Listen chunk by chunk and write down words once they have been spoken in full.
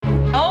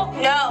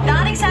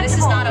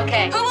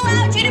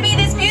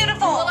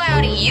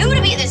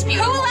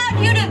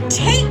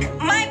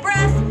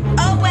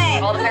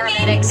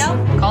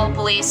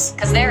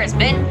because there has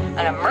been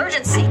an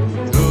emergency.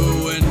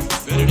 To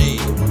infinity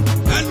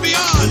and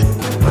beyond.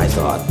 I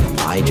thought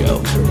my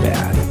jokes were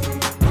bad.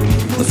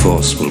 The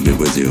Force will be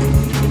with you,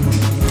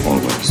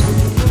 always.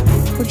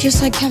 We're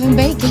just like Kevin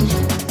Bacon.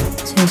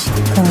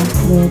 제시카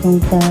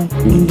외동딸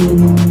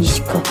유리모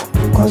이시카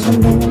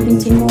거선배는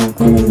빈티모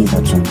그는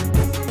이거죠.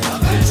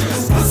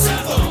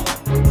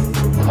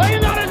 Are you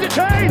not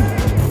entertained?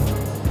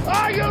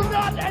 Are you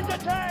not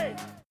entertained?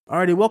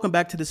 Alrighty, welcome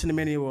back to the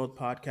Cinemania World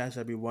Podcast,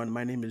 everyone.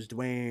 My name is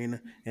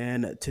Dwayne,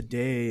 and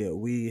today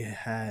we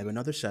have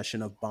another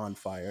session of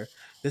Bonfire.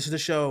 This is the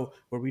show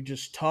where we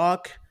just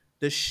talk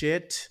the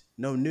shit,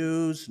 no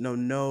news, no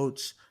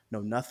notes,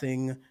 no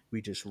nothing.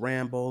 We just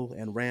ramble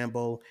and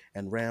ramble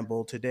and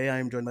ramble. Today I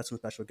am joined by some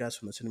special guests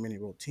from the Cinemania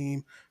World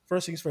team.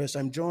 First things first,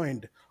 I'm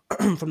joined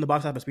from the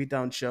Box Office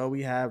Beatdown show.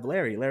 We have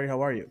Larry. Larry,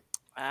 how are you?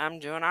 I'm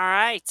doing all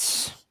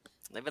right.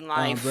 Living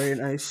life. Very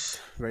nice.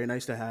 Very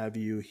nice to have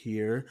you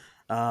here.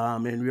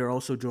 And we are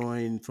also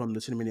joined from the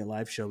Cinemania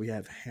Live show. We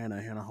have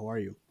Hannah. Hannah, how are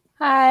you?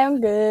 Hi,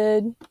 I'm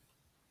good.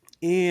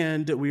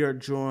 And we are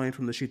joined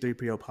from the She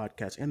 3PO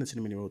podcast and the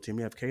Cinemania World team.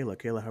 We have Kayla.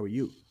 Kayla, how are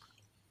you?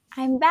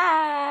 I'm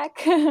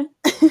back.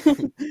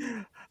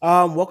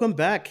 Welcome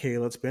back,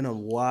 Kayla. It's been a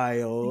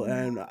while.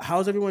 And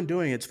how's everyone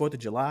doing? It's 4th of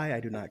July. I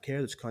do not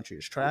care. This country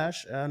is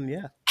trash. And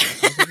yeah.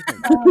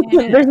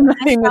 There's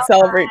nothing to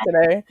celebrate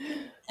today.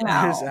 No.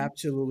 There's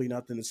absolutely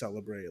nothing to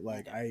celebrate.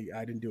 Like I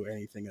didn't do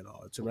anything at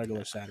all. It's a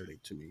regular Saturday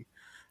to me.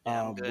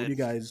 What do you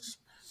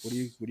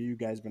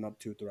guys been up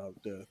to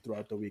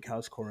throughout the week?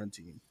 How's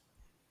quarantine?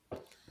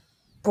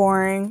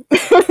 Boring.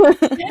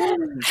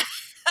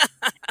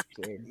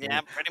 Yeah,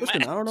 pretty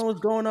Listen, much. I don't know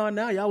what's going on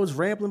now. Y'all was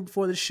rambling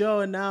before the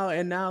show, and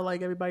now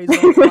like everybody's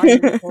like,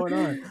 what's going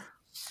on?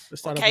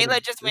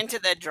 Kayla just went to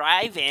the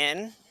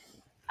drive-in.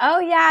 Oh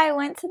yeah, I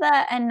went to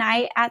a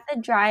night at the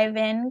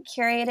drive-in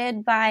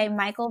curated by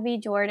Michael V.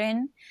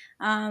 Jordan.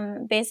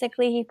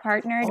 Basically, he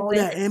partnered with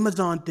that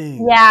Amazon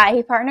thing. Yeah,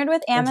 he partnered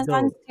with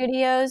Amazon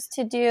Studios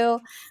to do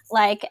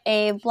like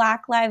a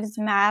Black Lives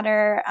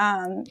Matter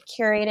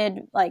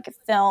curated like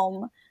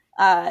film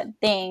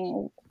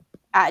thing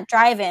at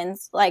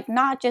drive-ins, like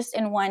not just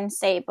in one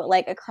state, but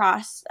like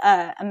across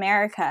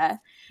America.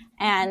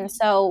 And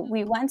so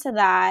we went to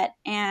that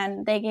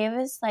and they gave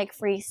us like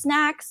free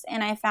snacks.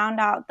 And I found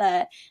out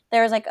that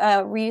there was like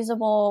a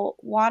reusable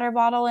water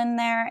bottle in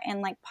there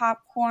and like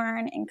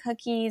popcorn and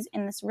cookies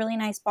in this really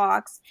nice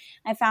box.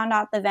 I found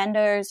out the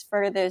vendors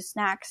for those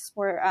snacks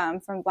were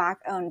from Black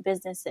owned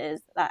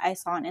businesses that I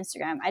saw on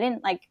Instagram. I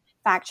didn't like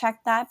fact check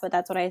that, but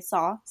that's what I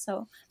saw.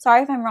 So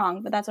sorry if I'm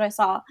wrong, but that's what I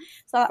saw.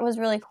 So that was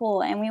really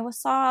cool. And we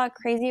saw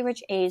Crazy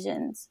Rich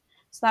Asians.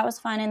 So that was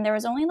fun. And there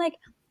was only like,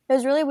 it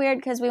was really weird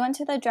because we went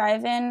to the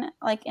drive-in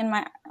like in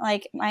my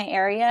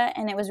area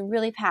and it was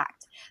really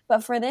packed.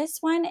 But for this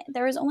one,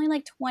 there was only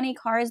like 20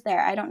 cars there.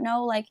 I don't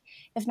know like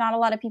if not a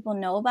lot of people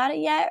know about it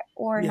yet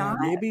or not.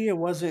 Maybe it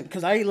wasn't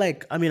because I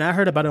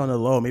heard about it on the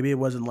low. Maybe it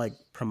wasn't like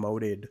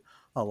promoted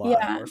a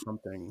lot or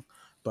something.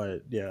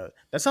 But yeah,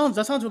 that sounds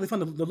really fun.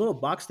 The little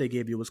box they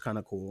gave you was kind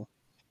of cool.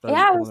 It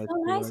was so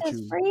nice.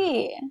 It's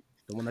free.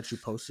 The one that you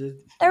posted.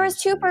 There was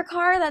 2 per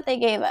car that they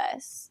gave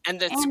us, and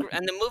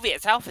the movie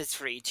itself is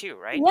free too,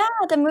 right? Yeah,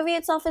 the movie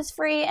itself is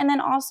free, and then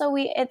also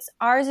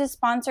ours is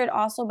sponsored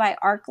also by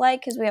ArcLight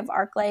because we have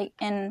ArcLight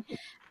in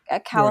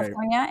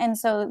California, right. And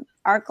so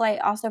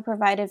ArcLight also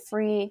provided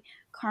free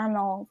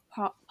caramel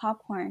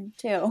popcorn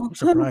too. I'm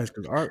surprised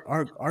because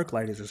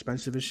ArcLight is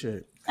expensive as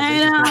shit.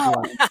 I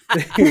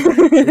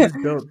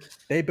know.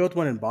 They built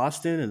one in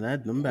Boston, and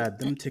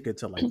them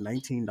tickets are like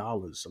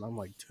 $19, and I'm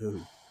like,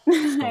 dude.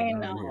 I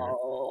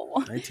know.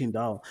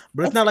 $19,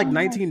 but it's not like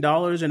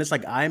 $19, and it's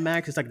like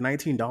IMAX. It's like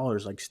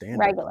 $19, like standard.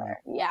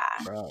 Regular, yeah.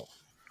 Bro.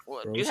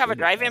 Do you have a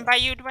drive-in by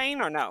you, Dwayne,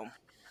 or no?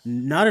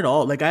 Not at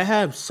all. Like I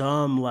have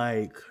some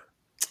like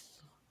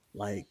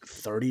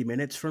 30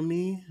 minutes from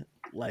me,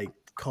 like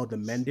called the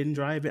Mendon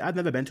Drive-In. I've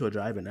never been to a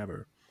drive-in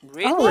ever.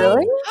 Really? Oh,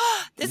 really?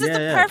 This is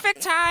the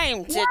perfect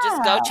time to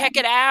just go check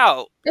it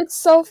out. It's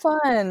so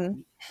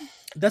fun.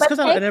 That's because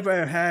I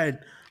never had.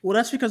 Well,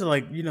 that's because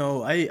I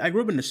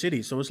grew up in the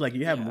city, so it's like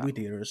you have movie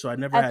theaters, so I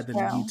never had the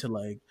need to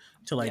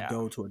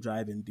go to a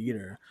drive-in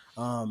theater.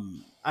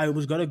 I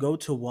was gonna go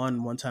to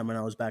one time when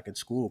I was back at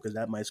school because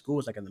my school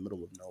was like in the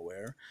middle of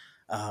nowhere,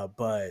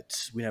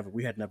 but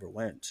we had never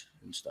went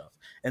and stuff.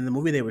 And the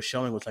movie they were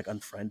showing was like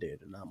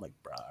Unfriended, and I'm like,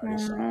 bro.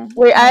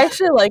 Wait, I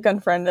actually like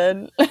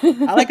Unfriended.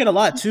 I like it a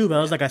lot too, but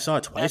I was like, I saw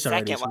it twice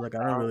already, so like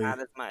I don't really. Not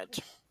as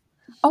much.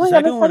 Oh my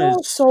god, the second one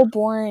was so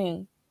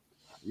boring.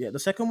 Yeah, the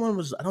second one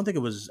was. I think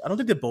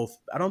they're both.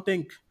 I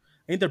think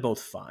they're both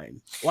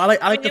fine. Well, I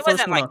like the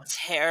first one. It wasn't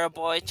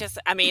terrible. It just.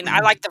 I mean, I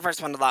like the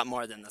first one a lot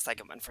more than the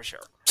second one for sure.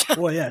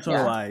 Well, yeah, so do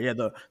I. Yeah,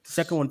 the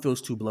second one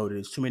feels too bloated.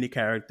 There's too many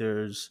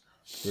characters.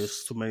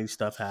 There's too many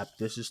stuff happening.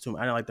 There's just too.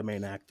 I don't like the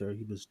main actor.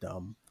 He was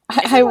dumb.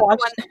 I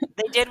watched.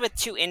 They did with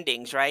 2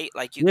 endings, right?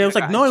 Like it was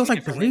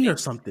like 3 or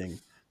something.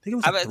 I think it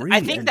was like 3 I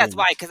think endings. that's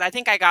why, because I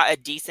think I got a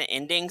decent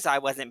ending, so I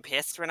wasn't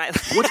pissed when I.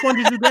 Which one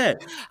did you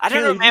get? I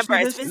don't remember.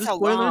 It's been so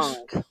long.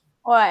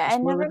 What? I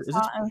Spoiler, never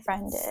saw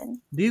Unfriended.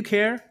 Do you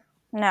care?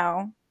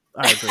 No.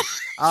 All right, good.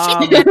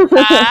 She did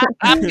not.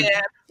 I'm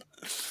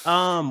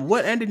good.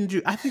 What ending did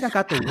you? I think I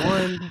got the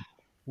one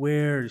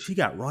where she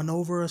got run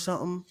over or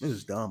something. It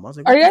was dumb. I was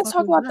like, Are what you the guys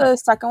fuck talking was about that? the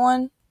second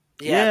one?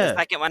 Yeah, the Yeah.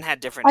 second one had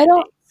different I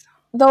endings.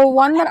 don't. The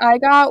one that I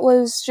got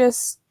was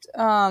just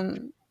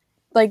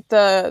like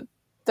the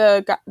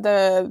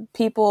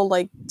people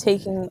like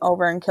taking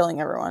over and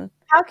killing everyone.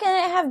 How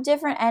can it have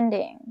different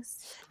endings?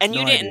 And No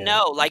you didn't idea.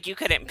 know, like you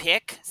couldn't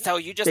pick, so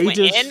you just They went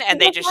just- in and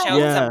they just showed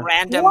Yeah. some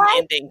random What?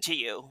 ending to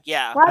you.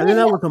 Yeah, Why I think would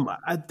that it- was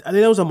I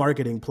think that was a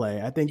marketing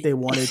play. I think they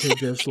wanted to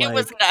just it like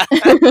was not.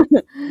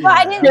 Well,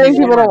 I didn't Getting see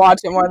people to about watch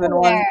this it more than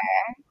once. anywhere.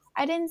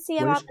 I didn't see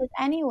What about is- this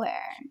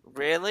anywhere.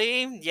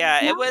 Really?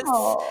 Yeah, it was.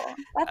 No,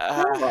 that's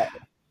Uh, cool.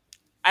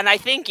 And I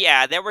think,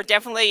 yeah, there were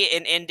definitely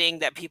an ending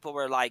that people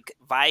were like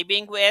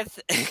vibing with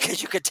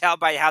because you could tell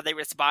by how they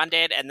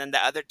responded, and then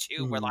the other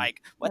two were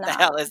like, "What the Nah.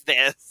 hell is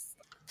this?"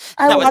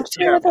 I That was watched it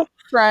with terrible.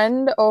 a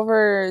friend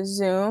over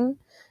Zoom,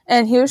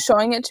 and he was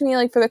showing it to me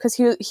like because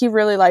he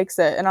really likes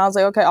it, and I was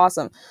like, okay,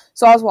 awesome.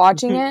 So I was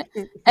watching it,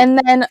 and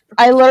then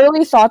I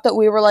literally thought that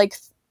we were like,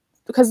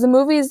 because the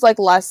movie's like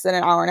less than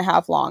an hour and a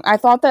half long. I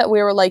thought that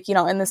we were like,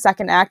 in the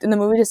second act, and the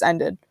movie just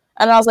ended,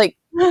 and I was like,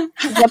 what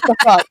the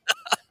fuck?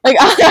 Like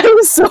I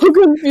was so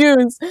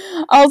confused.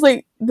 I was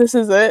like, this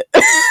is it.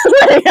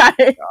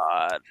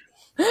 God.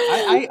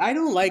 I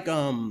don't like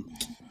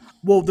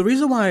well, the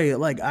reason why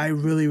like I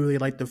really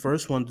liked the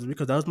first one is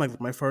because that was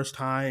my first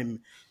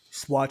time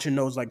watching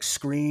those like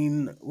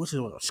screen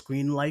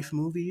life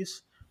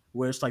movies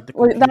where it's like the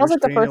Well, computer that was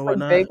like the screen first and like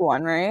whatnot. big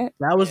one, right?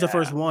 That was the Yeah.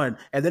 first one,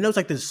 and then there was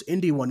like this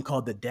indie one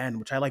called The Den,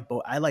 which I like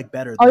both. I like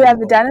better. Oh than yeah, The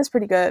both. Den is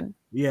pretty good.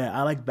 Yeah,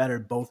 I like better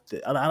both.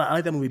 I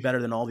like that movie better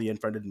than all the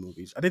Unfriended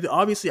movies. I think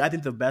obviously I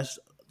think the best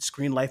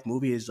screen life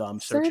movie is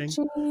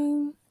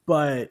Searching.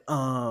 But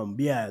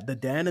yeah, The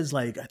Den is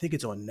like I think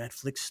it's on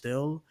Netflix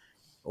still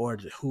or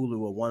Hulu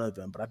or one of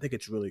them, but I think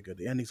it's really good.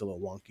 The ending's a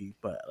little wonky,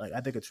 but like I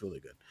think it's really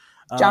good.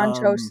 John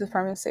Cho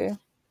Supremacy.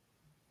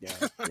 Yeah.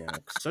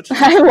 Such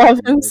I love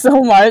him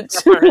so much.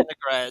 Pepper and the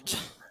Grudge.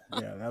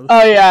 Yeah, that was,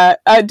 Oh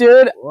yeah,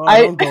 dude. Well,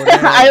 I don't go there.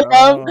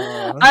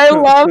 I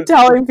love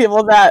telling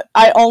people that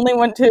I only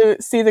went to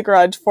see The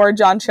Grudge for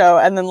John Cho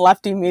and then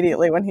left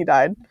immediately when he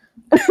died.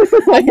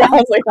 Like, I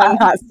was like, I'm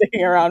not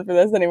sticking around for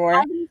this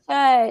anymore.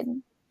 Good.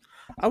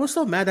 I was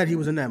so mad that he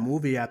was in that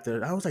movie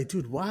after. I was like,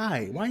 dude,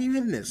 why? Why are you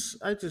in this?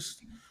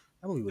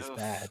 That movie was Oof,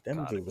 bad. That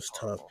God, movie it was was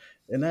tough. horrible.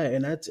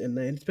 And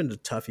it's been a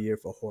tough year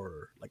for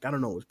horror. Like I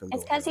don't know what's been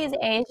It's going because he's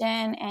on.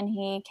 Asian and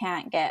he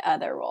can't get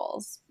other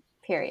roles.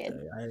 Period.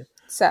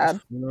 Sad.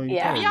 You're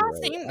Yeah. Have y'all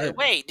probably right. seen?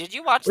 Wait, did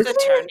you watch Which The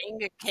one?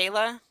 Turning,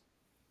 Kayla?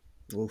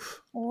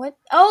 Oof. What?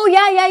 Oh yeah.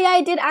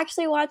 I did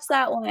actually watch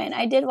that one.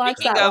 I did watch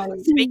Speaking that of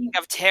one. speaking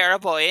of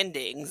terrible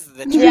endings,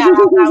 The Yeah, Turning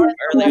that was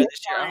earlier really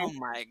this year. fun. Oh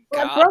my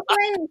But god!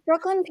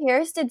 Brooklyn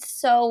Pierce did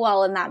so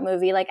well in that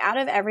movie. Like out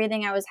of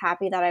everything, I was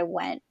happy that I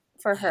went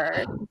for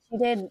her. She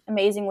did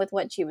amazing with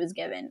what she was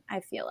given.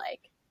 I feel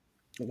like.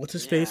 What's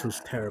his face was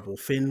terrible.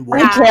 Finn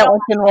I Wolfhard. can't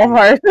with Finn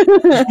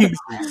Wolfhard.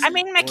 Jesus I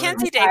mean,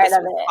 Mackenzie Christ. Davis tired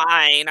of was it.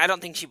 fine. I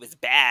don't think she was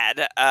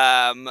bad.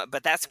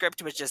 But that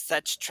script was just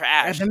such And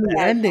trash. then the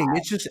ending,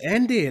 it just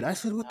ended. I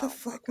said, "What the Oh my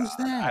fuck was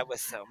God, that?" I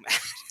was so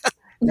mad.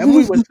 That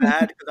movie was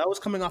bad because I was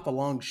coming off a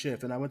long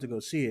shift and I went to go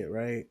see it,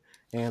 right?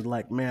 And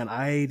like, man,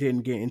 I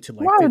didn't get into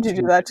like. Why would you do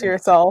 15 that to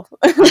minutes. yourself?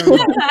 I don't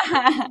know.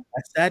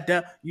 I sat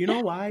down. You know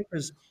why?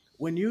 Because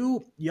when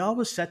y'all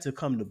was set to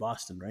come to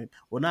Boston, right?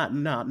 Well,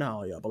 not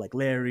all y'all, but like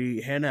Larry,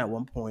 Hannah at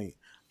one point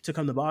to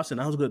come to Boston.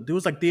 I was good. There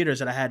was like theaters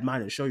that I had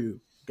mine to show you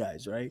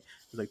guys, right?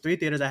 There's like 3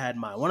 theaters I had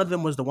mine. One of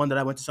them was the one that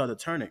I went to saw The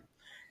Turning,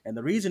 and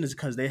the reason is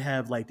because they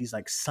have like these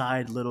like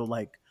side little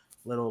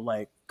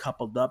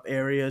coupled up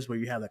areas where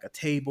you have like a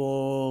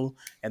table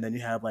and then you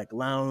have like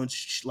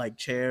lounge like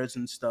chairs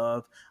and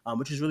stuff,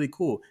 which is really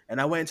cool.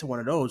 And I went into one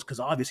of those because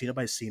obviously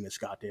nobody's seen this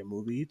goddamn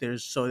movie. There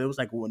was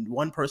like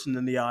one person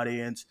in the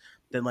audience,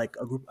 then like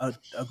a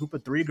group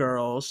of 3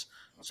 girls.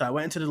 So I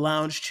went into the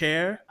lounge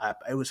chair.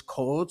 It was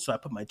cold, so I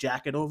put my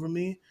jacket over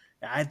me.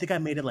 And I think I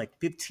made it like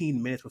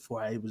 15 minutes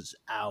before I was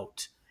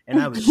out,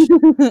 and I was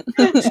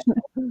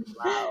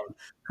loud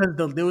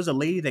because there was a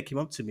lady that came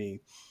up to me.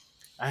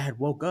 I had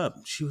woke up.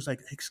 She was like,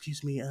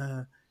 "Excuse me,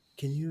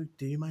 do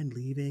you mind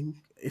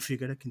leaving if you're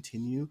gonna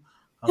continue?"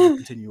 I was like,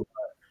 "Continue what?"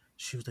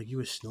 She was like, "You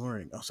were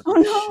snoring." I was like,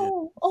 "Oh,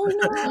 shit." Oh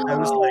no! I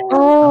was like,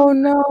 Oh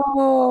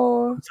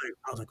no.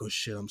 I was like, "Oh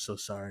shit, I'm so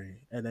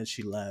sorry." And then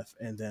she left,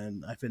 and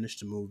then I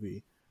finished the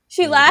movie.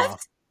 She and it was left.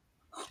 off.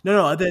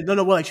 No.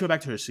 Well, like she went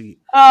back to her seat.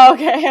 Oh,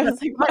 okay. I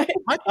was like, what?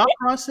 My thought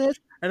process,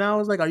 and I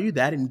was like, "Are you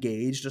that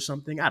engaged or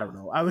something?" I don't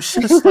know. I was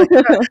just like,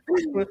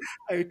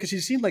 because she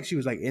seemed like she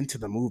was like into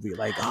the movie,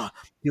 like,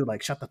 you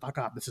like shut the fuck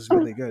up. This is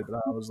really good.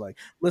 But I was like,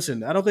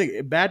 listen, I don't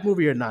think bad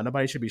movie or not,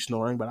 nobody should be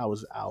snoring. But I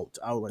was out.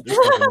 I was like, this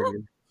fucking movie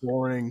is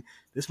boring.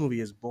 This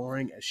movie is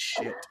boring as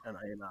shit, and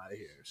I am out of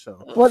here. So,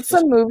 What's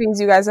some movies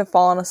you guys have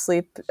fallen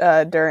asleep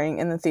during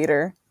in the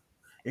theater?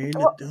 That's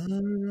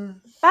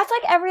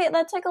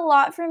like a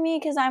lot for me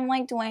because I'm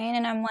like Dwayne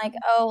and I'm like,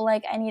 oh,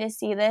 like I need to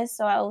see this,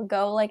 so I'll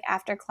go like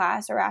after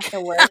class or after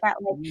work at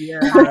like 5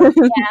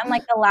 p.m.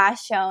 like the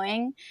last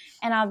showing,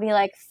 and I'll be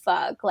like,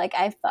 fuck, like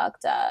I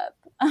fucked up.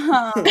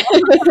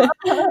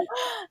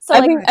 So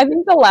I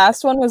think the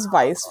last one was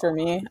Vice for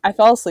me. I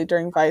fell asleep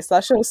during Vice.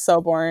 That shit was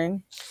so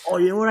boring. Oh,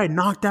 you know what I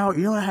knocked out?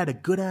 You know what I had a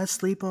good ass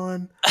sleep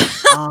on?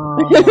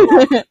 What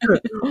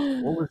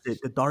was it?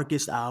 The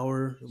Darkest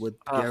Hour with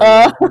Gary.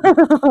 I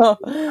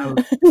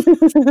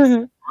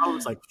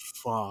was like,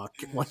 fuck.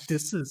 Like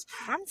this is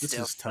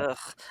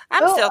tough.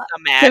 I'm still so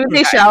mad.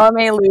 Timothy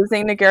Chalamet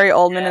losing to Gary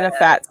Oldman in a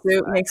fat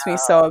suit makes me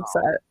so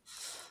upset.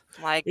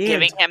 Like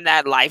giving him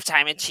that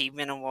Lifetime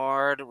Achievement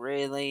Award,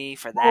 really,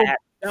 for that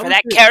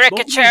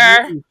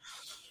caricature.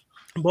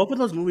 Both of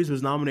those movies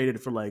was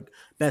nominated for like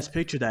Best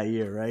Picture that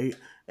year, right?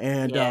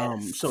 And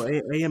so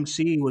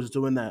AMC was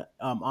doing that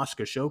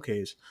Oscar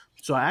showcase.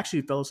 So I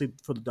actually fell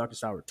asleep for The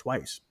Darkest Hour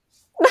twice.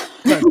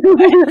 It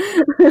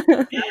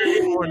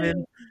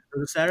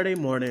was a Saturday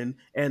morning,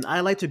 and I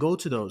like to go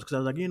to those because I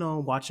was like,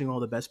 watching all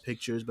the best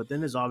pictures. But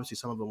then there's obviously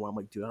some of them where I'm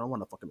like, dude, I don't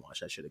want to fucking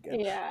watch that shit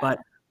again. Yeah. But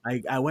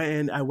I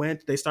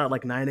went. They start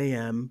like 9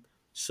 a.m.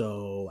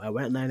 So I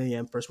went at 9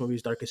 a.m. First movie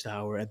was Darkest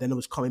Hour, and then it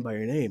was Call Me by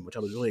Your Name, which I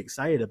was really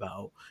excited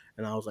about.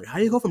 And I was like, how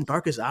do you go from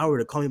Darkest Hour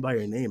to Call Me by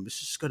Your Name?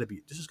 This is gonna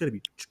be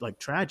like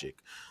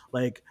tragic,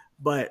 like.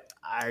 But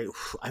I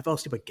fell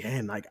asleep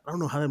again. Like I don't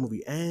know how that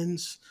movie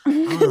ends. I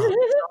don't know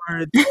how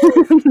it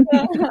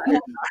started.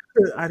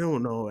 I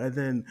don't know. And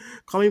then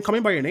Call Me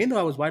by Your Name, though,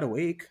 I was wide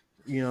awake.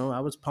 I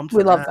was pumped.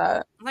 We love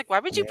that. I'm like, why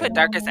would you put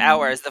Darkest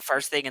Hour as the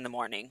first thing in the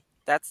morning?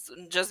 That's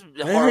just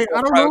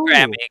horrible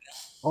programming.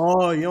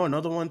 Oh,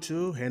 another one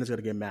too. Hannah's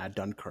gonna get mad.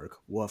 Dunkirk.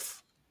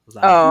 Woof.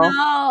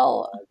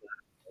 No.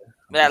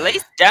 But at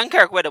least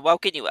Dunkirk would have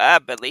woken you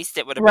up. At least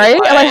it would have been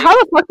like, how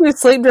the fuck do you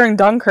sleep during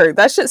Dunkirk?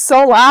 That shit's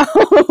so loud.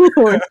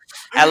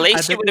 At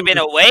least you would have been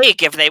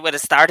awake if they would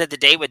have started the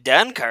day with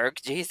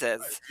Dunkirk.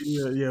 Jesus.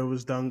 Yeah, it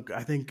was Dunk.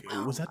 I think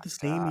was that the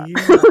same year?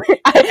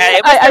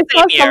 I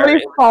saw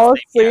somebody fall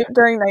asleep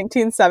during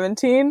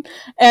 1917,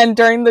 and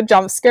during the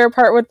jump scare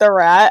part with the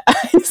rat,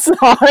 I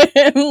saw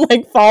him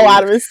like fall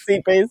out of his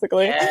seat.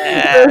 Basically,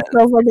 I was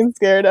so fucking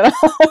scared.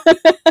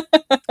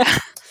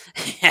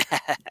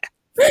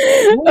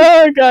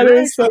 Oh god, it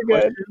was so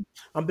good.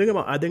 I'm thinking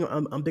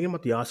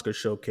about the Oscar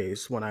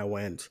showcase when I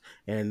went,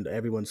 and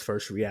everyone's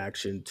first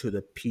reaction to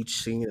the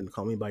Peach scene and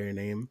Call Me by Your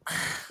Name.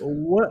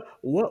 What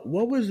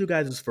was you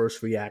guys'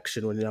 first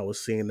reaction when y'all was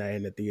seeing that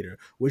in the theater?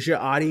 Was your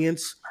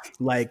audience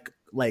like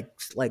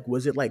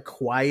was it like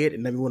quiet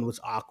and everyone was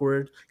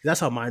awkward?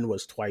 That's how mine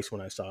was twice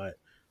when I saw it.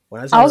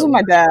 I was with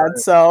my dad,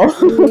 so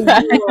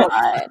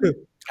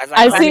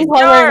I've seen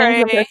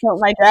Playboy with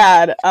my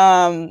dad,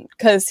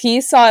 because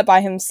he saw it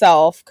by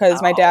himself,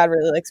 because my dad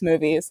really likes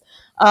movies,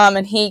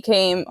 and he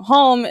came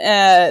home,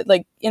 and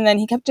then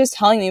he kept just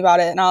telling me about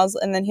it,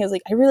 and then he was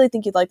like, I really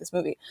think you'd like this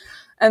movie,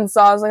 and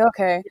so I was like,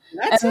 okay,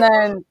 and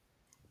then,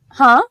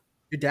 Your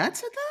dad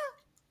said that?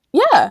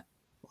 Yeah.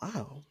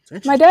 Wow,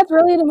 my dad's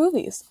really into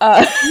movies,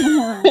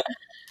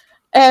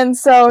 and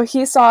so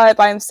he saw it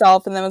by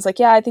himself and then was like,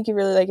 yeah, I think you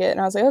really like it. And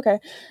I was like, okay.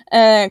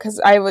 And because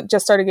I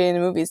just started getting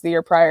into movies the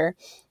year prior.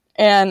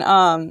 And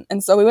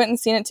so we went and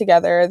seen it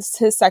together. It's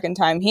his second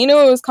time. He knew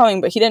it was coming,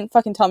 but he didn't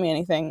fucking tell me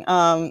anything.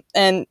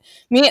 And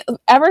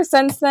ever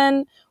since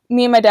then,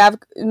 me and my dad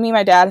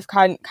have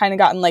kind of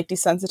gotten like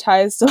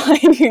desensitized to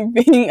like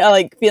being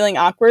feeling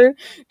awkward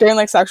during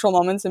like sexual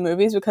moments in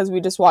movies because we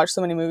just watched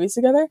so many movies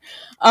together.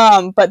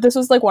 But this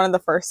was like one of the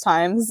first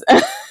times,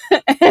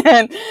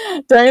 and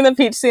during the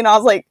Peach scene, I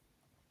was like,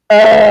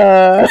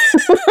 like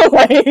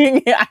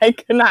I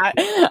could not.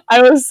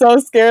 I was so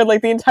scared.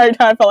 Like the entire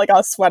time, I felt like I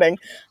was sweating.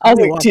 I was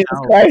like, Jesus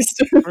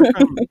Christ!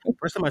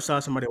 First time I saw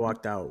somebody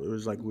walked out, it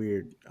was like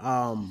weird.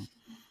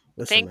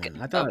 Listen,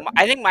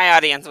 I think my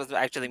audience was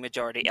actually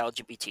majority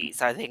LGBT,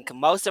 so I think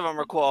most of them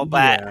were cool.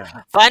 But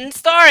fun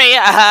story,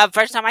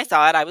 first time I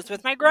saw it, I was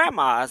with my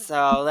grandma,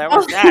 so there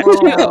was that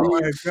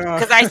too.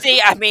 Because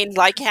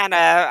like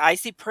Hannah, I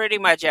see pretty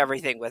much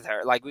everything with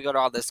her. Like we go to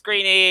all the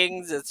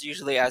screenings; it's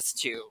usually us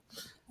too.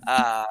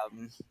 But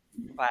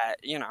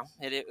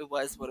it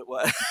was what it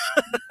was.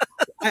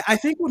 I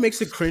think what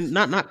makes it cringe,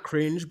 not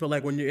cringe, but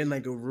like when you're in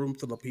like a room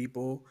full of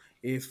people,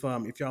 if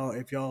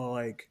y'all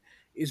like.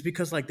 Is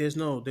because like there's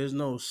no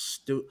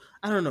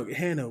I don't know.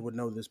 Hannah would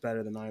know this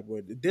better than I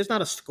would. There's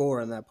not a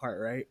score on that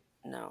part, right?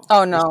 No.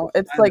 Oh no,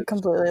 it's like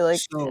completely like.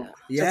 So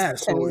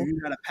so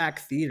you got a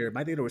packed theater.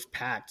 My theater was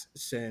packed,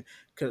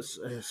 because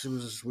it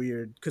was just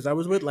weird. Because I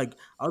was with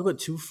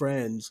two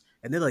friends,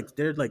 and they're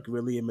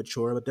really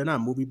immature, but they're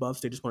not movie buffs.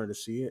 They just wanted to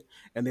see it,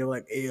 and they were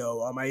like, "Ew,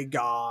 oh my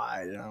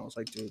god!" And I was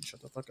like, "Dude, shut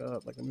the fuck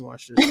up! Like, let me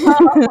watch this." I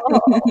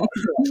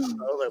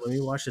was like, "Let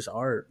me watch this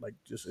art. Like,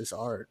 just it's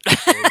art."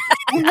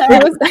 I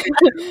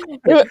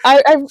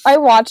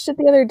watched it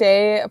the other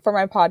day for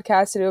my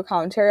podcast to do a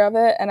commentary of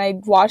it, and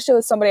I watched it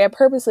with somebody. I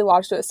purposely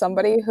watched it with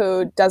somebody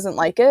who doesn't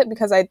like it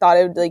because I thought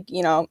it would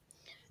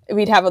it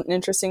we'd have an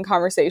interesting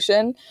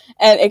conversation,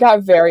 and it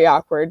got very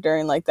awkward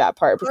during like that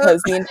part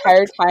because the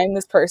entire time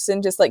this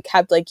person just like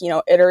kept like, you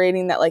know,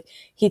 iterating that like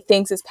he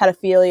thinks it's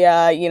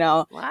pedophilia, you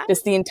know,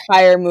 just the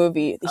entire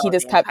movie. He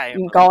just kept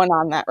going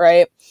on that,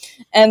 right?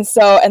 And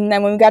so, and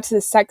then when we got to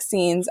the sex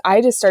scenes,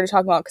 I just started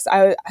talking about,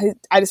 because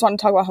I just want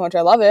to talk about how much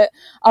I love it.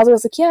 I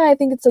was like, yeah, I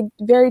think it's like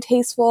very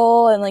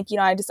tasteful, and like, you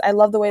know, I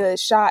love the way that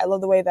it's shot. I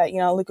love the way that, you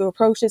know, Luca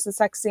approaches the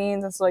sex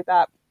scenes and stuff like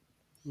that.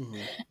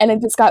 Mm-hmm. And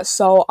it just got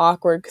so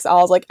awkward because I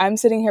was like, I'm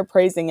sitting here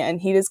praising it,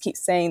 and he just keeps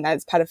saying that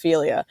it's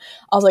pedophilia.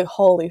 I was like,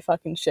 holy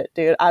fucking shit,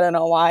 dude. I don't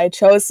know why I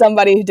chose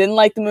somebody who didn't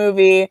like the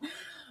movie.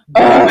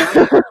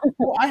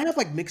 Well, I have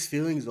like mixed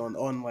feelings on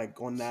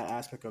that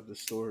aspect of the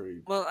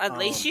story. Well, at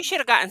least you should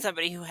have gotten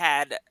somebody who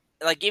had,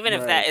 like, even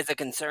if that is a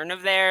concern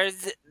of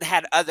theirs,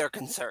 had other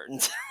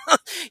concerns.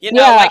 You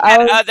know, like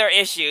had other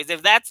issues.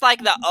 If that's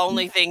like the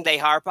only thing they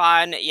harp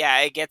on, yeah,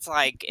 it gets,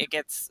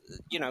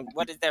 you know,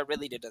 what is there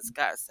really to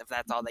discuss if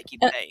that's all they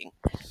keep saying?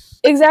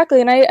 Exactly.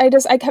 And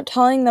I kept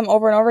telling them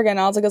over and over again.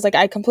 I was like,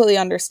 I completely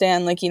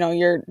understand, like, you know,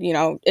 your, you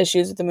know,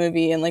 issues with the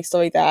movie and like stuff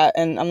like that.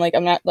 And I'm like,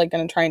 I'm not like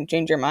going to try and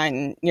change your mind,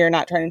 and you're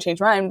not trying to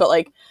change mine, but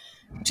like,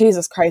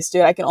 Jesus Christ,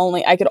 dude, I could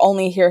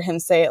only hear him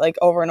say it like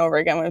over and over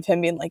again with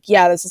him being like,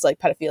 yeah, this is like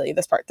pedophilia.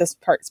 This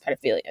part's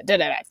pedophilia. Da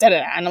da da da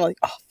da. And I'm like,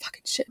 oh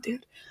fucking shit,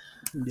 dude.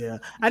 Yeah,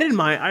 I didn't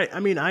mind. I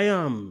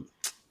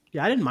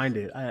didn't mind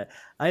it.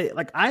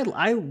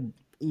 I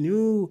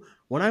knew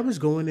when I was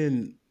going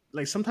in.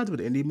 Like sometimes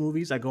with indie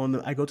movies, I go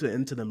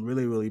into them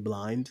really, really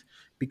blind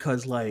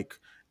because like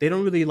they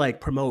don't really like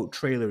promote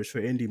trailers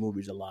for indie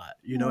movies a lot.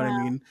 You know what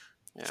I mean?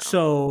 Yeah.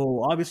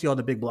 So obviously all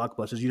the big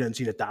blockbusters, you didn't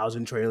see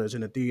 1,000 trailers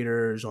in the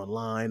theaters,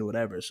 online,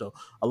 whatever. So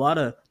a lot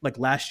of like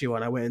last year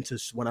when I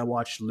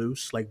watched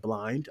Loose like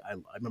blind, I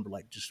remember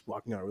like just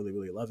walking out really,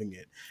 really loving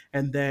it.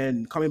 And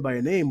then Call Me by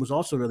Your Name was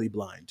also really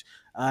blind.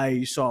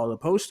 I saw the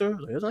poster,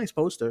 like, it was a nice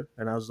poster,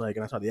 and I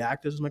saw the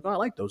actors. I'm like, oh, I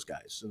like those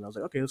guys, and I was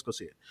like, okay, let's go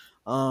see it.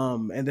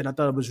 And then I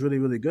thought it was really,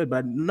 really good,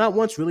 but not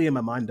once really in my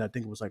mind did I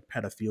think it was like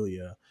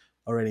pedophilia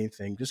or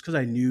anything, just because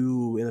I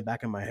knew in the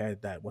back of my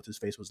head that what's his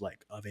face was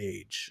like of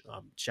age,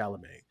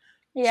 Chalamet.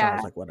 Yeah. So I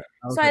was like, whatever.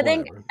 I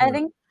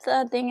think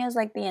the thing is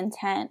like the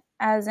intent,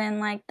 as in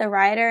like the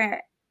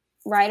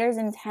writer's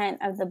intent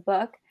of the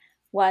book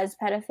was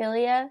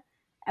pedophilia.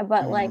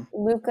 But like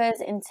Luca's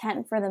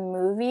intent for the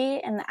movie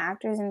and the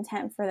actor's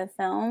intent for the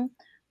film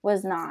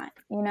was not,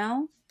 you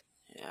know?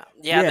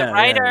 Yeah, the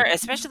writer,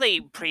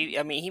 especially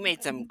he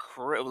made some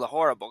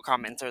horrible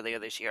comments earlier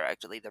this year,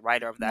 actually, the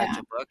writer of the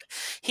actual book.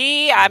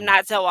 I'm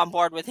not so on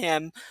board with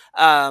him.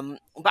 But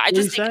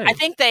I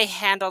think they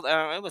handled,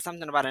 it was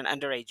something about an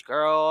underage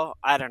girl.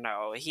 I don't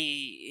know.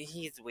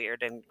 He's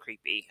weird and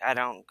creepy. I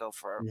don't go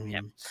for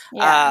him.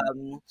 Yeah.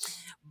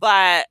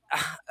 But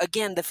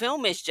again, the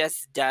film is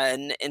just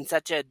done in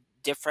such a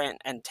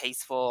different and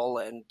tasteful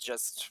and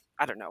just,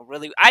 I don't know,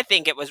 really, I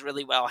think it was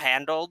really well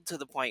handled to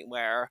the point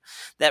where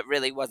that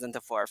really wasn't the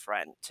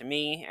forefront to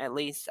me, at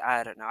least.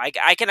 I don't know.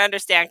 I can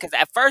understand, because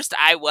at first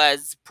I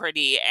was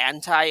pretty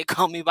anti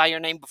Call Me By Your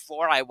Name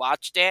before I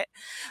watched it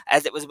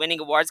as it was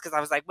winning awards, because I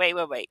was like, wait.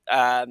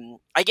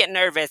 I get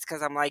nervous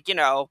because I'm like, you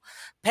know,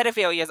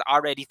 pedophilia is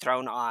already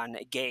thrown on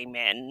gay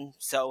men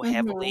so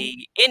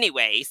heavily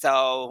anyway.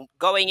 So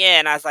going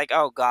in, I was like,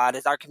 oh God,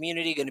 is our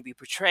community going to be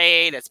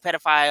portrayed as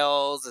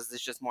pedophiles? Is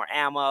this just more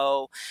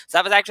ammo? So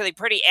I was actually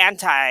pretty anti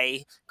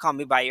Call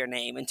Me By Your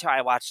Name until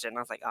I watched it, and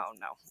I was like, oh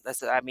no,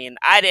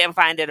 I didn't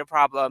find it a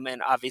problem,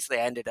 and obviously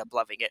I ended up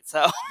loving it.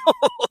 So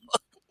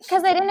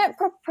because they didn't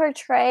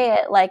portray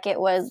it like it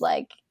was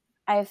like,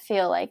 I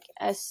feel like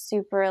a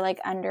super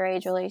like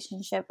underage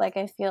relationship. Like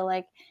I feel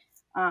like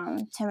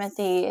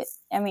Timothy,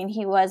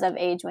 he was of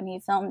age when he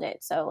filmed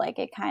it, so like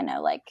it kind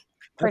of like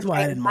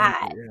portrayed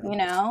that, you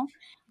know.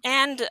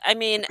 And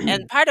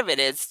and part of it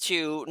is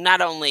to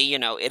not only, you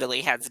know, Italy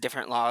has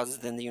different laws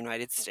than the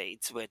United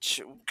States, which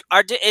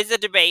is a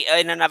debate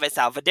in and of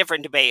itself, a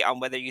different debate on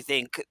whether you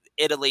think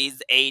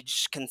Italy's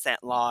age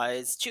consent law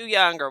is too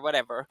young or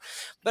whatever.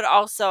 But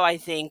also, I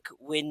think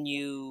when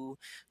you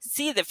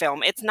see the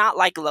film, it's not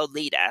like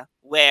Lolita,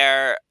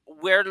 where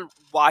we're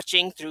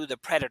watching through the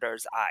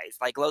predator's eyes.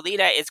 Like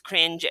Lolita is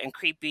cringe and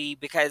creepy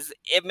because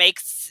it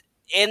makes,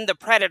 in the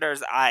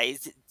predator's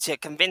eyes, to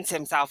convince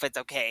himself it's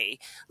okay,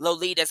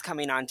 Lolita's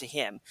coming on to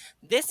him.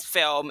 This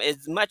film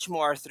is much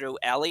more through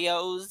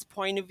Elio's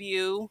point of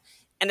view,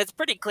 and it's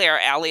pretty clear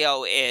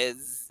Elio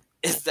is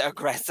the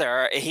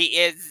aggressor.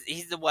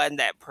 He's the one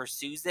that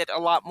pursues it a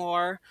lot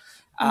more.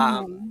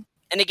 And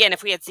again,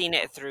 if we had seen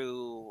it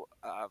through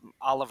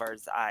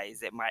Oliver's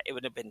eyes, it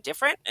would have been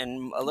different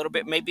and a little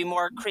bit maybe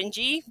more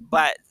cringy,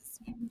 but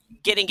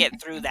getting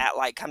it through that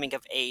like coming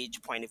of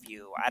age point of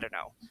view, I don't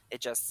know.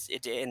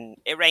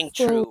 It rang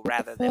true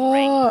rather than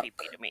rang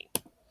creepy to me.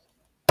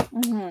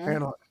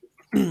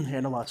 And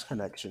Hannah lost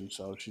connection,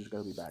 so she's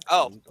gonna be back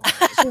Oh.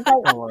 soon.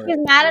 She's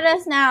mad at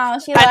us now.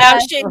 I know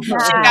she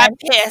got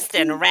pissed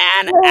and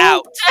ran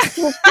out.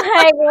 She's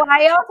like,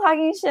 why y'all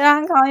talking shit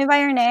on Call Me By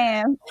Your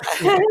Name?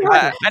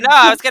 I know.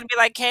 I was gonna be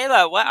like,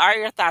 Kayla, what are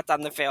your thoughts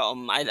on the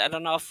film? I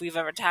don't know if we've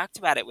ever talked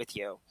about it with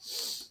you.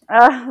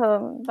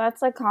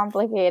 That's a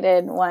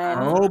complicated one.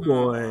 Oh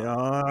boy,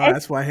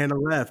 that's why Hannah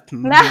left.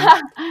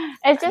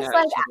 It's just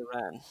like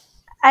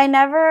I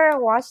never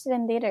watched it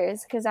in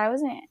theaters because I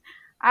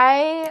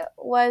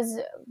was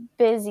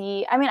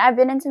busy. I mean, I've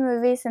been into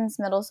movies since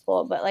middle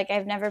school, but like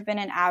I've never been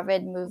an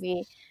avid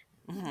movie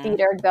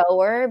theater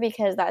goer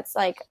because that's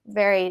like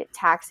very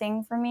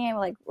taxing for me.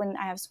 Like when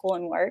I have school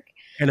and work.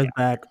 Hannah's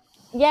back.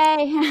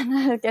 Yay,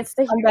 Hannah gets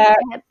to I'm back.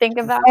 Think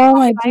about. Oh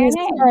my Jesus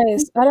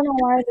Christ! I don't know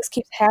why this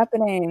keeps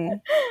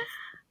happening.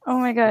 Oh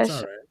my gosh!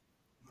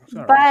 It's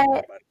all right.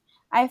 But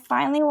I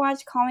finally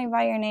watched Call Me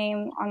By Your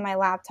Name on my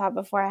laptop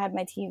before I had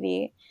my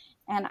TV,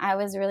 and I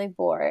was really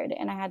bored,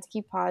 and I had to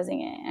keep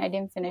pausing it, and I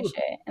didn't finish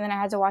it, and then I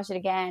had to watch it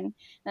again,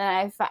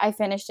 and I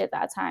finished it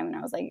that time, and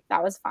I was like,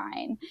 that was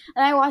fine,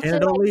 and I watched Hannah,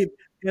 it. Don't leave.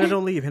 Hannah,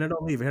 don't leave. Hannah,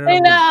 don't leave. Hannah, I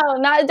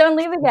know, don't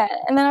leave again,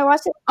 and then I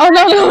watched it. Oh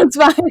no, it's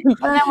fine.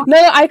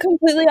 No, I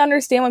completely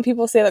understand when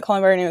people say that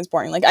Calling by Your Name is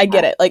boring. Like I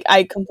get it. Like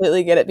I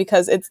completely get it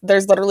because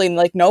there's literally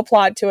like no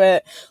plot to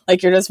it.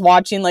 Like you're just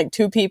watching like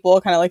two people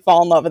kind of like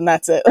fall in love and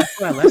that's it.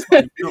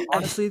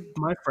 Honestly,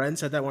 my friend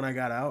said that when I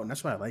got out, and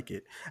that's why I like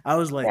it. I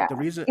was like, the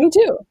reason. Me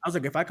too. I was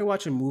like, if I could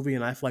watch a movie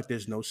and I feel like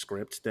there's no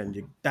script, then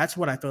that's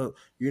what I felt.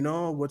 You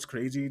know what's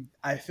crazy?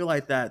 I feel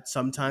like that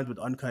sometimes with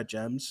Uncut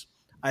Gems.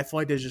 I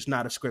feel like there's just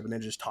not a script and they're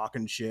just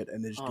talking shit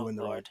and they're just doing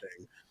their own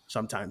thing.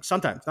 Sometimes,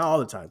 not all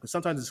the time, because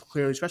sometimes it's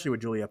clearly, especially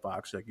with Julia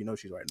Fox, like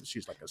she's writing,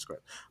 she's like a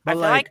script. But I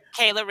feel like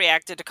Kayla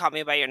reacted to Call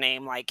Me By Your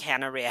Name like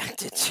Hannah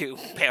reacted to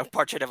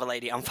Portrait of a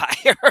Lady on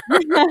Fire.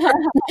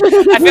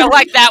 I feel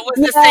like that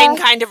was the same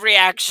kind of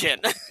reaction.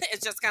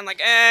 It's just kind of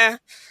like,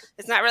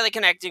 it's not really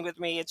connecting with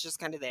me. It's just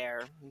kind of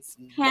there.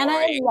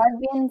 Hannah is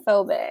lesbian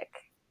phobic.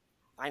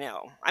 I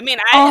know. I mean,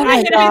 I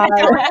have been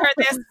telling her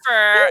this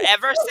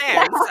forever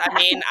since. I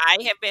mean, I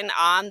have been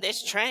on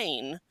this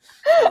train.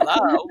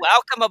 Hello.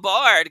 Welcome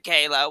aboard,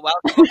 Kayla.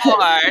 Welcome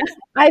aboard.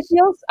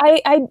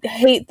 I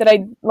hate that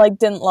I like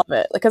didn't love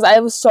it because I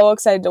was so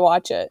excited to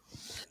watch it.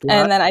 What?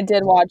 And then I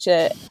did watch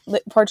it,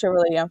 Portrait of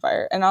a Lady on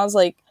Fire, and I was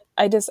like,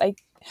 I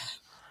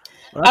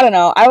don't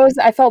know.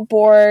 I felt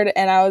bored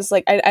and I was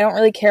like, I don't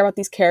really care about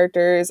these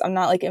characters. I'm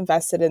not like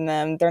invested in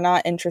them. They're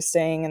not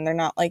interesting and they're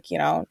not like,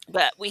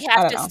 But we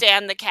have to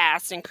stand the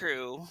cast and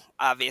crew,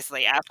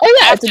 obviously.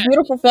 It's a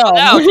beautiful film.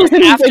 Just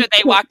after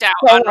they walked out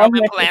on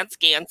Roman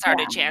Polanski and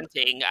started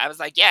chanting, I was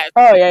like, yes.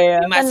 Oh,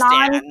 yeah. We must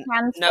stand.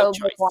 No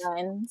choice.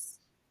 Ones.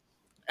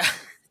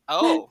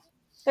 Oh.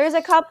 There's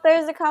a couple,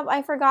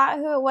 I forgot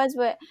who it was,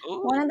 but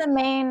one of the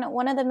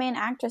main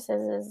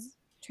actresses is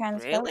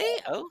transphobic.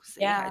 Really? Oh,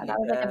 yeah, that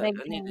was like a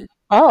big thing.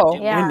 Oh,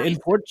 yeah. In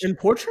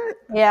Portrait?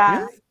 Yeah,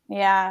 really?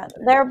 Yeah.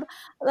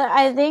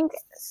 I think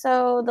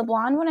so. The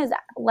blonde one is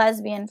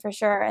lesbian for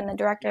sure, and the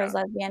director is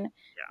lesbian. Yeah.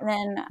 And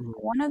then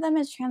one of them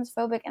is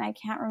transphobic, and I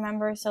can't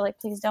remember. So like,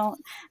 please don't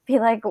be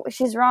like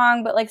she's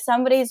wrong, but like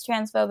somebody's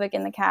transphobic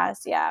in the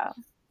cast. Yeah.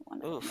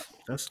 Oof,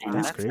 that's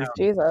crazy.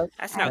 Jesus,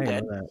 that's not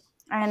good.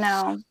 I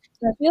know.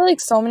 I feel like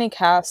so many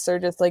casts are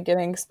just like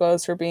getting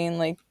exposed for being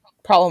like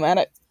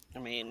problematic. I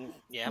mean,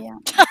 yeah.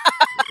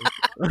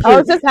 I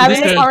was just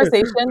having this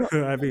conversation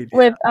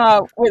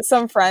with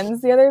some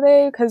friends the other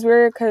day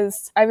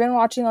because I've been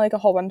watching like a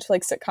whole bunch of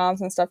like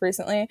sitcoms and stuff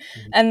recently,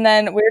 and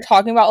then we were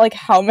talking about like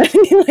how many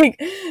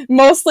like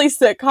mostly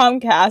sitcom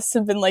casts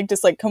have been like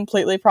just like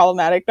completely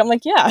problematic. And I'm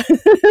like, yeah,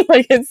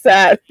 like it's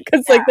sad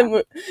because like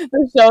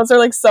the shows are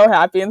like so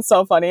happy and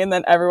so funny, and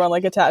then everyone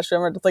like attached to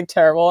them are just like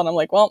terrible, and I'm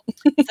like, well.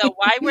 So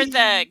why were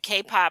the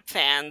K-pop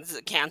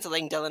fans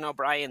canceling Dylan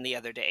O'Brien the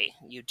other day?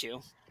 You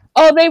two.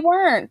 Oh, they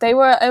weren't. It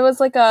was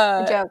like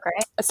a joke,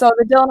 right? So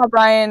the Dylan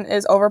O'Brien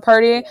is over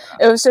party.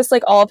 It was just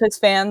like all of his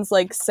fans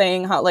like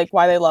saying how like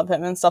why they love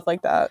him and stuff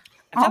like that.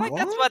 I feel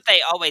like that's what they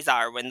always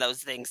are when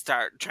those things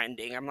start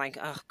trending. I'm like,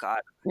 oh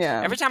god.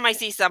 Yeah. Every time I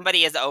see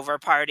somebody is over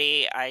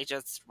party, I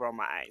just roll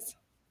my eyes.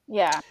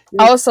 Yeah.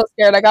 I was so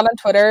scared. I got on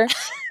Twitter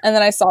and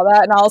then I saw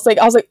that and I was like,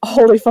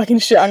 holy fucking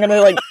shit! I'm gonna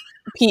like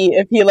pee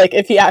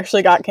if he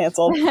actually got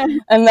canceled.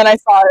 And then I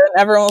saw it and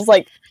everyone was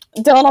like.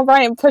 Dylan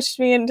O'Brien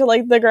pushed me into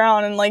like the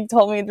ground and like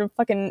told me to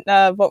fucking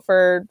vote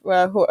for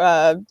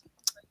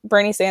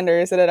Bernie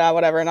Sanders,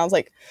 whatever. And I was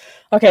like,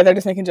 okay, they're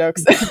just making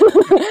jokes. Hey,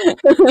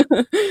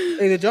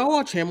 did y'all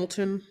watch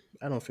Hamilton?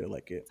 I don't feel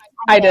like it.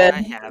 I did.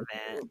 I haven't.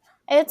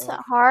 It's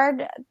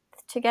hard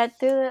to get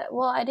through.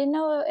 Well, I didn't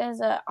know it was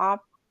a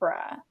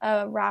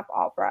rap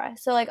opera.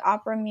 So like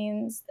opera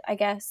means, I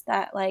guess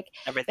that like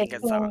everything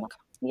gets sung.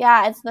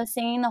 Yeah, it's the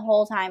singing the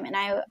whole time, and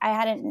I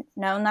hadn't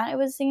known that it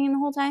was singing the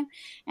whole time,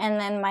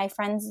 and then my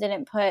friends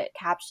didn't put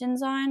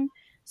captions on,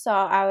 So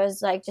I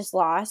was like just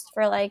lost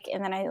for like,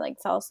 and then I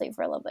like fell asleep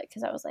for a little bit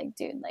because I was like,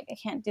 dude, like I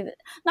can't do that.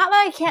 Not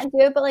that I can't do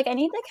it, but like I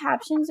need the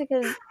captions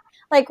because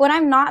like when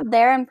I'm not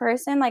there in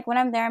person, like when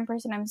I'm there in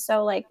person, I'm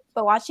so like,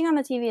 but watching on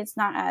the TV, it's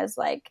not as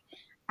like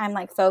I'm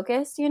like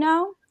focused, you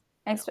know.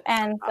 And so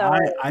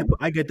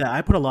I get that.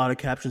 I put a lot of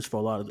captions for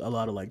a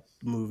lot of like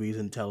movies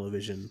and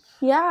television.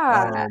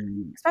 Yeah,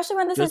 especially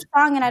when this is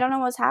song and I don't know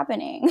what's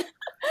happening.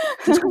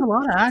 Just because a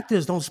lot of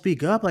actors don't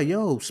speak up, like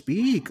yo,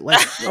 speak. Like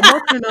I'm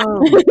watching,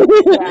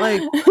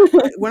 like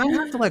when I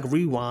have to like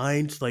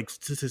rewind, like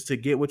to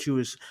get what you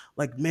was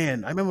like.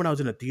 Man, I remember when I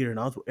was in a theater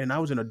and I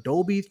was in a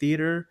Dolby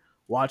theater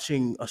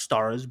watching A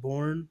Star Is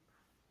Born,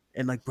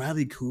 and like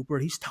Bradley Cooper,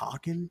 he's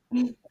talking.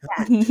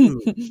 Like,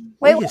 dude,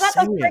 wait, what about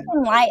the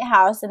freaking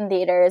Lighthouse in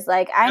theaters?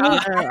 Like, I need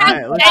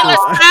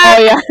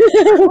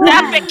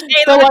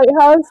the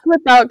Lighthouse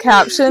without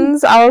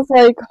captions. I was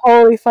like,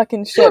 holy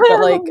fucking shit! But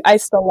like, I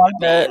still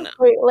loved it.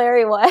 Wait,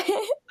 Larry, what?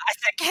 I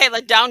said,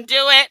 Kayla, don't do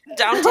it.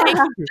 Don't take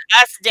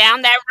us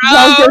down that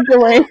road.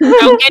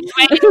 Don't get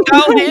Dwayne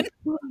going.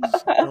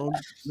 Don't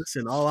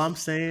listen. All I'm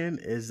saying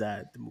is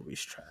that the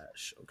movie's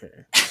trash.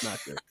 Okay, it's not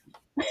good.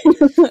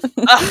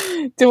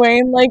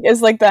 Dwayne like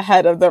is like the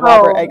head of the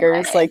Robert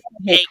Eggers like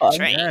hate club.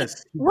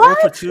 Yes, what?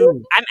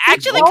 I'm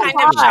actually kind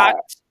of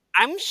shocked.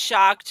 I'm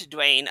shocked,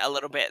 Dwayne, a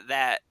little bit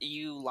that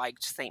you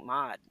liked Saint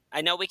Maud.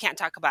 I know we can't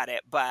talk about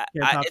it, but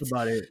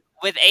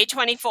with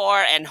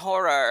A24 and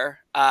horror.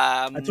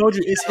 I told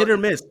you it's hit or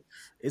miss.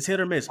 It's hit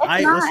or miss. Listen.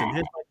 Here's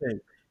my thing.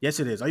 Yes,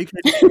 it is. Are you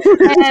kidding?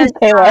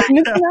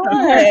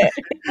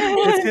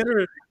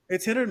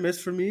 It's hit or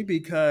miss for me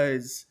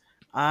because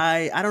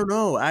I don't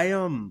know.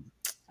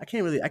 I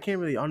can't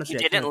really honestly. You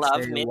didn't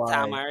love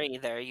Midsommar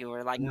either. You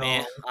were like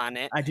meh on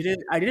it. I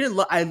didn't.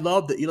 I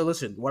loved it.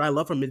 Listen, what I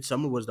loved from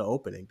Midsommar was the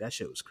opening. That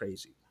shit was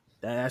crazy.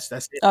 That's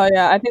it. Oh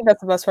yeah, I think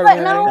that's the best part of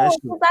the movie.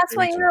 No, that's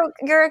what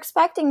you're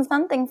expecting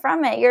something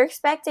from it. You're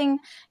expecting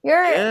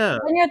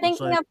when you're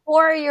thinking of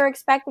horror, you're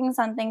expecting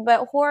something,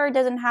 but horror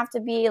doesn't have to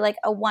be like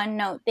a one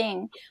note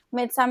thing.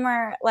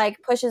 Midsommar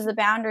like pushes the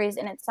boundaries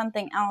and it's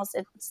something else.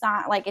 It's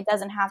not like it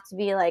doesn't have to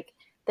be like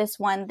this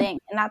one thing,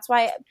 and that's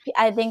why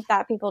I think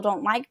that people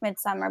don't like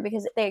Midsommar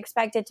because they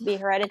expect it to be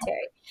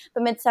Hereditary,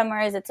 but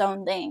Midsommar is its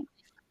own thing,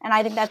 and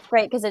I think that's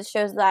great because it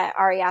shows that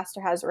Ari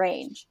Aster has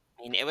range.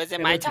 I mean, it was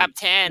in my top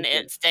 10.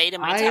 It stayed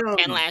in my top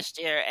 10 last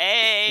year.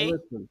 Hey,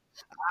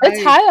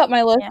 it's high up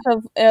my list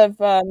of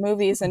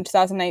movies in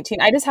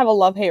 2019. I just have a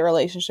love-hate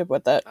relationship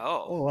with it.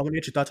 Oh, I want to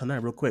get your thoughts on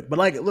that real quick. But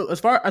like, look, as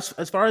far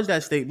as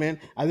that statement,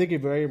 I think you're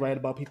very right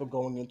about people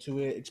going into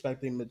it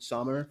expecting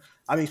Midsommar.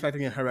 I'm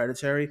expecting a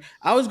Hereditary.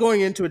 I was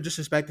going into it just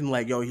expecting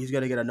like, yo, he's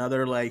gonna get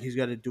another he's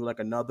gonna do like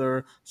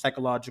another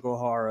psychological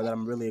horror that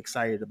I'm really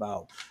excited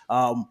about.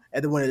 And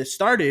then when it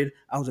started,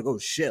 I was like, oh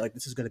shit, like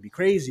this is gonna be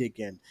crazy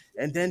again.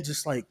 And then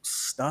just like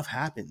stuff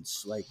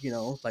happens, like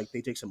like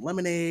they take some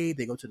lemonade,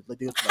 they go to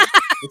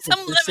some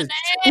lemonade.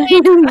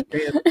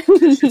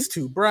 It's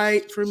too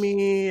bright for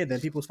me, and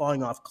then people's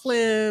falling off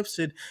cliffs,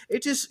 and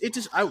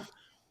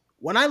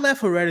when I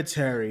left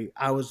Hereditary,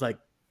 I was like,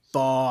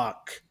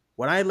 fuck.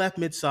 When I left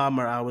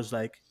Midsommar, I was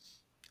like,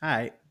 all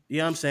right, you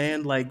know what I'm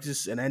saying? Like,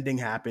 just an ending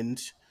happened.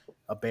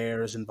 A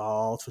bear is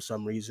involved for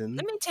some reason.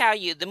 Let me tell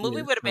you, the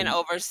movie would have been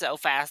over so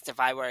fast if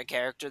I were a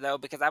character, though,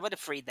 because I would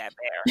have freed that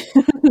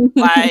bear.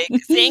 Like,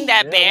 seeing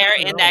that bear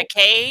in that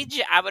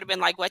cage, I would have been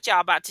like, what y'all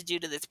about to do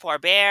to this poor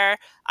bear?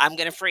 I'm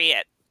going to free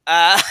it.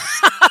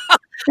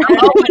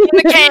 Open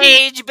the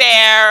cage,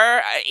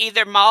 bear.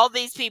 Either maul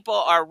these people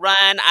or run.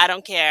 I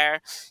don't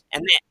care.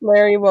 And then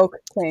Larry woke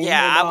thing.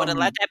 Yeah, I would have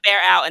let that bear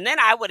out, and then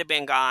I would have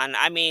been gone.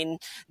 I mean,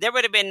 there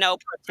would have been no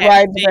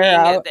protecting.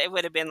 It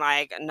would have been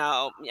like,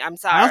 no, I'm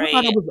sorry.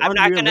 I'm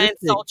not going to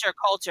insult your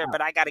culture,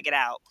 but I got to get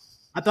out.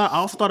 I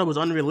also thought it was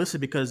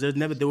unrealistic because there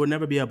would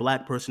never be a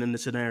black person in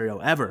this scenario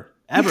ever.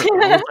 I was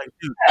like,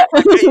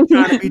 dude, you're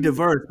trying to be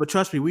diverse, but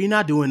trust me, we're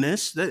not doing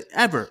this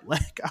ever.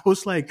 Like, I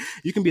was like,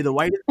 you can be the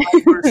whitest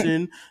black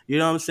person, you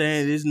know what I'm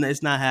saying?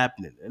 It's not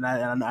happening. And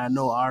I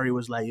know Ari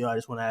was like, yo, I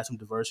just want to add some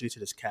diversity to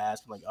this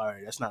cast. I'm like, all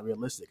right, that's not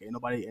realistic. Ain't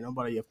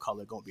nobody of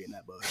color gonna be in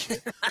that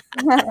bullshit.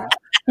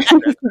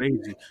 That's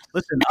crazy.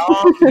 Listen,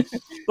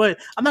 but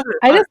I'm not.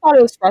 I just thought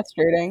it was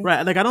frustrating,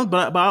 right? Like I don't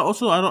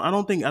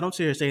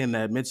sit here saying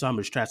that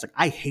Midsommar's trash. Like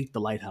I hate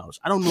The Lighthouse.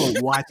 I don't know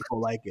why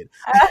people like it.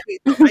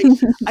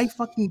 I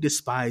fucking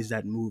despise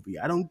that movie.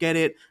 I don't get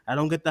it. I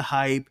don't get the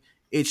hype.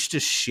 It's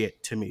just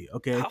shit to me.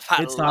 Okay,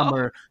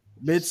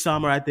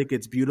 Midsommar. I think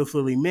it's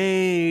beautifully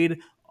made.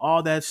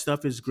 All that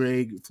stuff is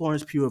great.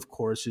 Florence Pugh, of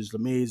course, is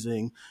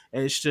amazing.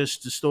 It's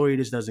just the story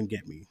just doesn't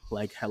get me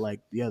like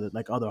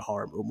other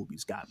horror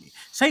movies got me.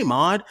 Saint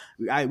Maud,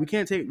 we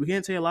can't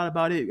say a lot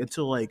about it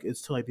until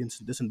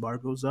this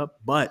embargo goes up,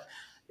 but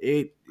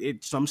it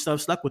some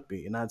stuff stuck with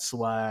me, and that's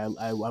why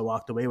I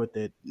walked away with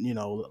it,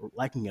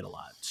 liking it a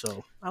lot.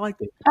 So I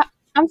liked it.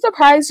 I'm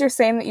surprised you're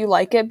saying that you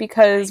like it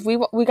because we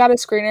got a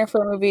screener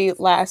for a movie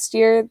last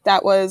year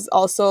that was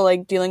also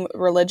like dealing with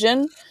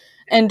religion.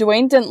 and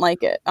Dwayne didn't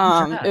like it.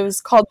 It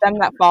was called Them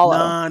That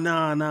Follow.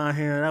 Nah,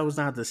 Hannah, that was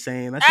not the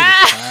same. That shit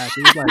was trash.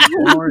 It was like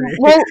boring.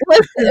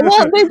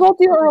 well, they both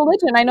do a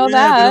religion. I know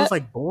that. But it was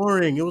like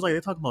boring. It was like they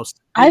talk about.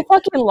 I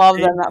fucking love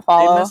Them That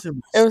Follow.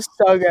 It was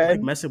so good.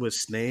 Like messing with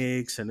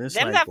snakes and it's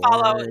Them like That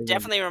Follow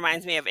definitely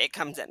reminds me of It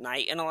Comes at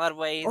Night in a lot of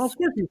ways. Oh, of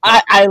course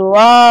I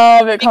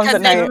love It Comes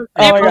at Night.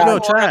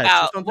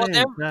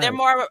 They're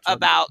more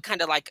about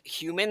kind of like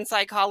human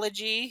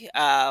psychology.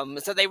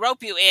 So they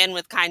rope you in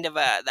with kind of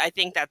I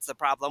think that's the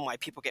problem why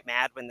people get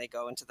mad when they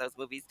go into those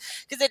movies,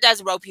 because it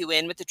does rope you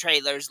in with the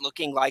trailers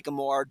looking like a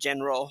more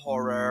general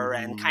horror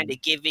and kind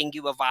of giving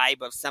you a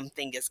vibe of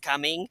something is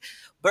coming,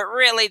 but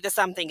really the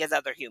something is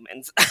other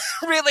humans.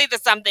 Really the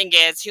something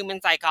is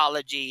human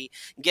psychology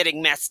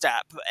getting messed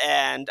up,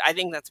 and I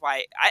think that's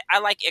why I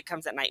like It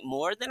Comes at Night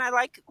more than I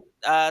like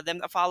Them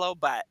That Follow,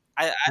 but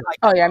I like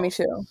oh yeah, me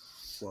too.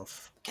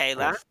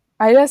 Kayla?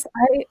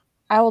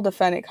 I will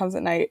defend It Comes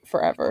at Night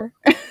forever.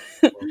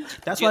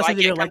 That's why I said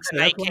you like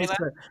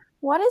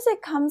What is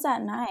It Comes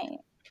at Night?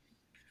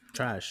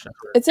 Trash.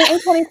 It's an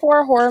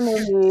A24 horror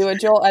movie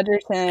with Joel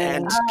Edgerton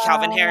and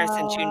Calvin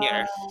Harrison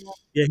Jr.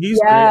 Yeah, he's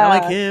great. I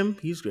like him.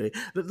 He's great.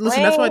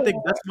 Listen, that's why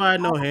I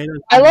know Hannah.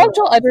 I love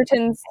Joel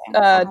Edgerton's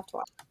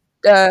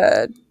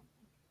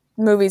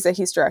movies that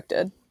he's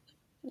directed,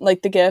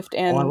 like The Gift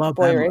and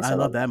Boy Erased. I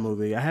love that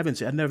movie. I haven't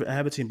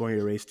seen Boy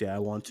Erased yet. I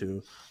want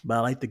to, but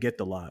I like The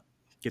Gift a lot.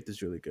 Gift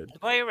is really good.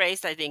 Boy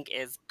Erased, I think,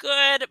 is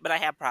good, but I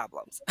have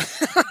problems.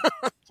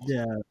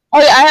 Yeah. Oh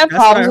yeah, I have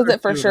problems with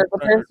it for sure,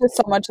 but there's just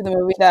so much of the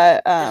movie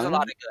that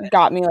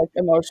got me like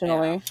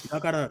emotionally.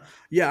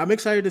 Yeah. I'm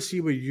excited to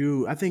see what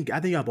you. I think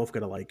y'all both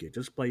gotta like it.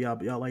 Just play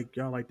y'all like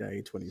that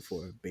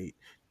A24 bait.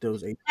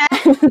 Those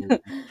A24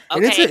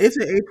 and it's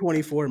an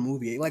A24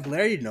 movie. Like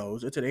Larry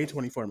knows, it's an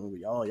A24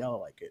 movie. Y'all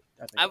like it.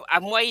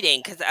 I'm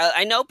waiting because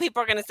I know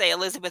people are gonna say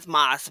Elizabeth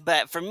Moss,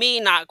 but for me,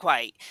 not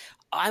quite.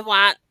 I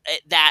want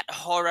that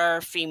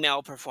horror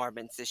female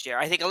performance this year.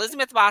 I think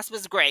Elizabeth Moss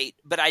was great,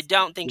 but I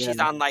don't think she's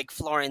on like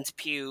Florence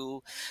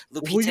Pugh,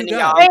 Lupita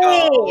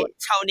Nyong'o,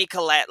 Toni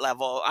Collette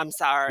level. I'm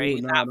sorry,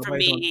 not for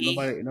me.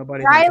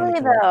 Nobody.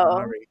 Riley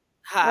though.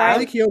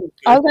 Riley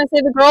I was gonna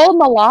say the girl in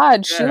the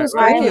lodge. She was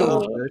great.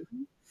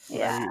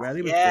 Yeah.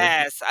 Riley was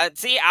yes.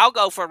 See, I'll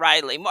go for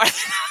Riley more.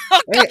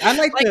 Hey,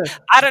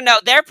 I don't know.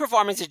 Their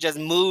performances just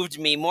moved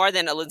me more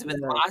than Elizabeth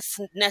Moss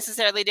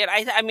necessarily did.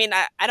 I mean,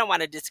 I don't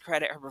want to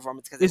discredit her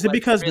performance because is it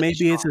because really maybe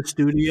strong. It's a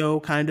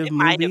studio kind of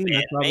movie?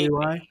 That's probably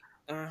why.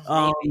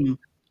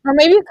 Or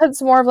maybe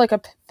it's more of like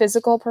a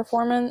physical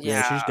performance.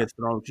 Yeah, she just gets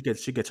thrown.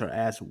 She gets her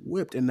ass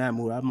whipped in that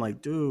movie. I'm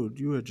like, dude,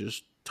 you are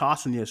just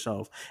tossing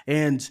yourself.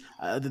 And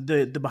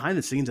the behind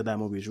the scenes of that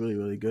movie is really,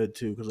 really good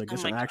too, because like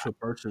it's an actual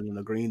person in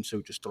a green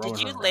suit just throwing.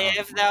 Did you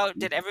live though?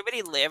 Did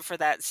everybody live for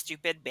that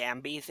stupid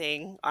Bambi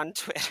thing on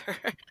Twitter?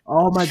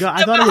 Oh my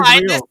god, I thought it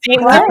was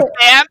real.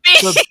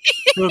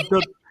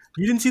 Bambi.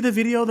 You didn't see the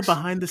video, the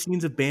behind the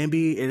scenes of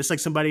Bambi? It's like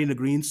somebody in a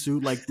green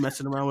suit, like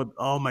messing around with.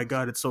 Oh my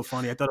god, it's so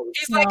funny. I thought it was.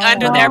 He's like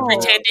under there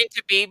pretending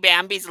to be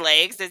Bambi's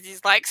legs as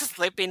he's like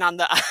slipping on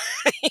the ice.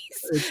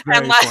 It's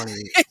very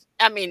funny.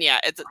 I mean,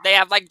 yeah, they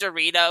have like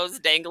Doritos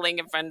dangling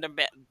in front of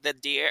the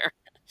deer.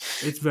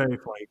 It's very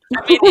funny.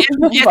 I mean,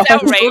 it's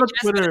outrageous,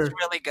 but it's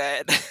really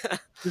good.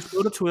 Just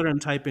go to Twitter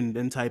and type in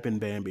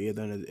Bambi, and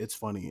then it's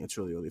funny. It's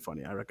really, really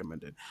funny. I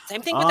recommend it.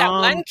 Same thing with that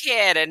one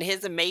kid and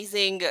his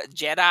amazing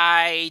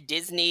Jedi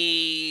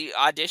Disney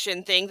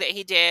audition thing that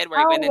he did, where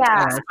he went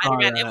into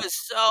Spider-Man. It was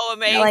so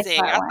amazing.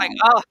 I was like,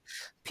 oh,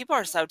 people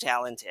are so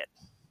talented.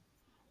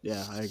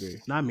 Yeah, I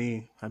agree. Not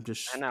me. I'm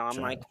just. I know.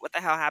 I'm like, what the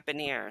hell happened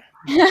here?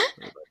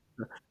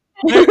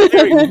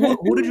 Larry,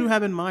 who did you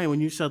have in mind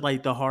when you said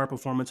like the horror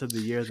performance of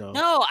the year, though?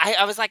 No,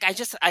 I was like, I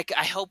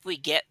hope we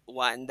get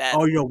one that.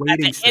 Oh, you're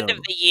waiting at the end of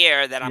the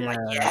year that I'm like,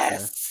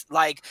 yes, okay.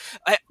 Like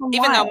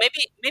even though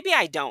maybe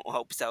I don't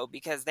hope so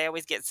because they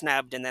always get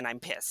snubbed and then I'm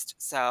pissed.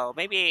 So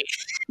maybe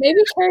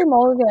Carey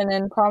Mulligan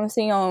in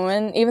Promising Young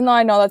Woman. Even though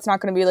I know that's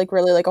not going to be like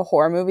really like a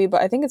horror movie,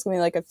 but I think it's going to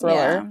be like a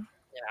thriller.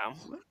 Yeah.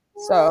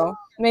 So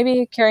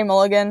maybe Carey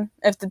Mulligan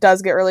if it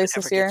does get released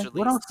this year.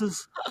 What else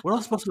is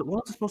supposed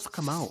to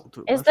come out?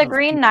 Is The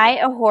Green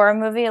Knight a horror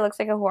movie? It looks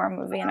like a horror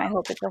movie, and I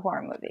hope it's a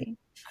horror movie.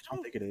 I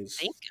don't think it is.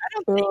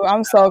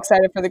 I'm so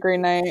excited for The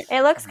Green Knight.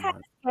 It looks kind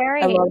of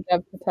scary. I love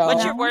Dev Patel.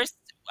 What's your worst?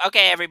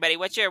 Okay, everybody,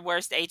 what's your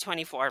worst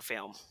A24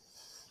 film?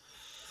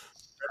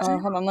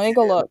 Hold on, let me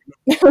go look.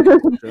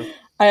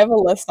 I have a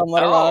list on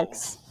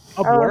Letterboxd.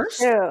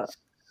 Worst?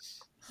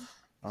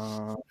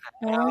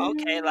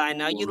 Okay, I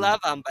know you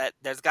love them, but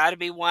there's got to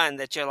be one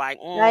that you're like,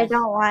 that I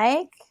don't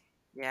like.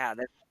 Yeah.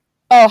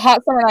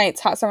 Hot Summer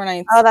Nights.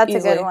 Oh, that's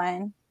easily a good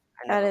one.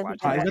 That is. Is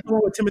that the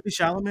one with Timothée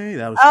Chalamet?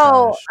 That was.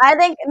 Trash. I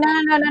think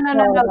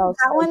no.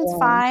 That one's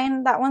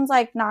fine. That one's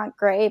like not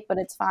great, but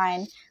it's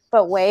fine.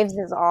 But Waves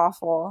is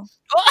awful.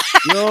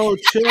 Yo,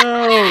 chill.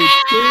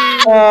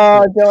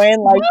 Oh,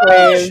 Dwayne likes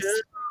Waves.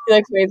 He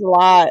likes Waves a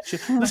lot.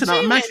 Listen,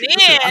 I'm like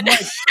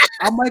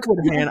with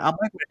Hannah.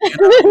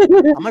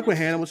 I'm like with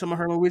Hannah with some of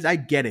her movies. I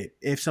get it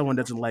if someone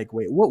doesn't like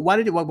Waves. Why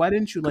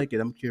didn't you like it?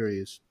 I'm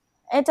curious.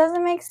 It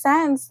doesn't make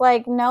sense.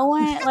 Like, no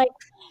one, like,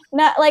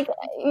 not like,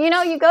 you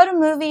know, you go to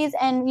movies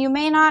and you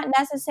may not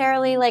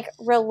necessarily like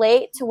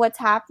relate to what's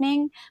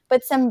happening,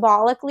 but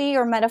symbolically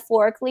or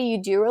metaphorically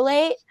you do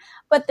relate.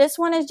 But this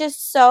one is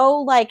just so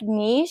like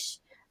niche.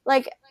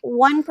 Like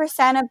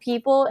 1% of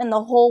people in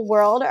the whole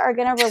world are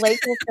going to relate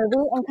to this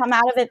movie and come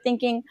out of it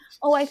thinking,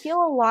 oh, I feel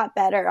a lot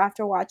better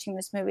after watching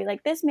this movie.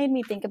 Like, this made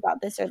me think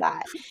about this or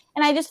that.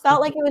 And I just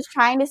felt like it was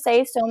trying to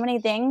say so many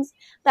things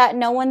that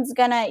no one's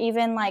going to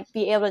even like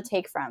be able to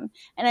take from.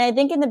 And I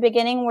think in the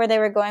beginning where they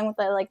were going with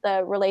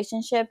the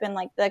relationship and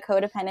like the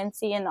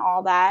codependency and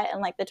all that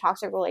and like the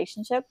toxic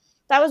relationship,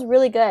 that was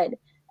really good.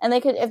 And they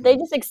could, if they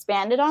just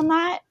expanded on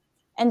that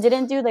and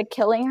didn't do the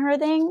killing her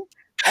thing,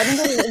 I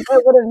think it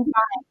would have been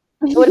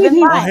fine. It would have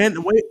been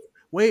fine.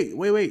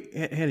 Wait.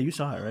 Hannah, you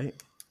saw it, right?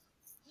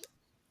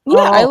 Yeah,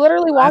 I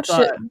literally watched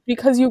it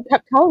because you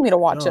kept telling me to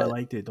watch it. I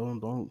liked it.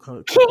 Don't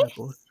cut that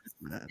bullshit,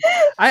 man.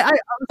 I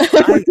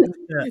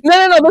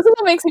No. This is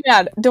what makes me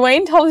mad.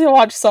 Dwayne tells me to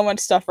watch so much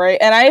stuff, right?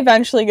 And I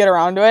eventually get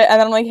around to it, and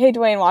then I'm like, "Hey,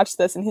 Dwayne, watch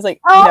this," and he's like,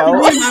 "No." I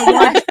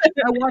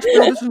watched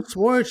Brothers and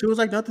Swords. It was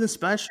like nothing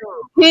special.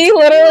 He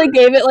literally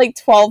gave it like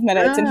 12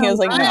 minutes, and he was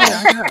like,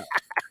 "No."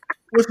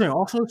 Listen,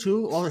 also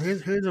too.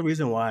 Here's the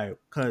reason why.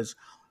 Because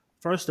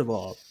first of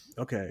all,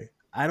 okay,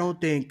 I don't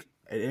think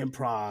an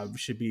improv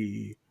should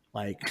be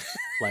like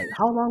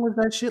how long was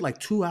that shit? Like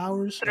 2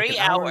 hours? 3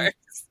 hours.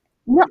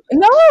 No,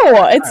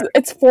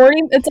 it's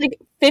 40. It's like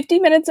 50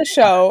 minutes a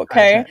show,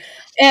 okay,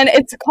 and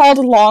it's called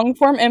long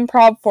form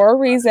improv for a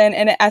reason,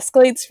 and it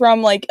escalates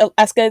from like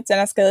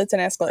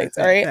escalates.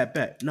 All right.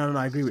 Bet. No,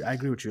 I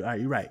agree with you. All right,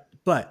 you're right.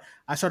 But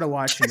I started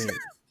watching it,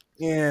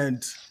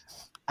 and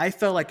I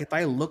felt like if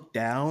I look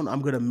down,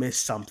 I'm gonna miss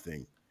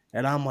something,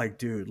 and I'm like,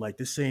 dude, like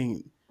this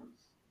thing.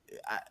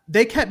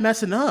 They kept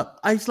messing up.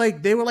 I was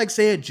like, they were like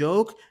say a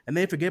joke, and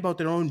they forget about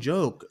their own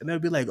joke, and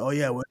they'd be like, oh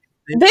yeah, well,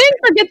 they didn't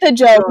forget the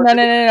joke.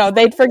 No.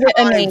 They'd forget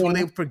a name. When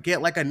they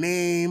forget like a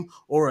name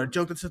or a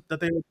joke that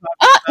they were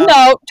talking about.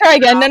 No, try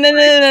again.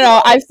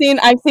 No. I've seen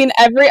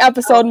every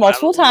episode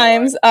multiple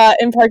times.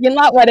 In Parking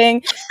Lot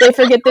Wedding, they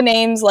forget the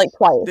names like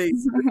twice.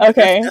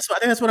 Okay. I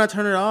think that's when I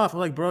turn it off. I'm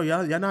like, bro,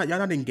 y'all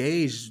not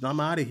engaged. I'm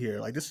out of here.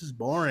 Like, this is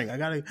boring. I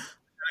gotta.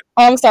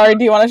 Oh, I'm sorry.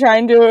 Do you want to try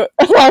and do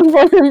a long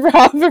form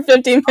improv for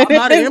 15 minutes? I'm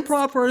not an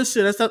improv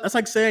person. That's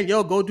like saying,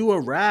 yo, go do a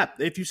rap.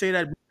 If you say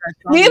that.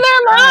 Neither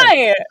am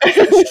I.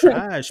 It's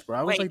trash, bro.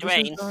 I was Wait,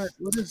 like, Dwayne,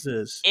 what is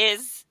this?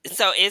 Is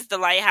The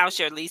Lighthouse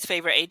your least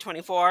favorite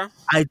A24?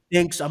 I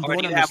think so. Or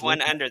do you have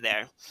one under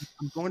there?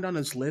 I'm going down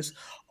this list.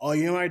 Oh,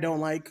 you know what I don't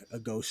like? A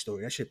Ghost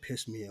Story. That shit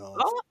pissed me off.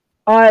 Oh,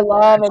 I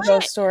love A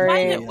Ghost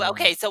Story.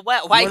 Okay, so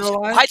why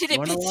did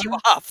it piss you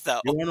off,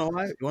 though? You want to know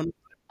why?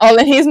 Oh,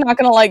 then he's not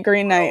gonna like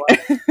Green Knight.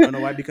 You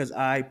know why? Because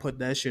I put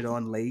that shit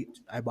on late.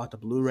 I bought the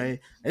Blu-ray.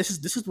 This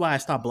is why I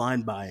stopped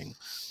blind buying.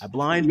 I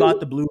bought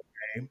the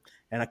Blu-ray,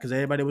 and because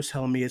everybody was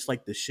telling me it's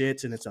like the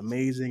shits and it's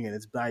amazing and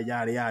it's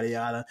yada yada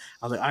yada.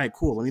 I was like, all right,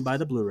 cool. Let me buy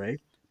the Blu-ray.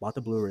 Bought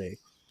the Blu-ray,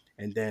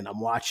 and then I'm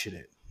watching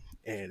it,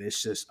 and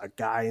it's just a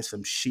guy in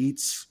some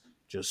sheets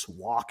just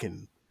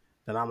walking.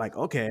 Then I'm like,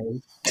 okay,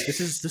 this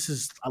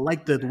is. I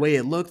like the way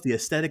it looks. The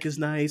aesthetic is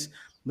nice.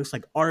 Looks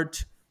like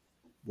art.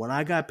 When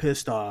I got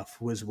pissed off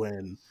was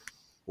when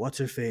what's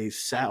her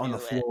face sat on the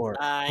floor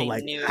for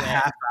like a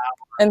half hour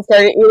and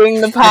started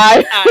eating the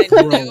pie.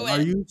 Bro,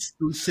 are you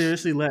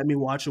seriously letting me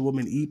watch a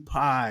woman eat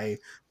pie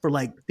for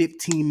like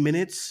 15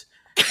 minutes?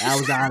 I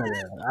was out of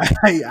there.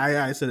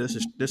 I said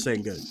this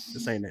ain't good.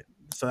 This ain't it.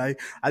 So I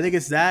think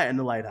it's that and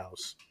The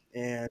Lighthouse.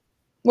 And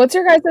what's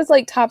your guys'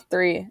 like top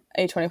 3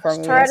 A24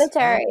 movies?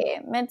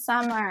 Hereditary,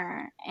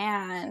 Midsommar,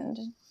 and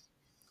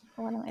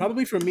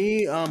probably for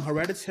me,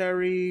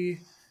 Hereditary.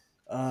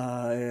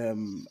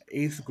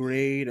 8th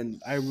grade,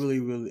 and I really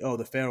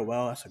The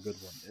Farewell. That's a good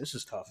one. This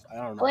is tough. I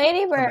don't know.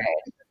 Lady Bird.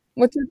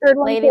 What's your third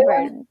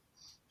one?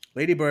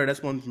 Lady Bird.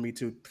 That's one for me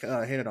too.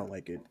 Hannah don't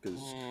like it because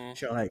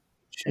she don't like.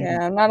 Yeah,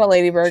 I'm not a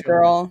Lady Bird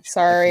girl.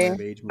 Sorry,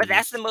 but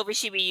that's the movie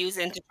she be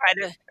using to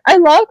try to. I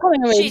love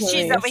coming of age.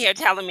 She's over here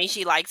telling me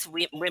she likes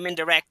women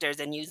directors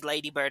and use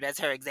Lady Bird as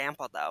her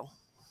example, though.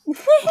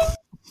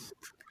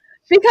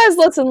 Because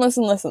listen.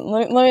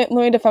 Let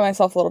me defend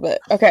myself a little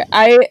bit. Okay,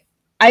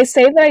 I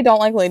say that I don't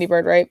like Lady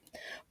Bird, right?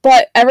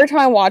 But every time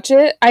I watch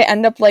it, I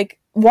end up like,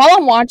 while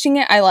I'm watching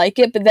it, I like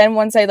it. But then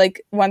once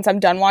I'm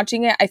done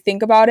watching it, I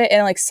think about it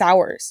and it like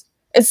sours.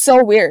 It's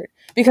so weird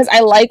because I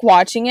like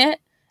watching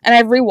it and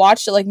I've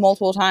rewatched it like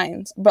multiple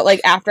times. But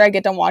like after I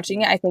get done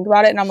watching it, I think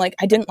about it and I'm like,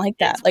 I didn't like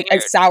that. It's like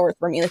weird. It sours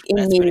for me like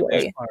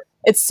immediately.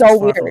 It's so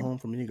weird. Far from home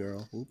for me,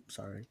 girl. Oops,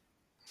 sorry.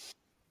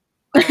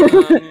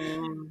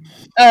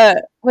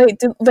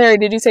 Wait, Larry,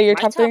 did you say your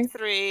top 3? Top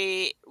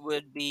 3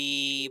 would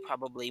be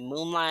probably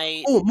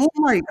Moonlight. Oh,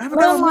 Moonlight!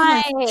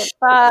 Moonlight.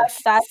 Fuck,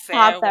 that's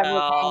top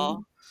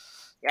everything.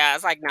 Yeah,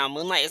 it's like, no,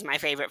 Moonlight is my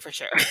favorite for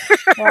sure.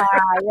 Yeah,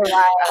 you're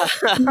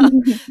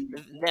right.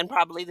 Then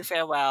probably The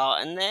Farewell,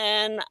 and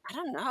then I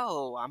don't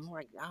know. I'm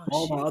like,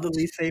 my other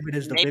least favorite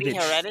is maybe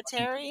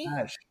Hereditary.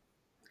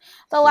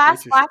 The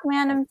Last Black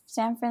Man in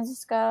San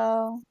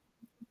Francisco.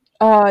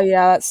 Oh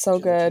yeah, that's so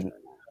good.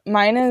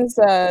 Mine is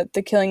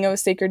The Killing of a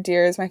Sacred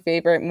Deer is my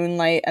favorite,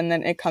 Moonlight, and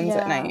then It Comes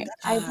at Night.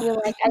 I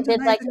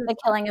did like The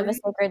Killing of a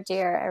Sacred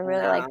Deer. I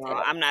really liked it.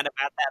 I'm not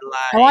about that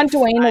life. I want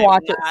Dwayne to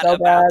watch it so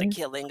bad. The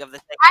Killing of the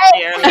Sacred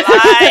Deer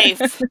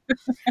life.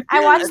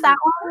 I watched that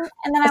one,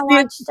 and then I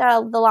watched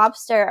The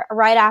Lobster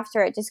right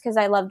after it, just because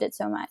I loved it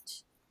so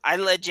much. I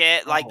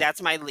legit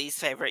that's my least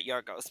favorite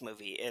Yorgos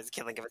movie is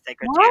Killing of a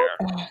Sacred Deer.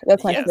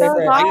 That's my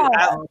favorite.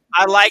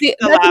 I like The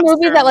that's Lobster a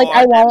movie that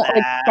I won't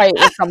that. fight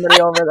with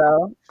somebody over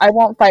though. I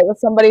won't fight with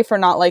somebody for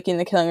not liking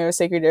The Killing of a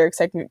Sacred Deer.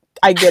 Except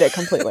I get it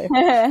completely.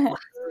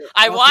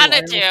 I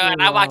wanted to, and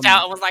I walked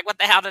out and was like, "What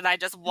the hell did I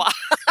just watch?"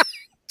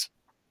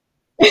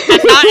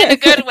 And not in a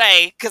good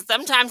way, because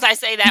sometimes I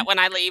say that when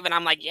I leave, and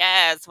I'm like,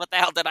 "Yes, what the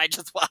hell did I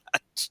just watch?"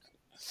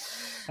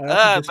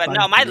 But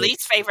no, my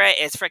least favorite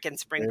is freaking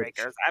Spring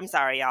Breakers. I'm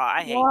sorry, y'all.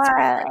 I hate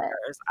Spring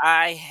Breakers.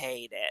 I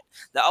hate it.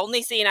 The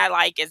only scene I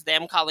like is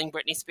them calling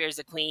Britney Spears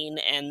a queen,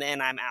 and then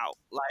I'm out.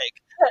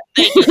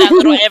 They do that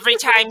little every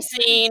time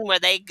scene where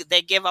they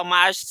give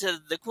homage to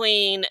the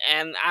queen,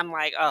 and I'm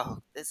like, oh,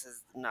 this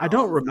is no. I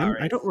don't remember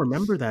that. I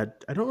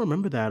don't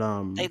remember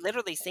that. They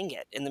literally sing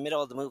it in the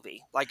middle of the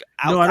movie,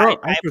 No, I don't.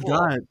 I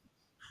forgot.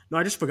 No,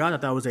 I just forgot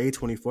that was an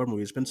A24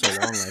 movie. It's been so long.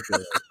 I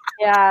feel.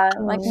 Yeah,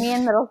 me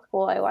in middle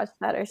school, I watched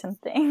that or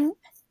something.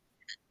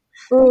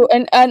 Ooh,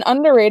 and an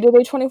underrated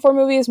A24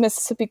 movie is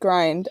Mississippi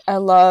Grind. I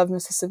love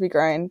Mississippi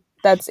Grind.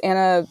 That's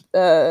Anna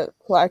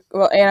Fleck.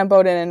 Well, Anna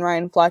Boden and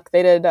Ryan Fleck.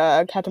 They did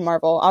Captain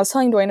Marvel. I was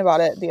telling Dwayne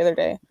about it the other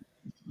day.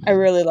 I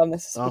really love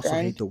Mississippi Grind. I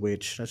also hate The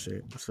Witch. That's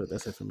it.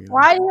 That's it for me.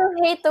 Why do you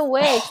hate The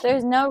Witch?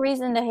 There's no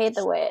reason to hate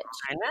The Witch.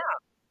 I know.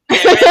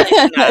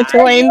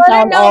 Dwayne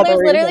found all the there's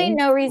literally reasons.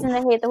 no reason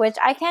to hate The Witch.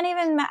 I can't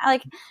even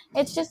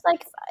it's just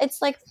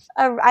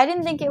I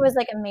didn't think it was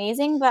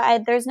amazing,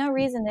 but there's no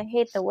reason to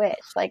hate The Witch.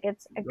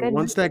 It's a good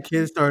once that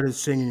kid started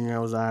singing, I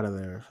was out of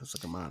there. It's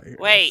I'm out of here.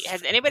 Wait,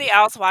 has anybody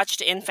else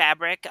watched In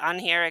Fabric on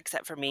here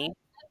except for me?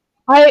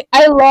 I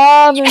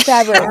love In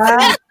Fabric.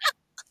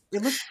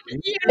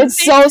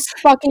 It's so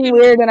fucking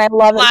weird, and I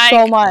love it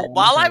so much.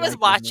 While I was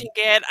watching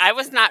it, I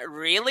was not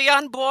really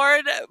on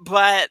board,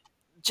 but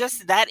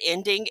just that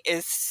ending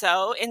is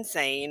so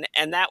insane,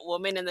 and that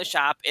woman in the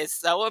shop is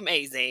so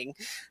amazing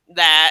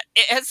that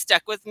it has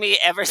stuck with me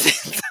ever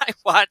since I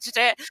watched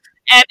it.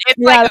 And it's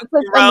that's a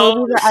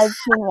movie that I've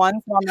seen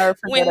once, and I'll never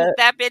forget when it.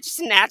 that bitch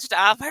snatched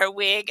off her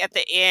wig at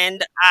the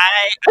end,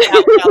 I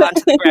about fell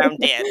onto the ground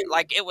dead.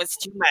 It was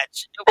too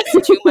much. It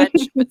was too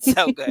much, but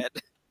so good.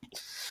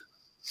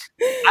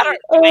 I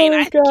don't. Dwayne,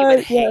 I think you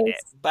would hate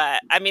it,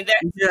 but I mean,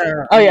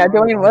 oh yeah,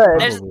 Dwayne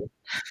would.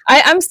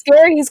 I'm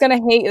scared he's gonna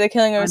hate The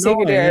Killing of a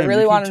Sacred Deer. I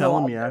really want to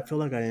know. I feel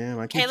like I am.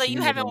 Kayla,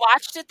 you haven't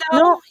watched it though.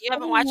 No. You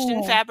haven't watched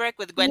In Fabric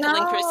with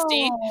Gwendolyn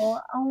Christie.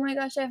 Oh my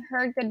gosh, I've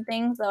heard good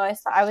things though. I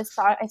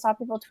saw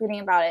people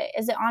tweeting about it.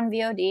 Is it on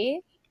VOD?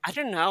 I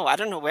don't know. I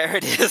don't know where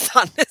it is,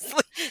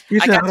 honestly.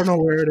 I don't know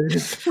where it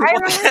is. I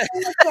remember seeing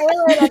the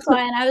trailer, that's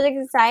why, and I was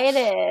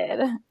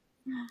excited.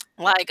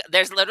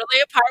 There's literally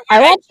a part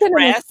where a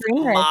dress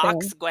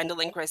mocks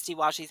Gwendolyn Christie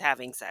while she's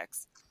having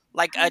sex.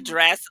 A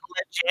dress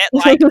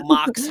legit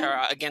mocks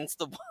her against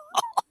the wall.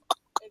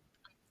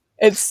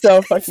 It's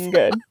so fucking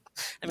good.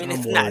 I mean,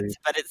 it's nuts,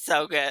 but it's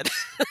so good.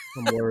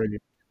 I'm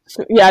worried.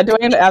 Yeah,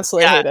 Dwayne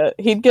absolutely hate it.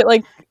 He'd get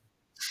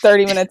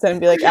 30 minutes in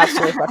and be like,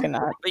 absolutely fucking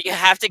not. But you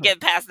have to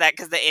get past that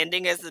because the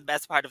ending is the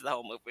best part of the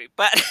whole movie.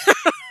 But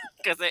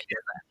because it is.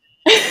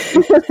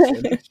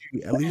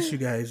 At least you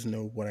guys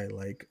know what I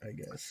like, I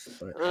guess.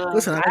 But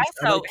listen, I like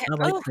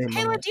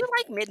Kayla, do you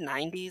like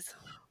mid-90s?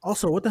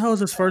 Also, what the hell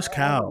is this First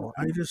Cow?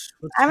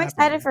 I'm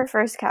excited for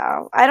First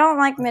Cow. I don't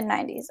like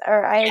mid-90s.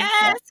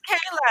 Yes,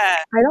 Kayla.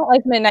 I don't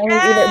like mid-90s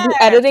either. The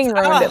editing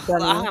ruined it for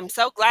me. I'm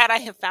so glad I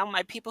have found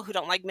my people who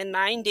don't like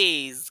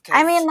mid-90s.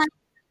 I mean,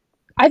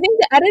 I think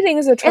the editing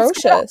is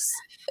atrocious.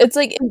 It's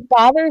it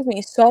bothers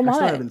me so much. I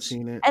still haven't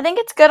seen it. I think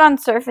it's good on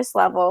surface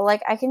level.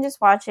 I can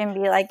just watch it and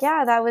be like,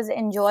 yeah, that was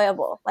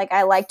enjoyable.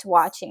 I liked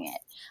watching it.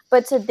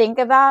 But to think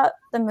about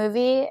the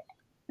movie,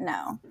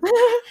 no.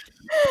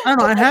 I don't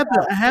know. I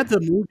had the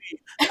movie.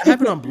 I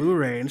have it on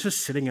Blu-ray, and it's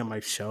just sitting on my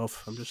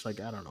shelf. I'm just I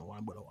don't know.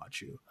 I'm gonna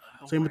watch you.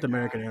 Same with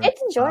American Airlines.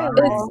 It's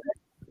enjoyable.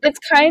 It's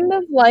kind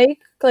of like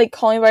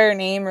Call Me by Your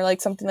Name or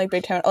something like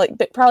Big Time.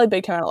 Probably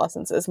Big Time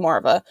Adolescence is more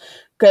of a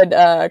good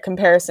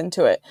comparison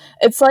to it.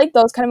 It's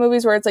those kind of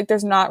movies where it's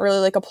there's not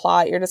really a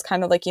plot. You're just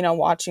kind of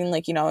watching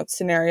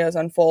scenarios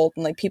unfold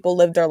and people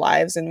live their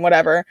lives and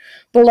whatever.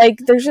 But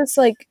there's just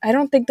I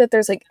don't think that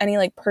there's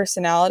any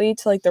personality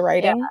to the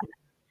writing. Yeah.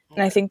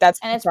 And I think that's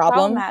the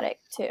problem. Problematic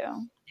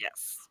too.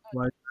 Yes.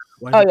 Why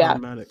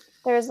problematic?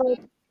 There's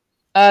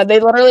they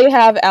literally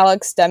have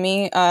Alex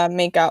Demi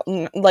make out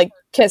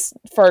kiss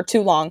for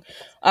too long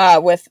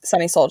with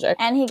Sunny Soljic.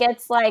 And he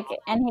gets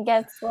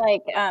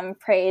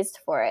praised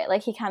for it.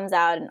 Like, he comes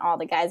out and all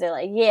the guys are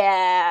like,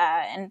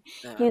 yeah, and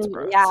he's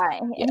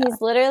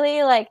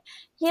literally like,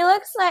 he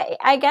looks like,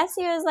 I guess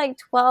he was like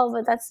 12,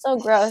 but that's still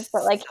gross,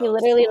 but like he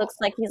literally looks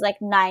like he's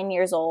like 9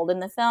 years old in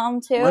the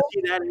film too.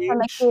 That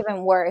makes it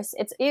even worse.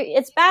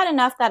 It's bad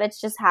enough that it's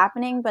just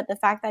happening, but the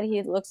fact that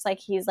he looks like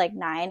he's like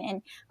 9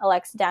 and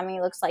Alexa Demi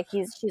looks like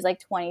she's like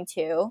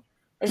 22.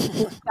 It's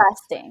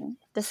disgusting.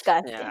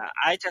 Yeah,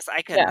 I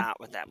could not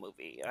with that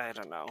movie. I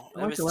don't know.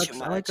 It was too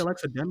much. I like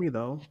Alexa Demi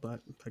though, but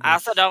I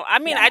also don't. I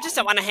mean, I just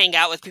don't want to hang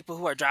out with people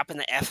who are dropping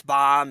the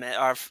F-bomb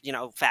or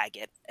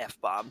faggot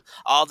F-bomb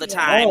all the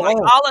time. All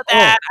of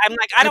that. I'm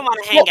like, I don't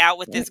want to hang out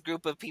with this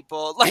group of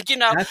people. Like,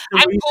 I'm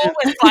cool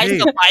with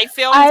slice of life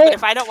films, but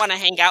if I don't want to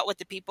hang out with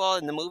the people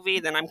in the movie,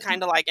 then I'm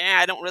kind of like,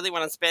 I don't really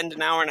want to spend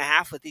an hour and a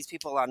half with these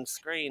people on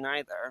screen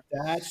either.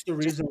 That's the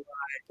reason why.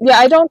 Yeah,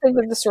 I don't think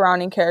that the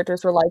surrounding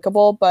characters were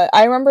likable, but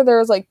I remember there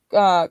was like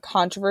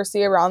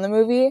controversy around the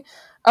movie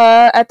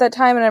at that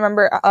time, and I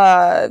remember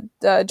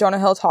Jonah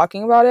Hill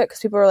talking about it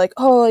because people were like,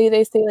 "Oh,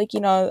 they say like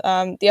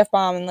the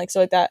F-bomb and like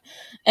stuff like that,"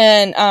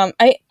 and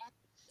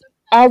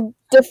I'll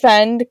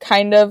defend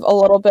kind of a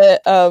little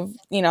bit of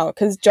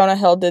because Jonah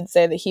Hill did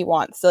say that he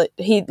wants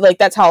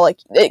that's how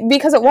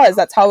because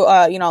that's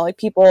how like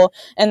people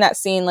in that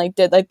scene like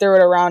did like threw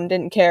it around,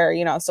 didn't care,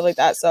 stuff like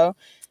that, so.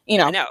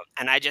 I know,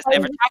 and I just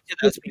never talked to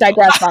those people.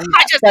 Digress on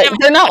that.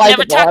 They're not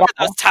never talked to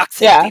those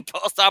toxic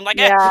people, so I'm like,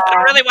 I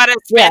don't really want to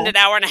spend an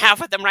hour and a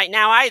half with them right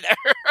now either.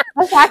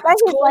 The fact that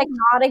he's like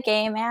not a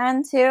gay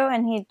man too,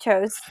 and he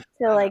chose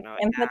to like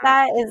input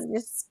that is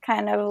just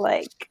kind of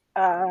like.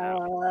 I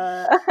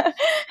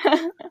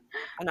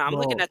know. I'm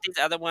looking at these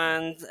other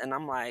ones, and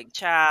I'm like,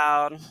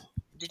 child,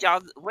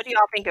 what do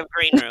y'all think of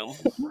Green Room?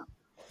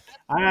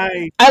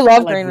 I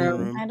love Green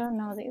Room. I don't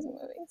know these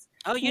movies.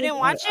 Oh, you didn't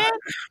watch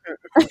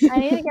it? I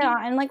need to get on.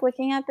 I'm like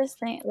looking at this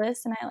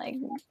list, and I'm like,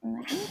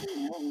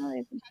 I don't know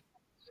these.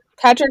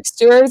 Patrick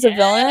Stewart's a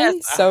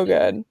villain, so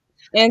good.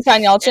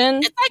 Anton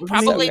Yelchin. It's like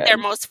probably their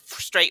most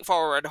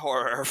straightforward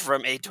horror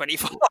from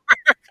A24.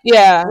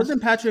 Yeah.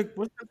 Wasn't Patrick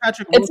Wilson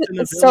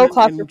it's so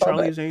in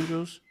Charlie's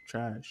Angels?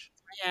 Trash.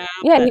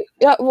 Yeah.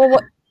 Well,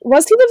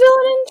 was he the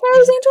villain in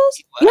Charlie's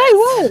Angels? Yeah, he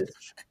was.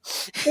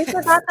 We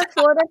forgot the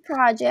Florida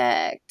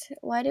Project.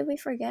 Why did we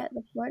forget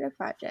the Florida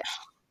Project?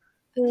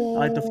 I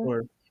like the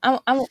Florida. I'm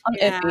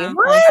iffy on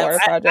Florida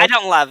Project. I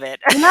don't love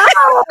it. No.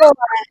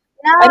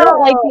 I don't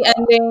like the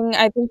ending.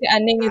 I think the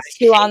ending is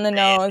too on the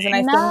nose, and I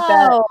think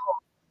that.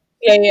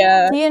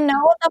 Yeah. Do you know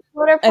what the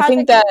Florida Project I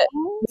think that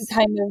means?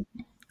 kind of.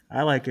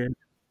 I like it.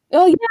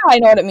 Oh yeah, I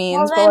know what it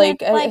means, but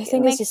like I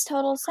think it makes just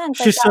total sense.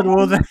 She said,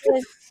 "Well, that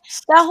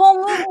whole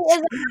movie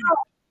is."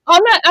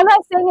 I'm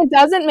not saying it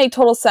doesn't make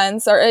total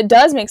sense, or it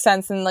does make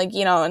sense, in like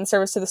in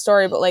service to the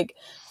story, but like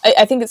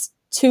I think it's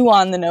too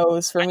on the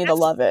nose for me to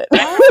love it.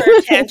 I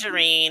prefer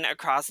Tangerine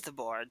across the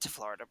board to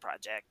Florida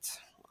Project.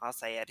 I'll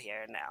say it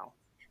here now.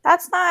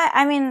 That's not.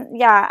 I mean,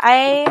 yeah,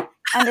 I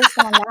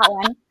understand that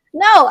one.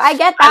 No, I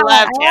get that one.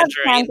 I love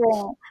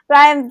Tangerine, but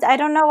I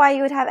don't know why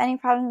you would have any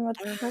problem with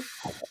Florida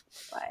Project.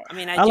 I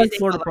mean, I do think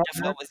Florida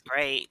Project was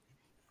great.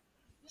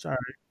 Sorry.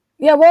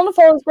 Yeah, Willem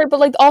Dafoe was great, but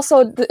like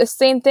also the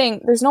same thing.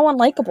 There's no one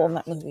likable in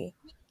that movie.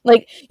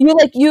 Like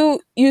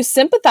you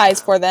sympathize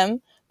for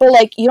them, but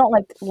like you don't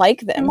like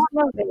them.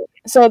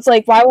 So it's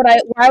like why would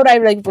I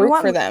like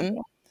root for them?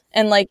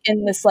 And like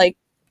in this like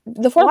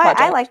the Florida Project,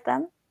 I like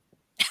them.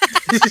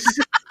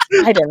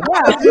 I didn't.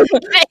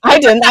 I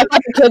didn't. I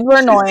thought the kids were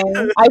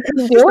annoying. I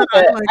couldn't deal with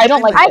it. I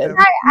don't like kids.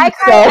 I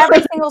cry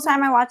every single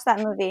time I watch that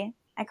movie.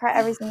 I cry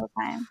every single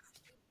time.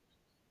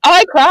 Oh,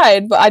 I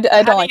cried, but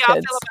I don't like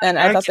kids, and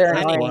I thought they were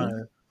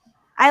annoying.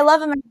 I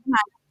love American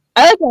Honey.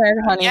 I like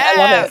American Honey. Yes.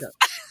 I love it.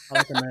 I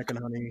like American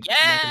Honey. Yeah.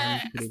 American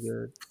Honey's pretty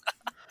good.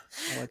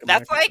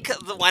 That's like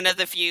one of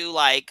the few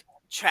like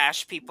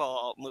trash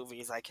people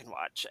movies I can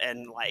watch,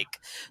 and like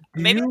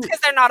maybe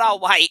because they're not all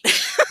white.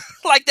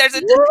 Like there's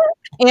a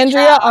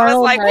Andrea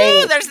Arnold. I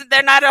was like,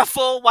 they're not a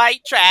full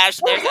white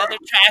trash. There's other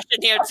trash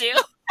in here too.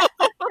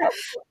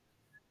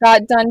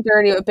 Got done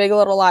dirty with Big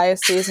Little Lies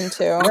season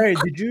 2. Larry,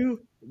 did you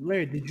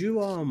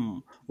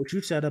what you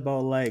said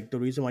about like the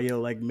reason why you're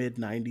like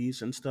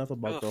mid-90s and stuff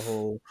about the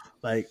whole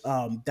like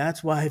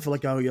that's why I feel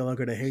like y'all are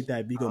gonna hate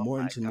that Viggo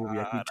Mortensen movie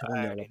I keep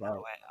telling y'all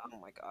about. Oh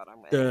my god,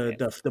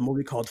 the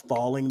movie called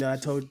Falling that I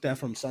told that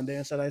from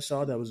Sundance that I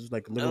saw that was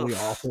like literally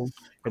awful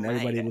and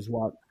everybody was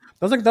walking.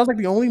 That was like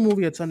the only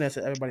movie at Sundance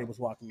that everybody was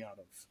walking out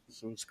of.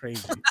 So it's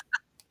crazy.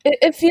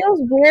 It feels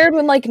weird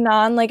when like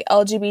non like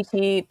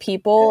LGBT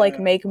people like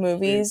make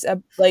movies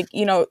like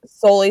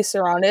solely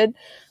surrounded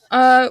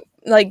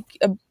like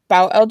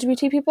about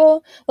LGBT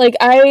people. Like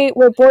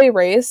with Boy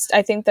Erased,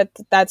 I think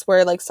that's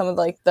where like some of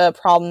like the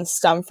problems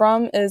stem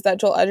from, is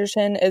that Joel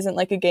Edgerton isn't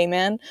like a gay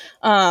man.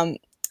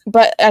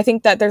 But I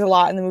think that there's a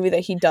lot in the movie that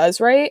he does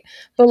right.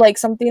 But like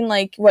something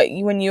like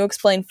when you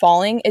explain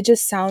Falling, it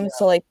just sounds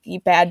so like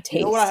bad taste.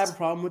 You know what I have a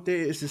problem with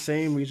it? It's the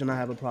same reason I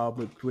have a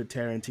problem with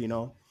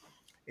Tarantino,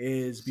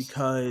 is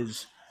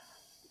because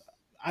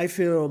I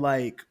feel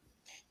like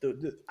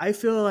I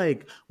feel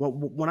like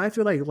when I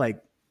feel like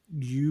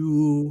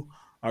you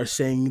are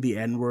saying the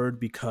N word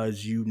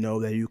because you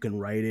know that you can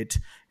write it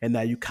and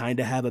that you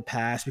kind of have a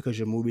pass because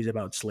your movie's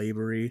about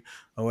slavery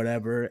or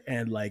whatever,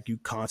 and like you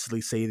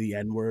constantly say the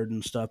N word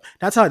and stuff.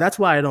 That's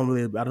why I don't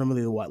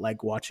really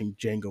like watching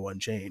Django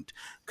Unchained,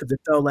 because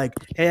it felt like,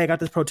 hey, I got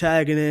this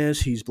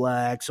protagonist, he's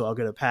black, so I'll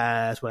get a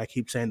pass, but I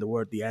keep saying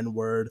the N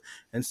word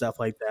and stuff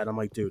like that. I'm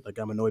like, dude, like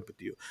I'm annoyed with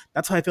you.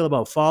 That's how I feel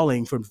about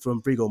Falling from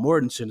Viggo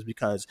Mortensen,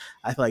 because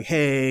I feel like,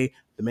 hey,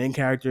 the main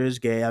character is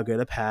gay, I'll get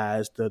a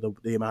pass.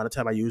 The amount of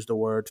time I use the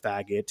word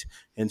faggot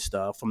and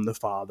stuff from the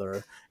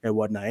father and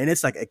whatnot, and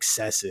it's like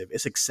excessive.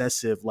 It's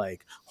excessive,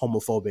 like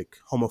homophobic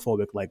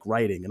like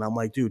writing, and I'm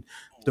like, dude,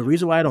 the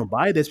reason why I don't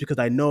buy this because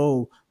I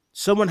know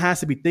someone has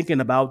to be thinking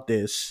about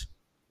this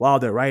while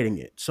they're writing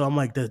it. So I'm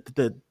like,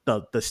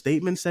 the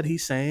statements that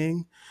he's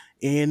saying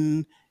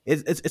in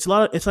it's a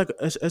lot of,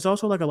 it's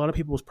also like a lot of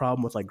people's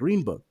problem with like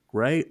Green Book,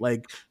 right?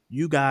 Like,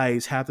 you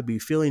guys have to be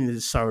feeling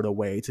this sort of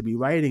way to be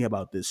writing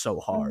about this so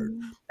hard.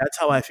 That's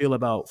how I feel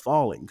about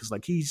Falling, because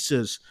like he's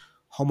just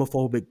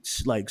homophobic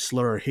like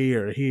slur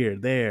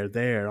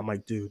there. I'm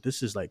like, dude,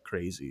 this is like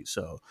crazy.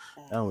 So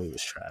that movie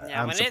was trash.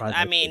 Yeah, I'm surprised.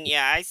 I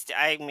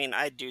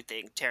do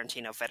think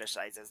Tarantino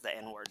fetishizes the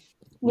N word.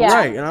 Yeah,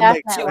 Right, and I'm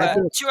like,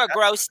 to a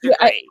gross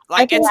degree.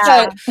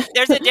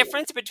 There's a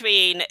difference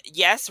between,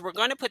 yes, we're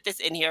going to put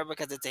this in here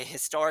because it's a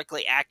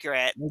historically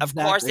accurate. Of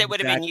course, it would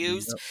have been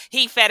used. Yep.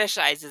 He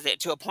fetishizes it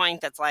to a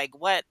point that's like,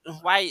 what?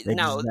 Why? Exactly.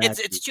 No,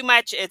 it's too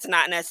much. It's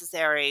not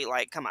necessary.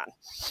 Like, come on.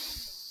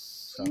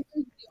 So.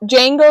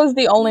 Django's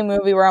the only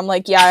movie where I'm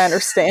like, yeah, I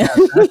understand.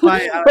 But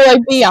like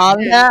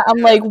beyond that, I'm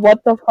like, what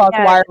the fuck?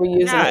 Yeah. Why are we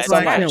using it so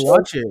much? I can't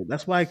watch it.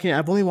 That's why I can't.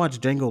 I've only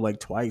watched Django like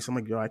twice. I'm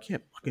like, yo, I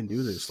can't fucking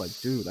do this. Like,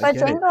 dude, but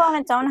Django on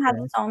its own has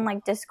its own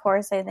like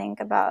discourse, I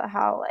think, about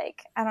how,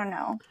 like, I don't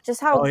know, just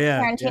how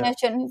Tarantino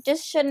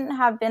shouldn't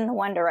have been the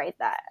one to write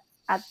that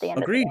at the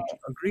end. Agreed. Of the day.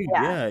 Agreed.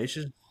 Yeah, it's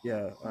just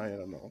I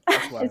don't know.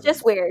 That's why it's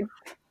just weird.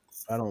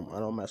 I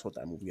don't mess with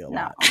that movie a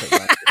lot.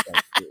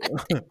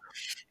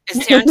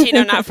 Is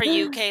Tarantino not for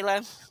you,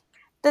 Kayla?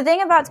 The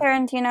thing about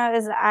Tarantino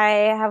is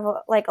I have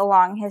like a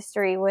long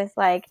history with,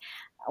 like,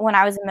 when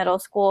I was in middle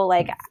school,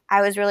 like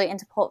I was really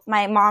into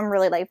my mom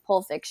really liked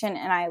Pulp Fiction,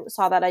 and I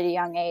saw that at a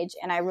young age,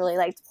 and I really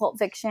liked Pulp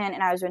Fiction,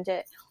 and I was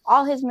into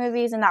all his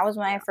movies, and that was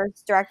one of my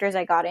first directors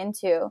I got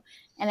into.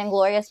 And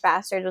Inglourious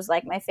Basterds was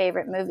like my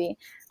favorite movie.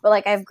 But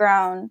like I've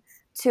grown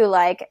to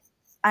like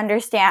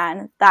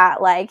understand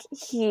that like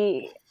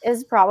he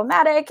is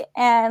problematic,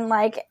 and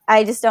like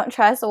I just don't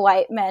trust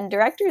white men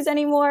directors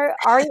anymore.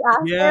 Ari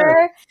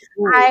Aster,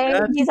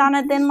 he's on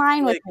a thin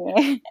line with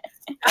me.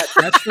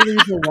 That's the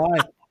reason why.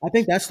 I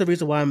think that's the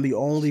reason why I'm the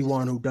only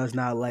one who does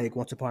not like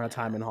Once Upon a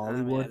Time in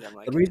Hollywood.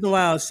 The reason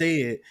why I'll say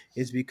it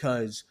is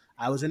because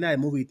I was in that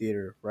movie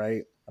theater,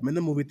 right? I'm in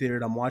the movie theater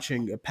and I'm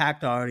watching a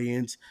packed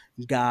audience,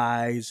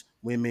 guys,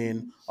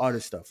 women, all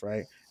this stuff,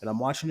 right? And I'm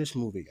watching this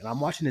movie and I'm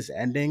watching this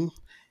ending,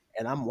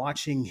 and I'm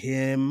watching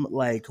him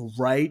like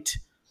write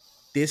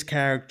this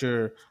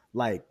character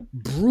like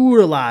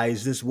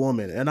brutalize this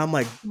woman, and I'm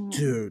like,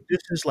 dude, this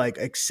is like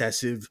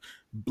excessive,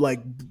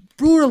 like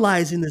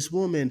brutalizing this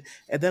woman.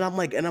 And then I'm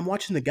like, and I'm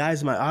watching the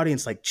guys in my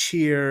audience like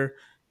cheer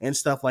and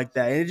stuff like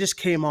that, and it just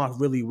came off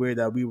really weird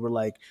that we were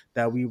like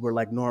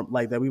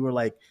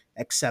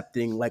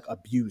accepting like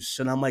abuse.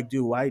 And I'm like,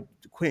 dude, why,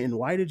 Quentin,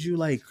 why did you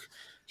like,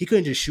 he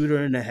couldn't just shoot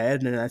her in the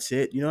head and that's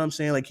it, you know what I'm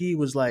saying? Like, he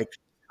was like,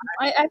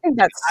 I think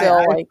that's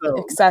still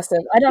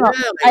excessive. I don't know.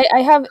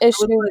 I have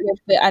issues with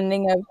the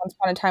ending of Once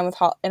Upon a Time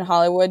in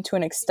Hollywood to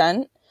an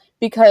extent,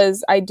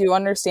 because I do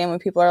understand when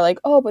people are like,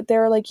 oh, but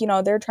they're like,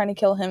 they're trying to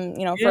kill him,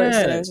 first,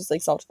 and it was just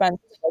like self-defense.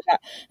 Like that.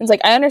 And it's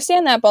like, I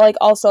understand that, but like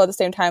also at the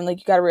same time, like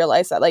you got to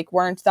realize that like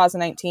we're in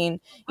 2019,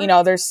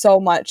 there's so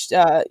much,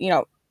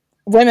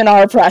 women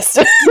are oppressed,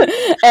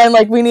 and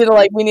like we need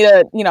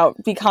to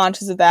be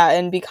conscious of that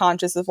and be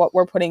conscious of what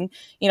we're putting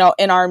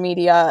in our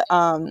media,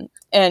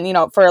 and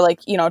for like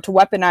to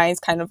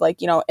weaponize kind of like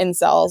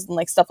incels and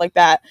like stuff like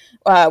that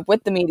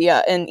with the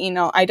media. And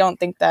I don't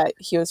think that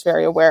he was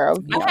very aware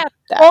of that.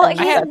 Well, he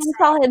had to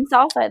call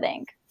himself, I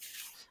think.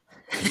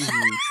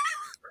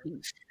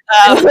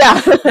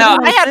 No,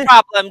 I had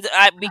problems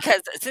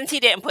because since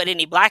he didn't put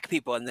any black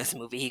people in this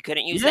movie, he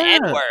couldn't use the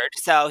N-word.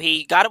 So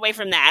he got away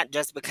from that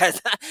just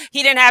because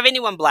he didn't have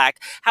anyone black.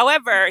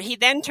 However, he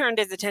then turned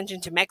his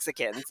attention to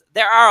Mexicans.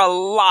 There are a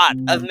lot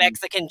of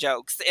Mexican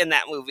jokes in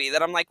that movie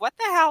that I'm like, what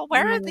the hell?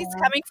 Where are these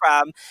coming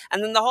from?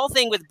 And then the whole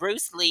thing with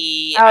Bruce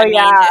Lee,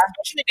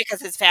 especially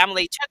because his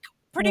family took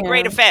pretty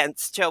great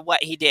offense to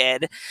what he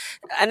did.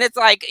 And it's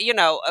like,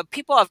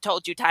 people have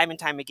told you time and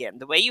time again,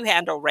 the way you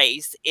handle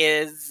race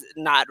is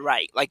not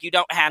right. Like, you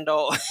don't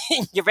handle,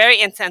 you're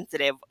very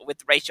insensitive with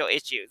racial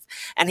issues.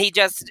 And he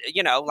just,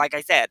 like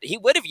I said, he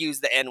would have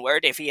used the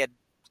N-word if he had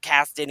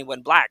cast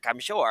anyone black, I'm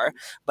sure.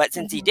 But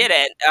since he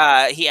didn't,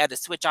 he had to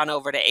switch on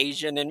over to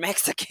Asian and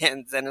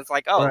Mexicans. And it's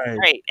like, oh,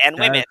 great. And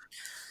women.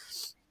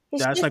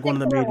 That's like one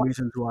of the main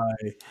reasons why.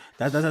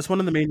 That's one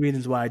of the main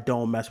reasons why I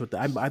don't mess with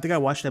that. I think I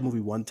watched that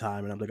movie one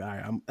time, and I'm like, all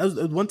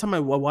right, one time I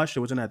watched it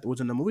was in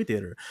the movie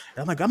theater,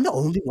 and I'm like, I'm the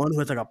only one who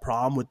has like a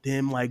problem with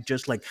him, like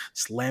just like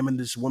slamming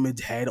this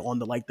woman's head on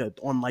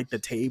the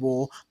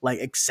table like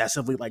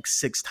excessively like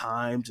 6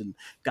 times, and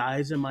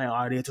guys in my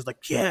audience was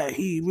like, yeah,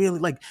 he really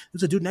like.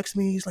 There's a dude next to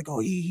me. He's like, oh,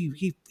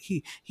 he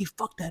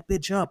fucked that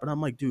bitch up, and I'm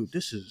like, dude,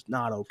 this is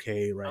not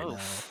okay right now.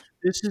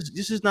 This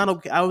is not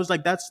okay. I was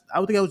like, I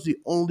would think I was the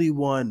only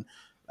one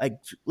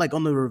like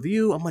on the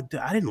review. I'm like,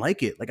 I didn't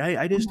like it. Like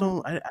I just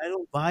don't I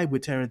don't vibe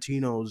with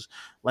Tarantino's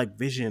like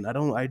vision.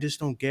 I just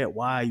don't get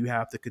why you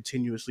have to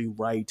continuously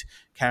write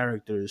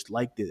characters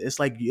like this.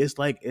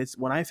 It's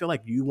when I feel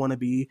like you want to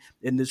be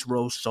in this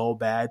role so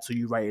bad, so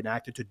you write an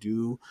actor to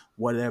do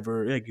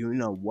whatever,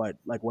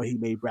 like what he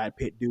made Brad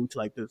Pitt do to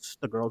like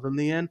the girls in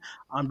the end.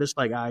 I'm just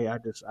like I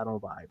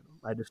don't vibe.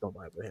 I just don't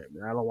vibe with him.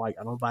 And I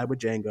don't vibe with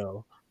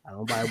Django. I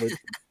don't vibe with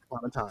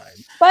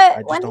Clementine.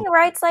 But when he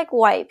writes like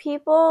white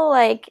people,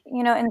 like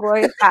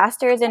Inglourious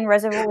Basterds and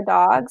Reservoir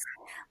Dogs,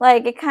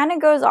 like it kind of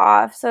goes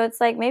off. So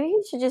it's like maybe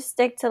he should just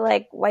stick to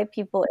like white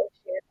people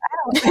issues.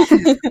 I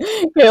don't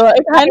know.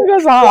 It kind of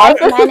goes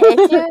off. White men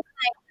issues, like,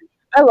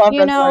 I love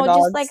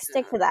just like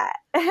stick to that.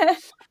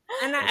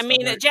 And I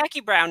mean,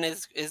 Jackie Brown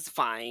is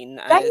fine.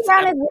 Jackie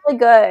Brown is really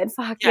good.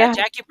 Fuck yeah,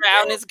 Jackie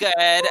Brown is good.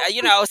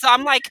 So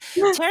I'm like,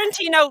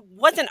 Tarantino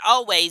wasn't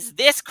always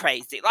this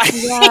crazy. Like,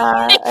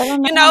 I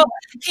don't know.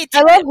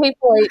 I love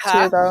Hateful Eight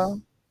too,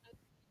 though.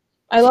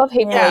 I love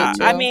Hateful Eight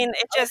too. I mean,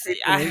 it just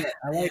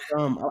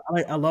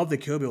I love the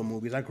Kill Bill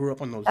movies. I grew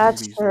up on those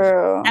That's movies.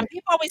 true. And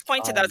people always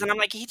point to those, and I'm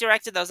like, he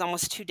directed those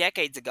almost 2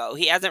 decades ago.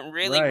 He hasn't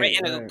really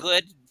written a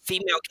good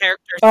female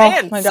character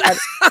since. Oh my god.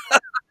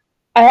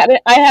 I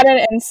had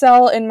an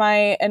incel in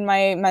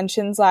my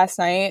mentions last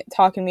night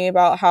talking to me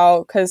about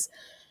how, because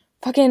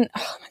fucking,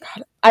 oh my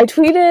god, I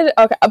tweeted,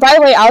 okay, by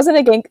the way, I was in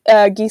a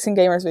Geeks and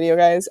Gamers video,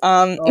 guys.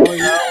 Oh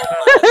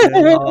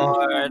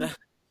Lord.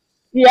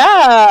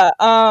 Yeah,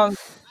 I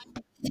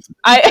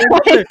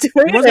tweeted,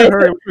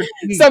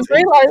 so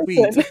Brie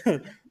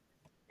Larson.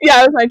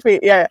 Yeah, it was my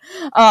tweet. Yeah.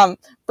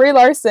 Brie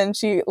Larson,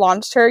 she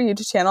launched her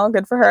YouTube channel.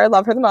 Good for her. I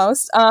love her the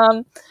most.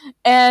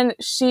 And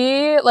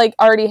she like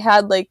already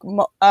had like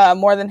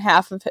more than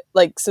half of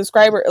like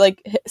subscriber,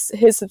 like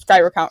his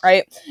subscriber count,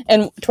 right?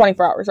 In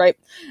 24 hours, right?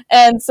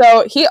 And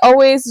so he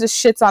always just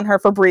shits on her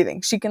for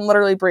breathing. She can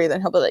literally breathe,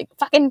 and he'll be like,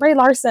 "Fucking Brie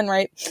Larson,"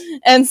 right?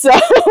 And so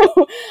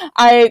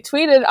I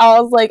tweeted,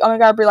 I was like, "Oh my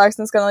god, Brie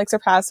Larson's gonna like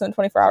surpass him in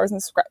 24 hours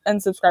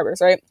and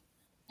subscribers, right?"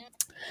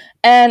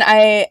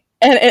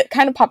 And it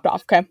kind of popped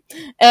off, okay?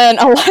 And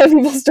a lot of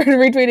people started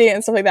retweeting it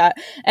and stuff like that.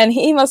 And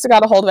he must have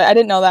got a hold of it. I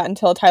didn't know that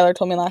until Tyler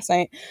told me last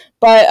night.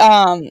 But,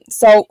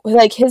 so,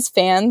 like, his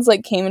fans,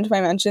 like, came into my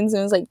mentions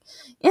and was like,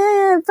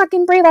 yeah,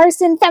 fucking Brie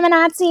Larson,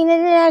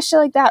 feminazi, shit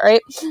like that,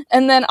 right?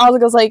 And then I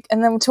was like,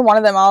 and then to one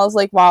of them, I was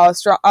like, wow,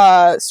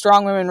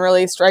 strong women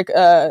really strike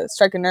a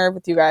nerve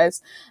with you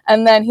guys.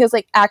 And then he was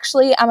like,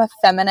 actually, I'm a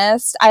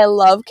feminist. I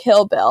love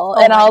Kill Bill.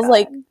 And I was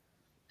like,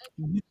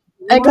 his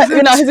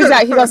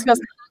exact, he goes,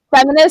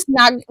 feminist,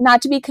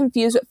 not to be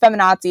confused with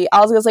feminazi.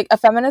 I was like, a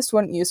feminist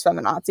wouldn't use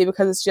feminazi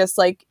because it's just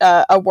like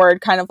a word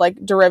kind of like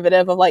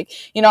derivative of like,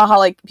 how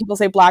like people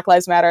say Black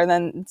Lives Matter, and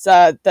then it's,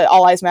 the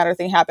All Lives Matter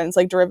thing happens,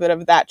 like derivative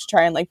of that to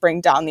try and like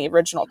bring down the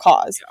original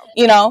cause,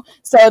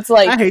 So it's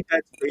like, I hate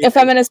that a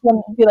feminist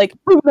wouldn't be like,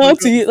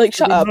 Nazi, like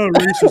shut up. I'm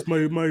not racist.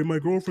 My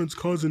girlfriend's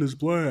cousin is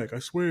black. I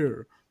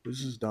swear.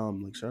 This is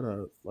dumb. Like, shut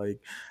up. Like,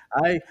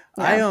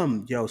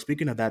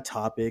 speaking of that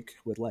topic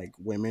with like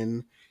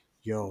women.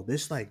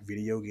 This like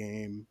video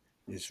game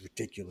is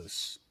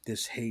ridiculous.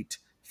 This hate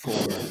for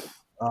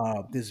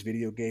this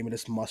video game and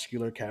this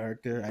muscular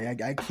character,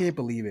 I can't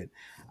believe it.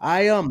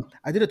 I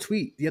did a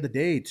tweet the other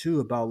day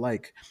too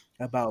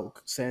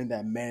about saying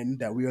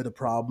that we are the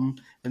problem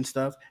and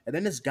stuff, and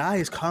then this guy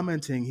is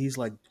commenting. He's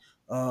like,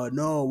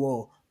 no,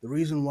 well, the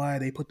reason why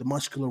they put the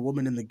muscular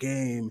woman in the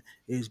game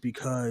is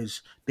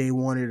because they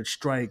wanted to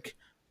strike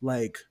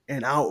like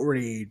an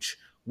outrage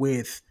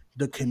with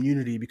the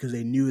community because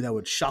they knew that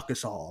would shock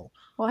us all.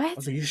 What? I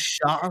was like,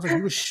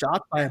 you were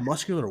shocked by a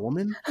muscular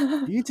woman?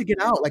 You need to get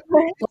out. Like,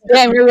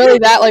 damn, you're really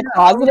that like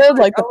positive?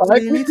 Like the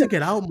fuck? You need to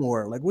get out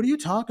more. Like, what are you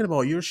talking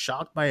about? You're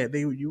shocked by it.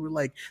 You were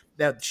like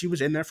that she was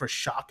in there for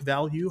shock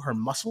value, her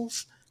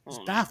muscles. It's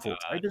baffled.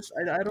 I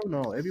don't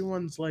know.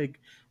 Everyone's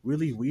like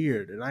really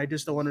weird, and I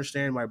just don't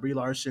understand why Brie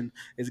Larson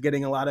is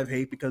getting a lot of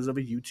hate because of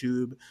a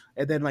YouTube.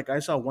 And then like I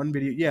saw one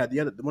video,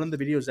 one of the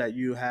videos that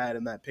you had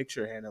in that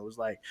picture, Hannah, was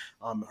like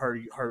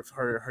her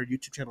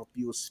YouTube channel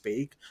feels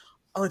fake.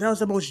 Oh, that was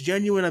the most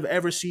genuine I've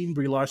ever seen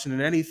Brie Larson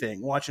in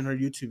anything. Watching her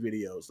YouTube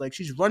videos, like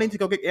she's running to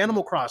go get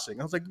Animal Crossing.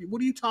 I was like,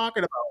 "What are you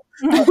talking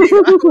about?" I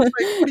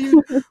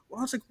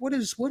was like,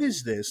 "What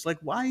is this? Like,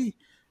 why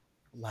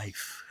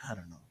life? I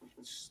don't know."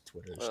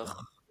 Twitter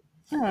stuff.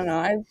 I don't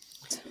know.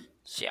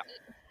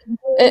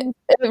 It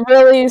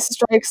really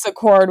strikes a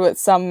chord with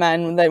some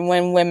men that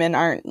when women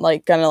aren't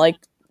like gonna like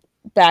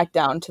back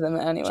down to them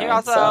anyway. She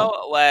also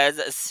was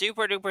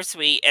super duper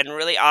sweet and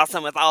really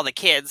awesome with all the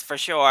kids for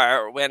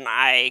sure when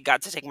I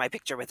got to take my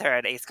picture with her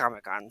at Ace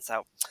Comic Con.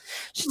 So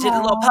she did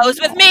a little pose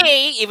with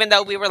me, even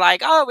though we were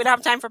like, oh, we don't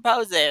have time for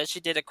poses. She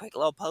did a quick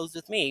little pose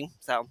with me.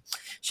 So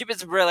she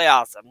was really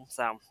awesome.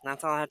 So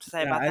that's all I have to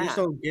say about that.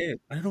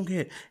 I don't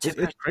get it.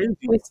 It's crazy.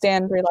 We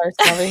stand Brie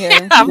Larson over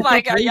here. I'm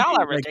like, y'all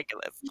are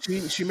ridiculous.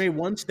 She made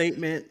one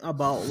statement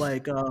about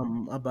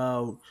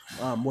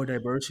more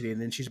diversity,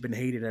 and then she's been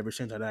hated ever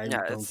since. I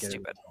don't get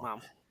stupid. it.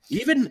 Wow.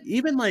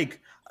 Even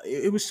like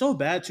it was so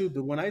bad too.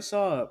 But when I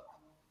saw,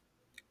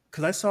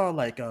 there's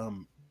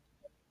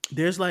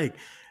like,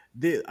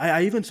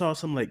 I even saw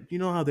some like, you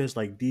know how there's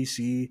like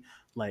DC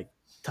like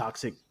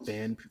toxic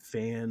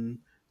fan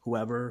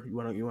whoever you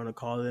want to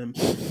call them.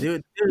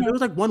 There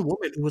was like one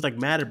woman who was like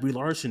mad at Brie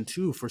Larson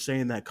too for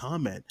saying that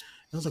comment.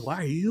 And I was like, why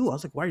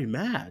are you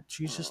mad?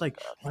 She's just like,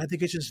 well, I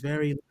think it's just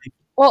very like.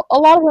 Well, a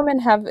lot of women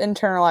have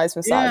internalized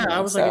misogyny. Yeah,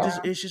 I was like,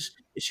 it's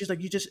just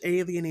like you're just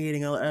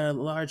alienating a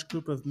large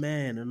group of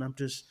men, and I'm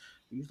just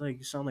you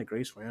sound like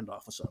Grace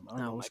Randolph or something. I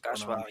don't know what's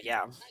going on. Well,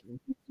 yeah.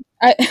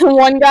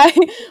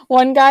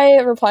 One guy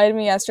replied to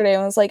me yesterday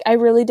and was like, I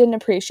really didn't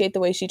appreciate the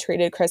way she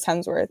treated Chris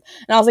Hemsworth.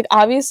 And I was like,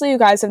 obviously you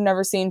guys have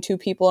never seen two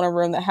people in a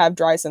room that have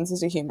dry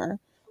senses of humor.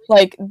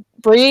 Like,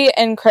 Brie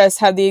and Chris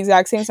have the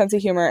exact same sense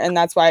of humor, and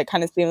that's why it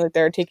kind of seemed like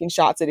they were taking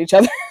shots at each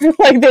other.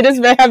 Like, they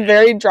just have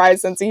very dry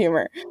sense of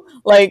humor.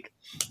 Like,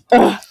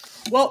 ugh.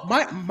 Well,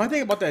 my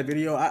thing about that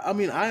video, I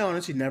mean, I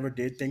honestly never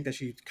did think that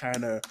she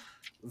kind of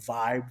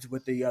vibed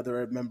with the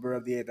other member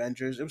of the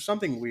Avengers. It was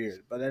something weird,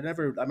 but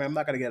I'm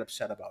not gonna get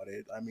upset about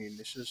it. I mean,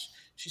 it's just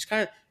she's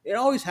kind of. It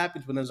always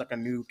happens when there's like a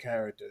new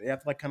character. They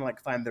have to like kind of like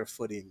find their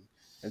footing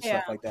and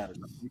stuff like that.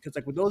 Because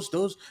like with those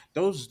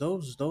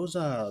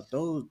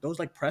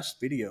like press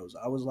videos,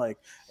 I was like,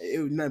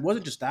 it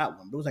wasn't just that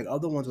one. There was like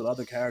other ones with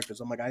other characters.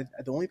 I'm like,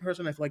 the only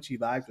person I feel like she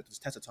vibes with is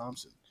Tessa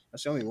Thompson.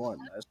 That's the only one.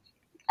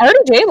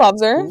 RDJ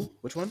loves her. Who?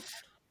 Which one?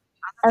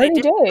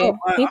 RDJ.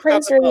 He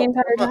praised her the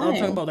entire time. I'm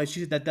talking about like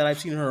that I've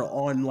seen her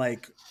on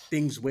like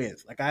things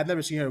with. Like I've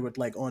never seen her with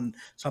like on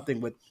something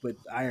with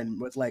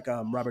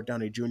Robert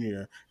Downey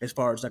Jr. as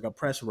far as like a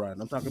press run.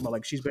 I'm talking about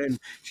like she's been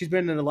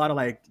in a lot of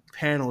like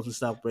panels and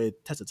stuff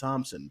with Tessa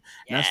Thompson.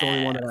 And that's the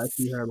only one that I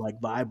see her like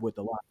vibe with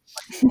a lot.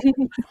 Like,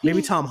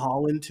 maybe Tom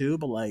Holland too,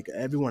 but like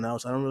everyone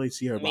else, I don't really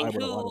see her vibe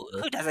with a lot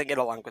of. Who doesn't get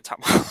along with Tom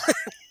Holland?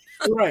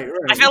 Right.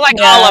 I feel like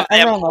all of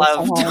them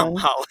love Tom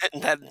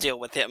Holland that deal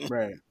with him.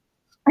 Right.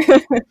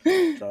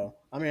 So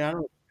I mean, I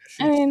don't.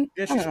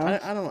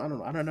 I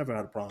don't. I never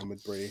had a problem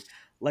with Brie.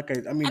 Like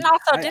I mean, and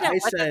also I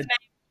said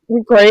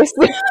Grace.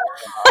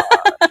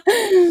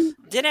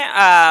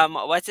 Didn't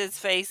what's his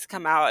face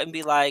come out and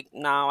be like,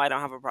 no, I don't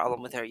have a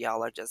problem with her.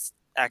 Y'all are just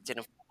acting.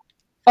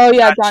 Oh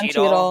yeah, Don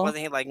Cheadle.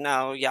 Wasn't he like,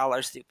 no, y'all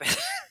are stupid?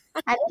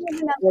 I didn't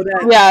even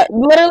know. Yeah,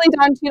 literally,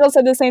 Don Cheadle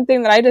said the same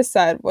thing that I just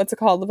said. What's it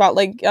called about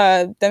like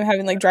them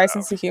having like dry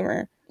sense of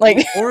humor?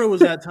 Like, or it was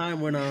that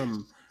time when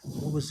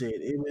what was it?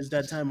 It was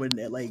that time when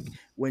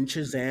when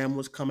Shazam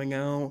was coming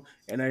out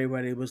and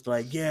everybody was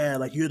like, yeah,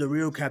 like you're the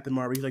real Captain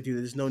Marvel. He's like, dude,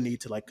 there's no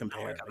need to like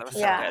compare. Oh God,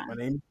 yeah, my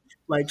name,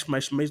 like my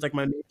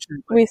name.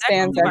 We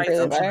stand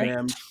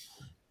everywhere.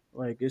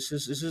 Like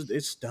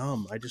it's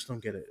dumb. I just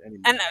don't get it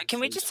anymore. And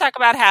can we just talk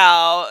about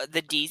how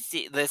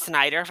the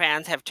Snyder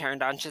fans have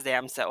turned on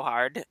Shazam so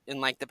hard in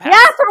like the past?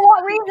 Yeah, for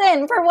what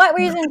reason? For what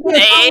reason?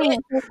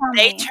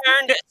 They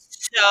turned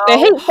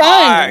so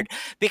hard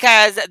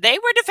because they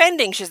were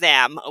defending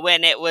Shazam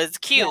when it was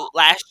cute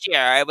last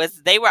year.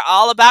 They were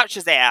all about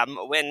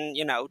Shazam when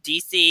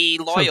DC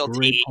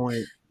loyalty.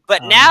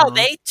 But now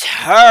they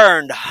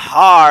turned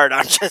hard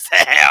on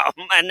Shazam,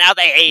 and now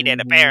they hate it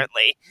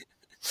apparently.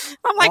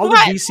 I'm like,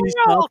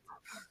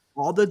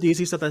 all the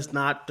DC stuff that's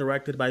not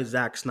directed by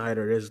Zack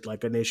Snyder is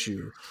like an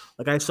issue.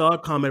 Like I saw a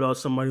comment about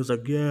somebody who's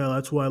like, yeah,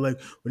 that's why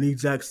like we need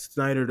Zack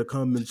Snyder to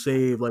come and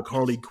save like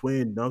Harley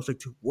Quinn. And I was like,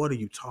 dude, what are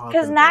you talking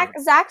about?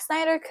 Because Zack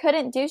Snyder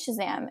couldn't do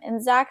Shazam,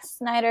 and Zack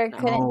Snyder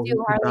couldn't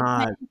do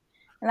Harley Quinn.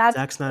 And that's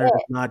Zack Snyder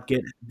does not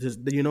get.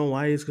 You know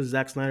why? It's because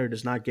Zack Snyder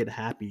does not get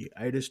happy.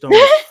 I just don't.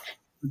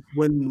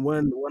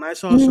 When I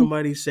saw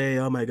somebody say,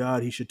 "Oh my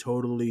God, he should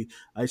totally,"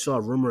 I saw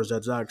rumors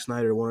that Zack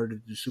Snyder wanted to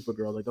do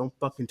Supergirl. Like, don't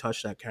fucking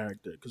touch that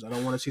character because I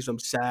don't want to see some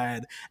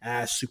sad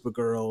ass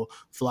Supergirl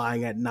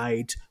flying at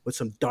night with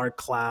some dark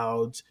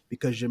clouds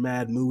because you're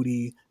mad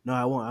moody. No,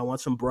 I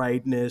want some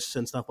brightness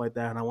and stuff like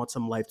that, and I want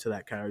some life to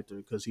that character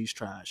because he's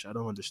trash. I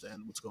don't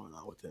understand what's going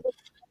on with him.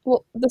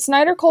 Well, the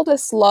Snyder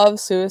cultists love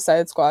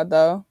Suicide Squad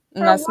though.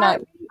 And that's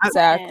not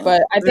Zach,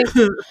 but I think,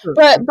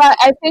 but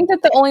I think that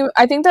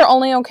they're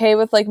only okay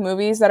with like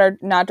movies that are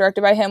not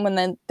directed by him when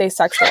then they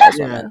sexualize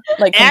women,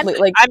 like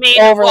completely. Like, I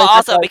mean,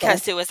 also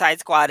because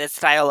Suicide Squad is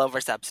style over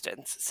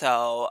substance,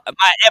 so it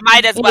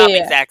might as well be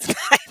Zack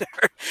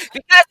Snyder.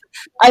 Because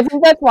I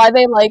think that's why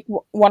they like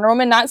Wonder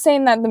Woman. Not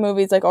saying that the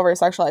movie's like over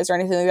sexualized or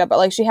anything like that, but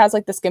like she has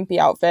like the skimpy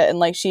outfit, and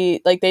like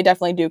they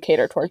definitely do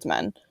cater towards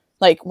men,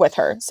 like with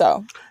her.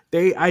 So.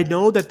 I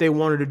know that they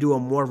wanted to do a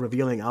more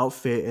revealing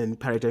outfit, and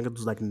Patty Jenkins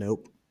was like,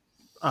 "Nope,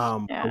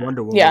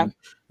 Wonder Woman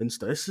and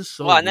stuff. It's just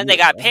so well, and then they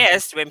got weird.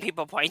 pissed when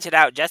people pointed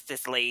out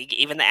Justice League.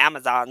 Even the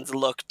Amazons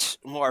looked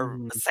more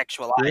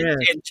sexualized. Yeah.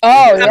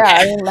 Oh yeah,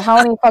 I mean, how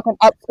many fucking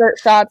upskirt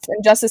shots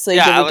in Justice League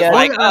did I we was get?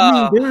 like, I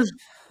mean, there's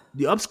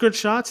the upskirt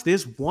shots.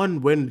 There's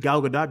one when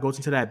Gal Gadot goes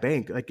into that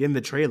bank, like in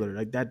the trailer,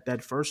 like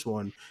that first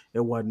one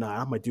and whatnot.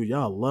 I'm like, dude,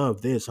 y'all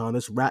love this, huh?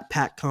 This Rat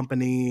Pack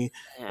Company,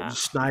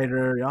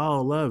 Snyder,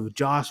 y'all love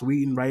Joss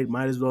Whedon, right?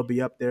 Might as well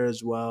be up there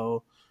as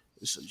well.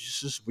 It's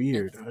just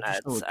weird. I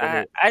just don't get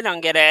it. I don't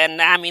get it. And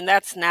I mean,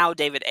 that's now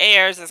David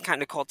Ayers is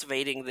kind of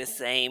cultivating the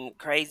same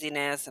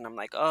craziness. And I'm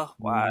like, oh,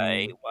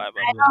 why?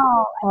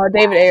 Oh,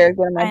 David Ayers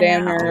getting my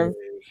damn nerve.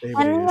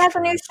 And he has a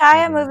new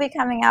Shia movie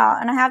coming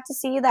out, and I have to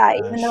see that.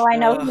 Even though I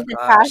know he's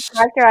a trash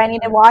actor, I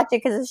need to watch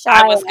it because it's Shia.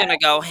 I was gonna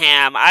go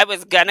ham.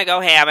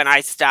 And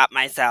I stopped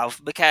myself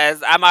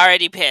because I'm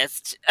already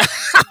pissed.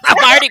 I'm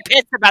already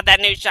pissed about that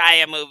new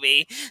Shia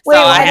movie. Wait,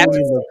 so I have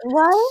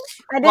what?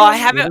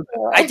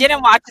 I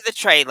didn't watch the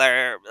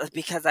trailer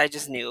because I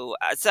just knew.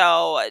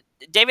 So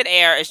David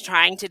Ayer is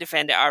trying to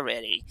defend it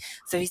already.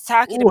 So he's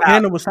talking about.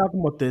 Hannah was talking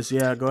about this.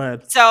 Yeah, go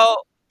ahead. So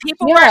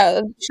people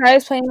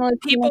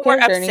were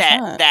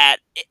upset that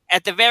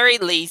at the very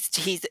least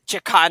he's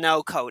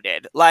Chicano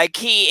coded. Like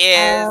he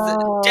is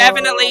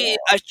definitely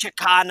a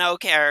Chicano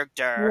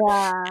character.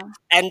 Yeah.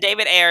 And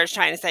David Ayer is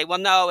trying to say, well,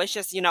 no, it's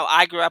just,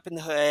 I grew up in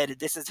the hood.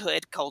 This is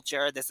hood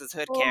culture. This is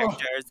hood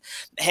characters.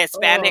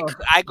 Hispanic.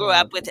 I grew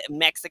up with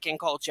Mexican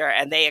culture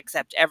and they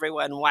accept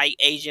everyone, white,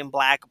 Asian,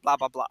 black, blah,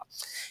 blah, blah.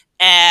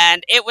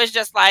 And it was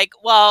just like,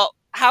 well,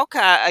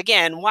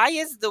 why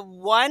is the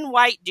one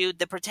white dude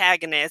the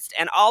protagonist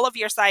and all of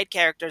your side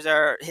characters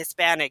are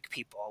Hispanic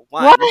people?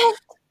 What?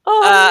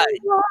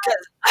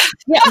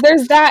 Yeah,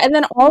 there's that. And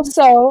then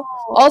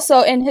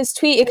also in his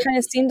tweet, it kind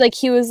of seemed like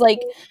he was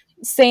like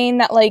saying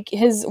that like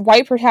his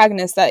white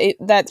protagonist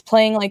that's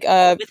playing like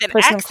a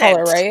person of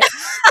color, right?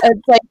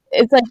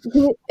 it's like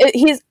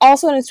he's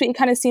also in his tweet. It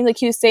kind of seemed like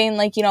he was saying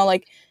like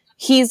like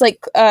he's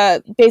like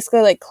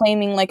basically like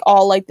claiming like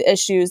all like the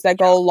issues that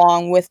go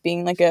along with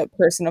being like a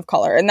person of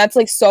color, and that's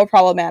like so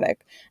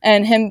problematic.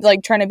 And him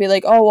like trying to be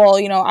like, oh well,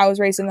 I was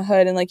raised in the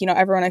hood and like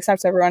everyone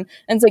accepts everyone,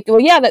 and it's like,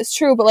 well yeah, that's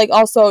true, but like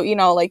also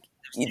like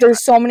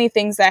there's so many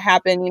things that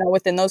happen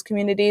within those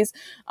communities,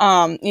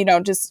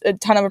 just a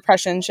ton of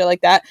oppression, shit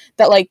like that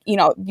like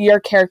your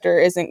character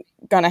isn't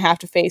gonna have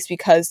to face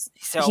because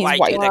so he's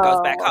white that goes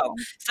back home.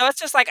 So it's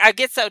just like I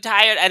get so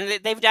tired, and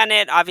they've done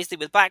it obviously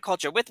with black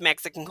culture, with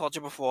Mexican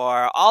culture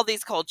before. All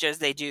these cultures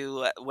they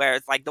do where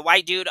it's like the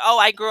white dude, oh,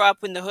 I grew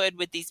up in the hood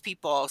with these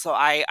people, so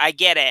I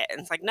get it.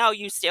 And it's like, no,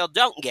 you still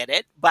don't get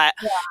it, but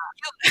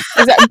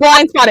is that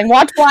blind spotting?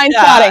 Watch Blind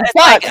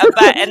Spotting.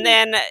 But and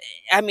then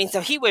I mean, so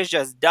he was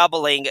just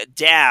doubling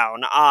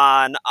down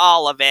on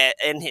all of it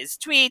in his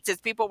tweets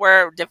as people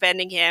were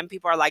defending him.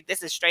 People are like,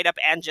 this is straight up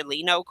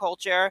Angelino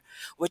culture,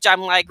 which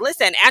I'm like,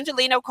 listen,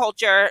 Angelino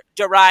culture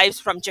derives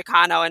from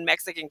Chicano and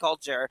Mexican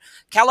culture.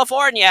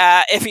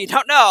 California, if you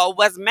don't know,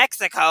 was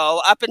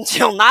Mexico up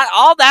until not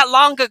all that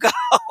long ago.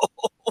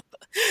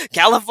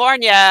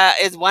 California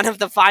is one of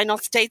the final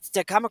states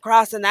to come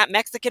across in that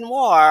Mexican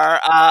War.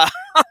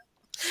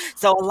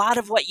 So a lot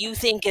of what you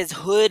think is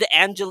hood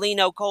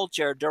Angelino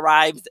culture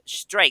derives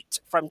straight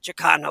from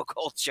Chicano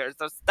culture.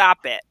 So stop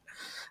it.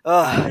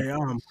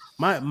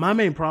 My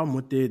main problem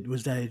with it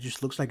was that it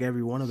just looks like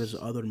every one of his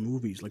other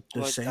movies, like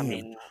the same. I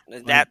mean,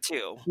 that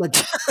too. Like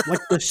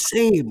the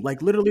same,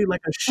 like literally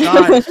like a shot.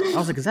 I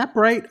was like, is that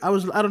bright? I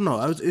don't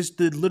know. It's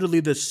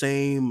literally the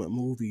same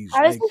movies.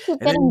 How does he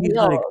keep getting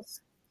deals?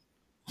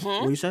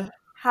 What you say?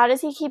 How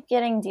does he keep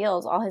getting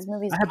deals? All his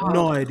movies. I have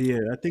no idea.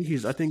 I think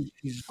he's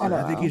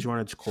run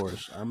its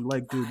course. I'm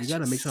like, dude, you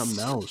gotta make something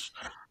else.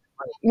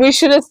 We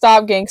should have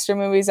stopped gangster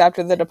movies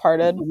after The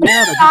Departed.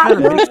 Yeah, you gotta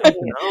make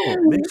something else.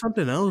 Make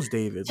something else,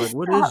 David. Like,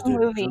 what is this?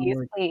 Movies,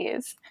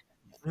 please.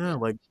 Yeah,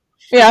 like.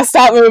 Yeah,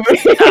 stop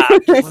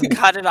moving.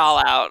 Cut it all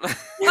out.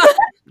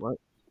 What?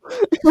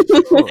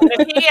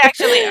 If he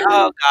actually,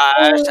 oh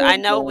gosh, I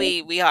know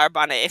we harp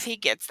on it. If he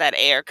gets that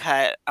Ayer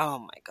cut, oh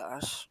my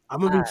gosh,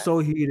 I'm gonna be so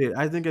heated.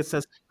 I think it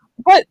says.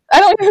 But I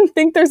don't even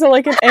think there's an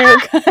Ayer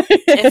cut.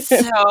 It's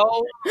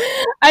so.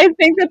 I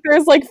think that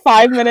there's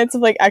 5 minutes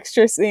of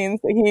extra scenes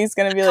that he's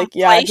gonna be like,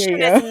 yeah, here you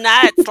go. Is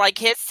nuts. Like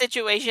his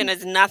situation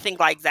is nothing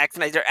like Zack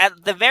Snyder.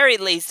 At the very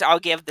least, I'll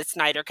give the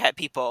Snyder cut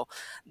people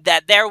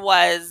that there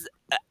was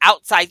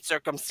outside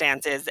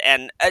circumstances,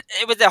 and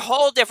it was a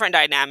whole different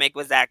dynamic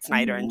with Zack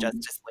Snyder and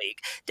Justice League.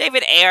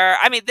 David Ayer,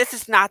 I mean, this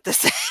is not the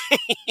same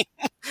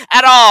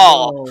at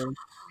all.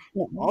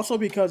 No. Also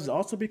because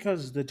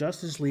the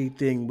Justice League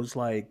thing was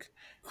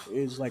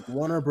is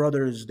Warner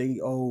Brothers, they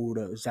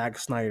owed Zack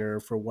Snyder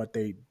for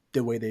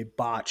the way they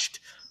botched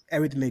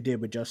everything they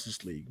did with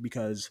Justice League,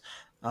 because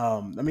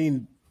I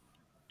mean,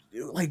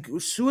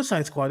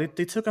 Suicide Squad,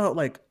 they took out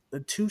the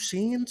 2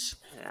 scenes.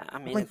 Yeah, I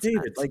mean,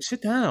 David,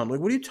 sit down.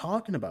 What are you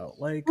talking about?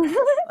 I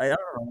don't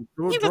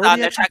know. He was out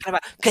there talking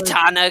about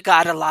Katana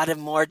got a lot of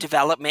more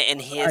development in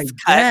his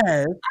cut.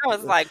 I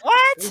was like,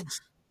 what?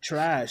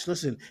 trash.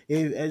 Listen,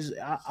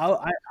 I'll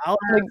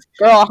like,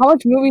 girl, how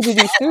much movie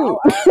did you shoot?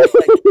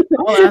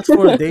 I'll ask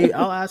for a day.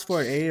 I'll ask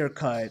for an Ayer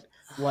cut.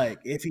 Like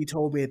if he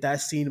told me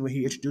that scene where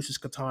he introduces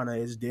Katana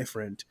is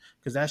different,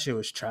 because that shit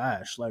was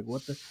trash. Like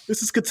what the?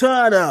 This is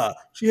Katana.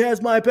 She has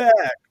my back.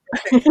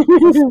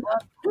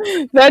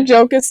 That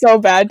joke is so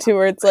bad too.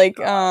 Where it's like,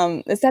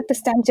 is that the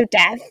stench of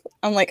death?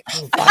 I'm like,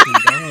 so fucking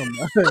dumb.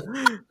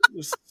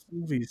 This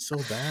movie is so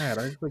bad.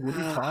 I just like, what are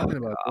you talking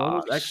about?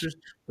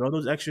 Throw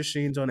those extra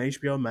scenes on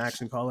HBO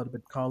Max and call it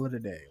a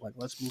day. Like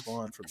let's move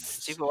on from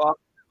this.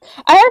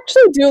 I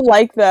actually do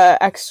like the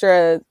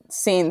extra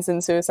scenes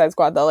in Suicide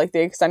Squad though, like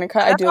the extended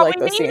cut. I do like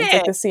those scenes,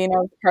 like the scene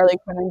of Harley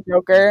Quinn and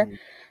Joker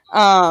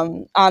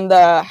on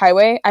the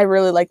highway. I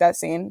really like that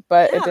scene,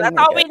 but it didn't. That's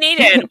all we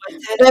needed.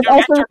 It's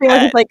also the scene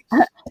where it's like,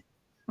 I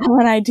have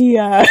an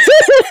idea.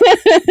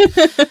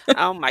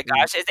 Oh my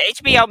gosh, is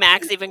HBO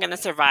Max even going to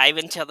survive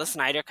until the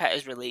Snyder Cut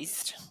is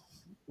released?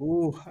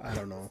 Ooh, I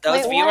don't know. The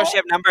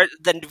viewership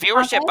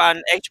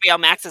on HBO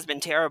Max has been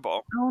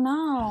terrible. Oh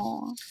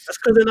no! That's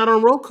because they're not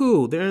on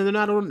Roku. They're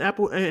not on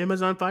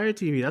Amazon Fire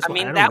TV. That's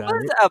why that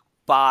was a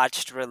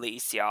botched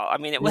release, y'all. I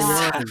mean, it was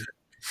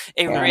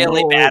a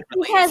really bad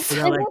release. Because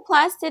Disney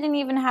Plus didn't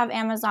even have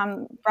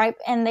Amazon right,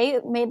 and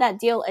they made that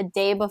deal a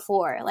day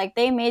before. Like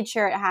they made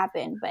sure it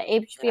happened, but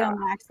HBO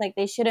Max, like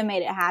they should have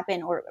made it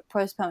happen or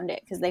postponed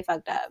it because they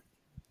fucked up.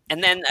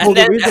 And then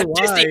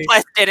Disney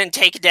Plus didn't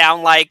take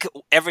down like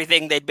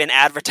everything they'd been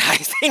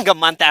advertising a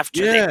month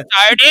after they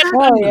started.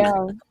 Oh yeah,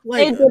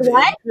 they did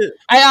what?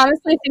 I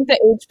honestly think that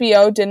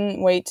HBO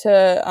didn't wait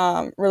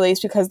to release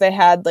because they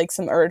had like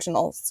some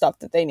original stuff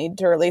that they needed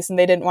to release, and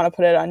they didn't want to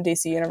put it on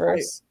DC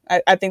Universe.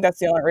 Right. I think that's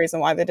the only reason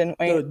why they didn't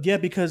wait. Yeah,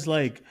 because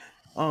like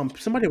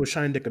somebody was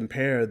trying to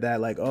compare that,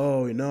 like,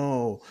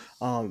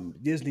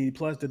 Disney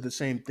Plus did the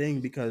same thing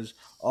because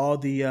all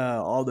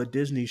the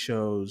Disney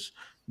shows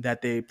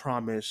that they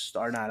promised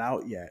are not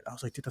out yet. I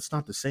was like, dude, that's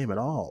not the same at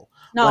all.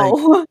 No.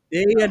 Like,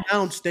 they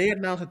announced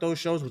that those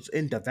shows was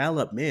in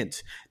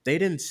development. They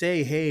didn't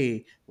say,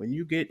 hey, when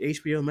you get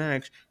HBO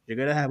Max, you're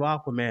gonna have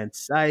Aquaman.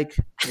 Psych,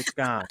 it's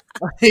gone.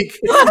 like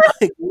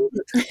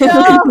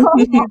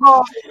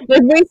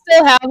we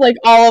still have like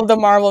all of the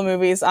Marvel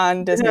movies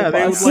on Disney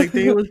Plus.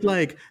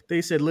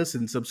 They said,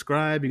 listen,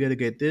 subscribe, you're gonna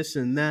get this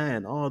and that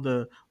and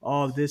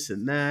all this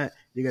and that.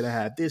 You're gonna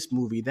have this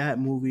movie, that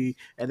movie,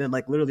 and then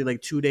like literally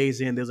like 2 days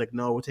in, there's like,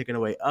 no, we're taking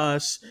away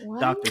Us,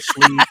 Dr.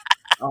 Sleep,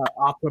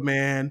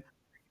 Aquaman.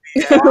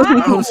 Yeah,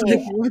 I was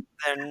like, what?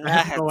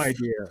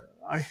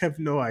 I have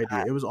no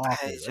idea. It was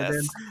awful.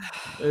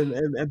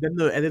 And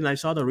then I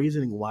saw the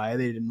reasoning why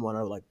they didn't want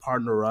to like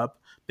partner up.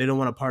 They don't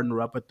want to partner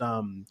up with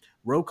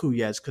Roku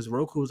yet, because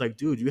Roku was like,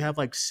 dude, you have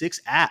like 6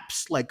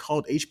 apps like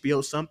called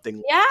HBO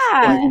something. Yeah.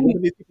 Like, what are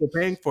these people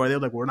paying for? They're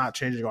like, we're not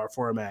changing our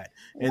format.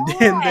 And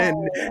then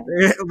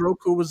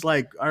Roku was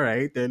like, all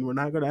right, then we're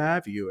not gonna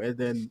have you. And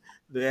then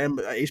the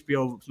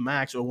HBO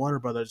Max or Warner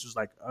Brothers was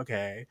like,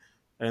 okay.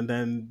 And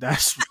then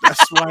that's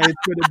why it's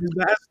been a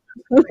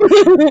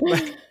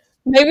disaster.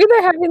 Maybe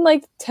they're having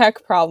like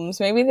tech problems.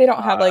 Maybe they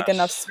don't have like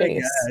enough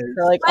space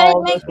for like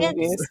all those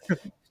movies.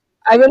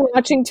 I've been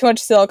watching too much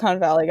Silicon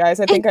Valley, guys.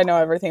 I think I know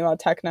everything about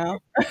tech now.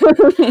 I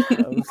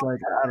was like,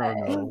 I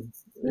don't know.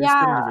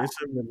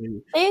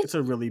 It's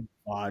a really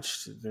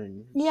botched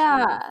thing.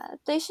 Yeah,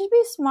 they should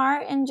be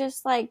smart and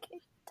just like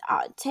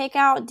take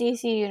out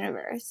DC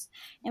Universe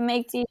and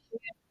make DC.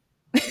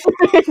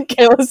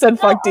 Kayla said,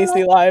 "Fuck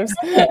DC Lives."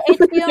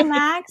 HBO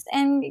Max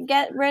and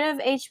get rid of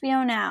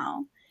HBO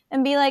Now.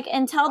 And be like,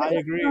 and tell the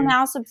HBO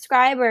Now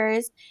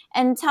subscribers,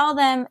 and tell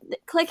them,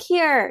 click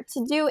here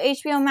to do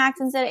HBO Max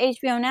instead of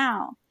HBO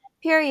Now.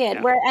 Period.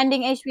 Yeah. We're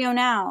ending HBO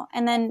Now,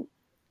 and then,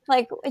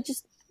 like, it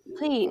just,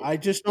 please. I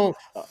just don't.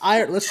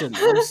 Listen.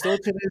 Still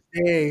to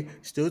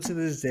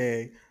this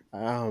day.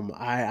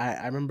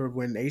 I remember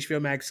when HBO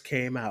Max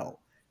came out,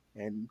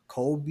 and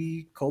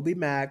Colby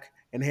Mack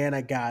and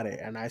Hannah got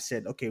it, and I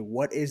said, okay,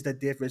 what is the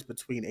difference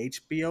between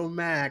HBO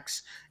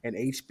Max and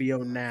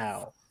HBO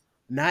Now?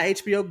 Not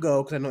HBO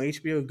Go, because I know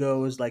HBO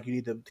Go is like you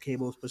need the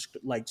cable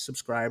like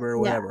subscriber or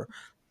whatever. Yeah.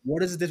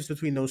 What is the difference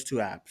between those two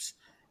apps?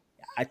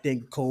 I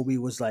think Colby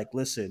was like,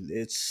 listen,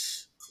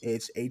 it's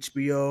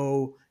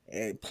HBO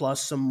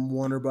plus some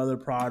Warner Brother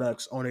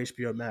products on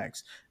HBO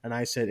Max. And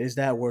I said, is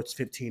that worth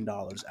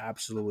 $15?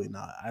 Absolutely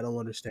not. I don't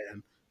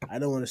understand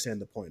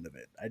the point of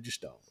it. I just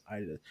don't.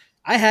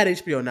 I had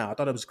HBO Now. I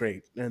thought it was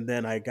great. And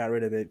then I got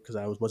rid of it because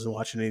I wasn't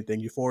watching anything.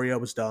 Euphoria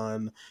was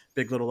done.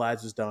 Big Little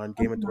Lies was done.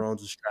 Game of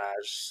Thrones was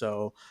trash.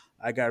 So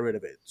I got rid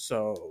of it.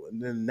 So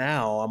and then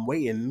now I'm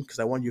waiting because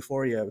I want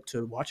Euphoria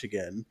to watch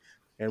again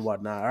and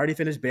whatnot. I already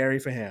finished Barry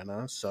for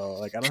Hannah. So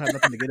like I don't have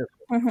nothing to get it.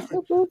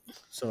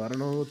 So I don't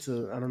know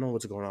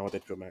what's going on with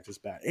HBO Max. It's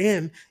bad.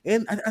 And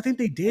I think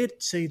they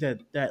did say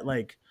that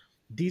like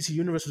DC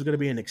Universe was going to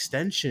be an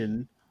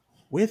extension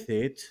with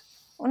it.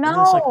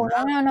 No.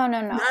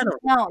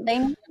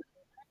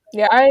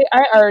 Yeah,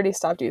 I already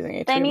stopped using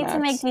HBO They need Max. to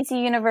make DC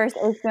Universe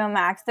HBO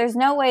Max. There's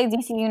no way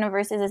DC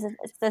Universe is a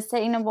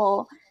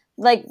sustainable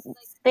like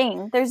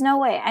thing. There's no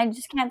way. I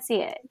just can't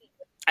see it.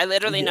 I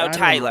literally know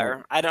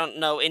Tyler. I don't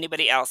know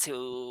anybody else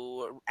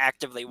who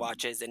actively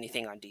watches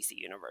anything on DC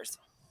Universe.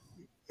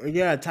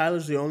 Yeah,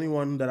 Tyler's the only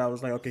one that I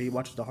was like, okay, he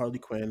watches the Harley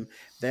Quinn.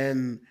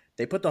 Then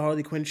they put the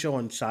Harley Quinn show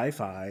on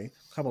Sci-Fi,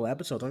 a couple of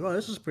episodes. Like, oh,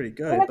 this is pretty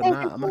good, but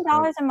not. I'm not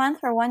 $15 a month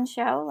for one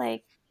show,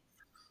 like.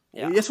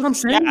 Yeah, that's what I'm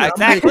saying. Yeah,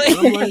 exactly.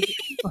 I'm like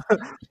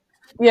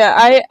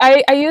yeah,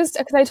 I used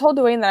because I told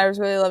Dwayne that I was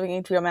really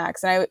loving HBO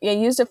Max, and I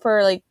used it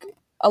for like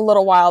a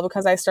little while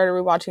because I started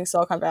rewatching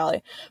Silicon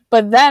Valley,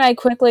 but then I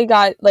quickly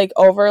got like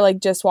over like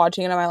just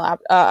watching it on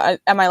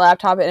my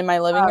laptop in my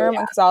living room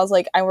because I was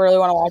like, I really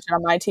want to watch it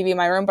on my TV in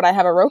my room, but I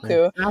have a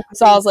Roku,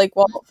 so I was like,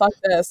 well, fuck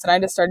this, and I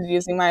just started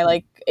using my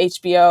like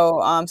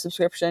HBO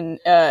subscription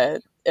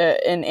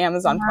in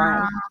Amazon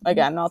Prime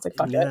again, and I was like,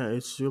 fuck it. Yeah,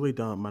 it's really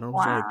dumb. I didn't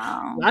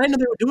know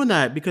they were doing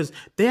that because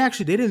they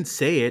didn't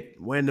say it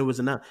when it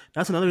was enough.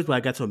 That's another reason why I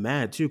got so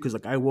mad too, because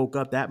like I woke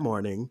up that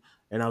morning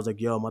and I was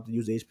like, yo, I'm about to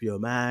use HBO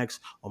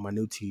Max on my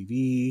new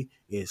TV.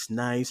 It's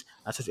nice.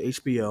 I searched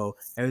HBO.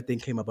 Everything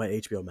came up on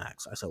HBO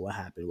Max. I said, what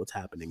happened? What's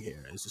happening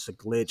here? Is this a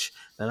glitch?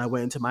 Then I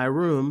went into my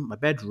room, my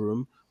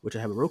bedroom, which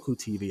I have a Roku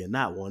TV in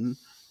that one.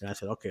 And I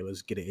said, okay,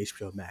 let's get an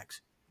HBO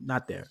Max.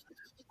 Not there.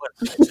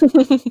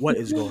 What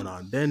is going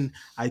on? Then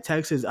I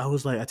texted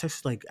Alex.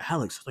 I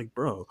was like,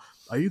 bro,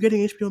 are you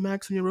getting HBO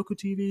Max on your Roku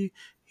TV?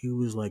 He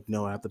was like,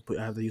 no, I have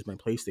to use my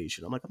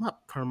PlayStation. I'm like, I'm not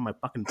turning my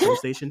fucking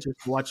PlayStation to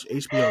watch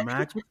HBO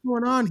Max. What's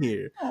going on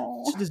here?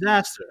 It's a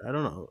disaster. I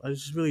don't know.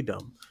 It's just really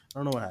dumb. I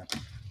don't know what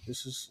happened.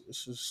 This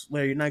is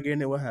Larry, you're not getting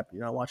it. What happened?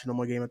 You're not watching no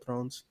more Game of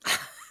Thrones?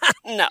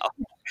 No.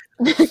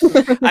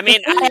 I mean,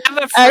 I have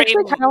a free.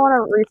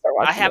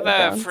 I have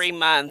a free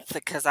month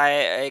because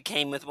it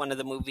came with one of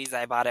the movies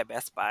I bought at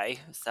Best Buy.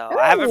 So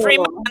I have a free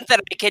month that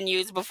I can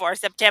use before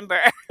September.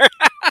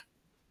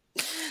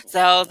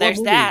 So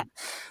there's that.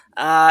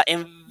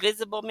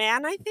 Invisible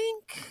Man, I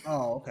think.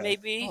 Oh, okay.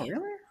 Maybe. Oh,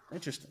 really?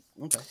 Interesting.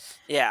 Okay.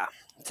 Yeah.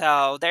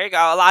 So there you go.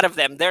 A lot of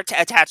them. They're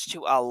attached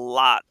to a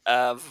lot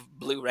of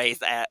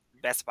Blu-rays at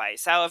Best Buy.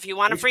 So if you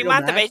want a free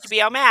month of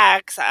HBO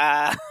Max,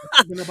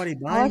 nobody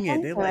buying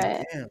it. They're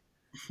like, damn.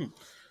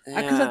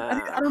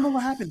 I don't know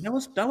what happened. That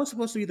was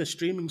supposed to be the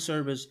streaming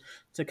service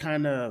to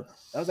that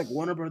was like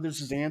Warner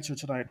Brothers' answer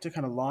to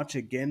kind of launch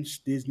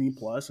against Disney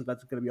Plus. So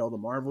that's going to be all the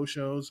Marvel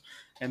shows.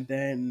 And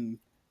then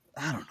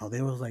I don't know.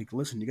 They was like,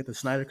 listen, you get the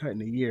Snyder Cut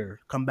in a year.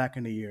 Come back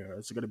in a year.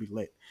 It's going to be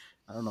lit.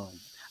 I don't know.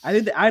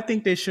 I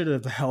think they should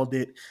have held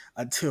it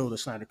until the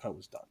Snyder Cut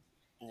was done.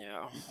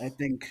 Yeah. I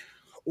think,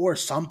 or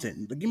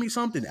something. But give me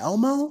something.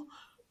 Elmo?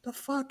 The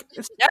fuck?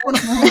 I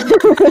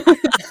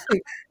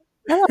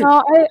don't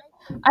know.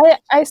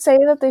 I say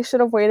that they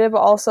should have waited, but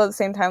also at the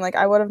same time, like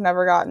I would have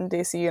never gotten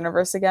DC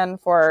Universe again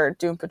for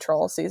Doom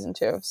Patrol season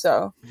 2.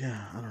 So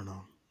yeah, I don't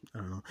know.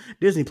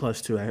 Disney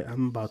Plus too.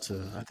 I'm about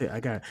to.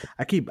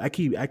 I keep like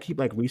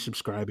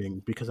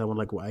resubscribing because I want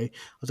I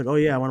was like, oh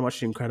yeah, I want to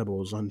watch The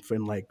Incredibles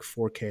in like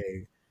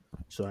 4K.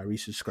 So I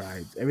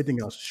resubscribed.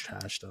 Everything else is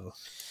trash though.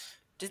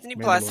 Disney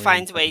Plus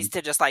finds ways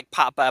to just like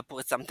pop up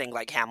with something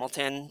like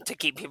Hamilton to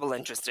keep people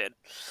interested.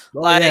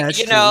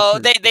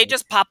 They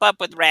just pop up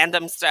with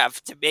random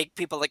stuff to make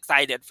people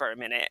excited for a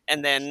minute,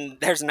 and then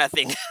there's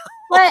nothing.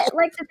 But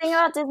like the thing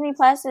about Disney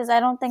Plus is I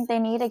don't think they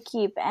need to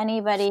keep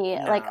anybody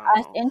like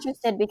us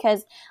interested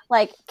because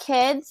like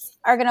kids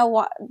are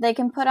gonna they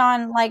can put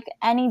on like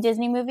any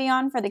Disney movie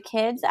on for the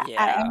kids at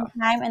any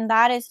time, and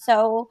that is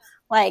so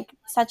like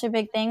such a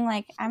big thing.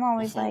 Like I'm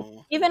always like,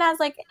 even as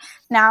like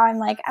now I'm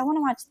like I want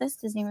to watch this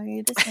Disney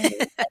movie, but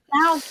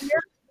now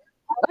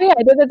oh yeah,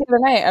 I did that the other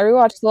night. I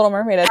rewatched Little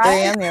Mermaid at 3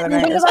 a.m. the other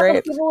night. It was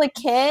great. People with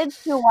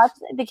kids who watch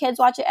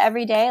it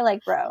every day,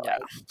 like bro. Yeah,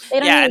 like, they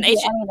don't need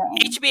to do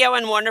anything. HBO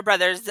and Warner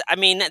Brothers, I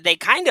mean, they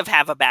kind of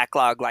have a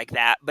backlog like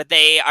that, but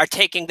they are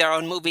taking their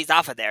own movies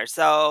off of there.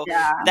 So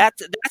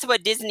that's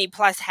what Disney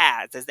Plus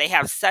has, is they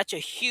have such a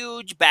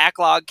huge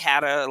backlog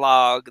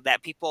catalog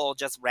that people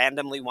just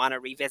randomly want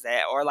to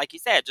revisit, or like you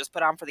said, just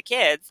put on for the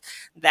kids,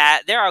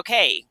 that they're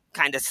okay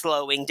kind of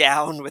slowing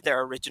down with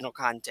their original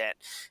content.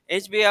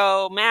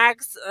 HBO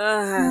Max,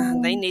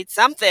 they need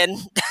something.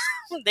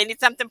 They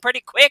need something pretty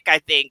quick, I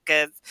think,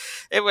 because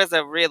it was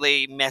a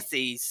really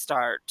messy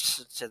start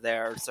to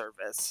their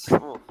service.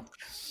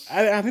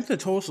 I think the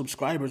total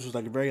subscribers was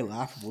like very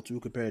laughable too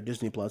compared to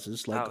Disney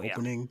Plus's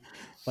opening.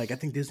 Like I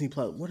think Disney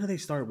Plus, what did they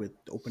start with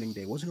opening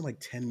day? Wasn't it like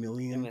 10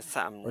 million or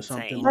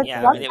something? Like,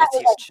 yeah, I mean, it was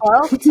huge.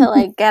 Broke to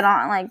like get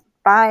on like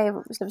buy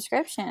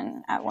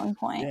subscription at one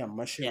point. Yeah,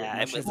 my shit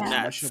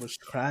was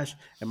crashing.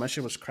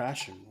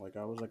 Like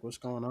I was like, what's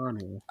going on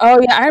here?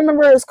 Oh yeah, I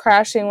remember it was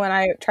crashing when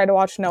I tried to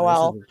watch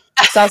Noelle.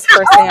 So that's the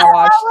first thing I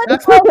watched.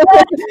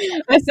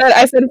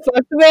 I said,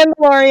 fuck the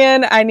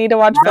Mandalorian. I need to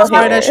watch. That's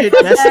why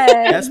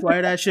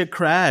that shit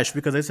crashed,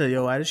 because they said,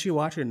 yo, why is she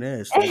watching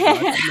this? Like, watch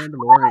the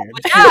Mandalorian.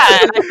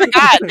 I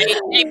forgot. They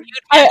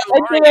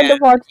debuted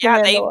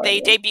Mandalorian.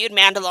 They debuted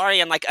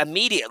Mandalorian like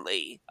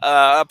immediately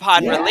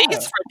upon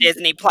release for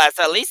Disney Plus.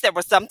 so at least there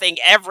was something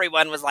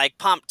everyone was like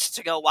pumped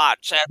to go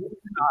watch.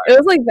 It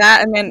was like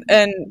that,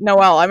 and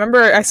Noelle. I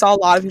remember I saw a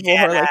lot of people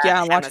who were like,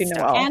 "Yeah, I'm watching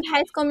Noelle." And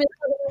High School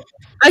Musical.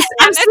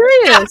 I'm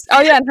serious.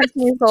 Oh yeah, and High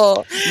School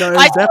Musical. No, it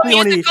was definitely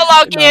only.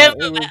 I'll give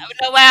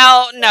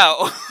Noelle.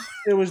 No.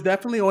 It was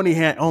definitely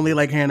only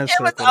like Hannah's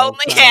It was circle.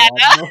 only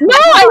Hannah. No,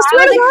 I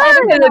swear to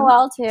excited for God.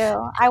 Noelle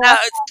too. I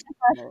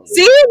watched.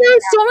 See,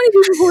 there's so many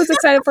people who was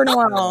excited for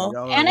Noelle.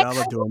 Y'all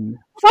are doing.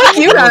 Fuck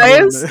you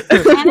guys.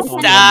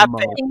 Stop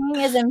it. Singing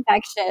is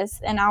infectious,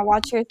 and I'll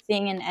watch her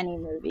sing in any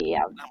movie.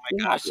 I'll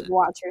be happy to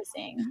watch her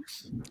sing.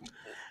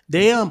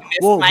 Damn.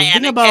 Well, the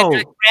thing about.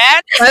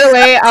 By the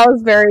way, I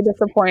was very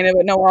disappointed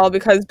with Noelle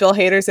because Bill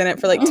Hader's in it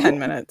for like 10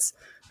 minutes.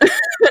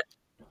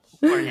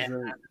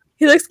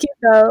 He looks cute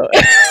though.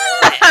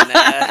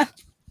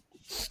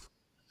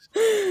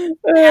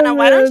 Hannah,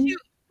 why don't you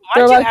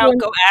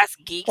go ask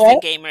Geeks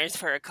and Gamers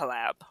for a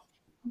collab?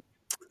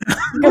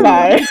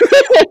 Goodbye.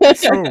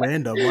 So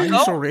random. Why are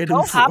you so random?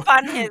 Go hop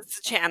on his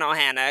channel,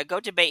 Hannah. Go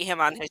debate him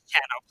on his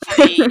channel,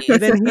 please.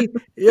 And then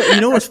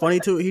you know what's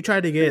funny too? He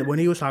tried to get, when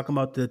he was talking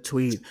about the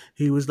tweet,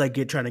 he was like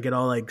trying to get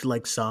all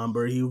like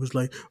somber. He was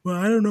like, "Well,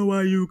 I don't know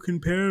why you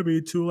compare me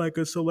to like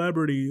a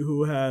celebrity who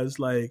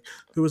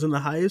was in the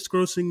highest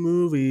grossing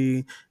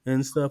movie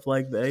and stuff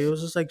like that." It was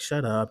just like,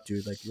 shut up,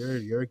 dude. Like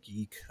you're a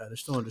geek. I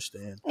just don't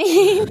understand.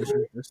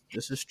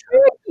 This is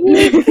trash.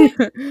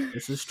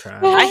 This is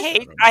trash.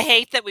 I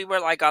hate that we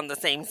were like on the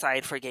same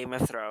side for Game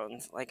of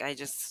Thrones. Like I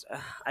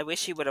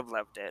wish he would have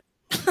loved it.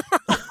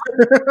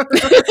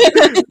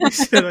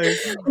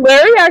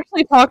 Larry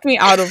actually talked me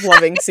out of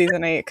loving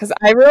season 8 because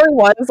I really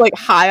was like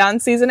high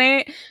on season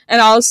 8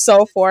 and I was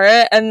so for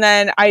it, and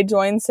then I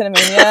joined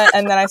Cinemania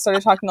and then I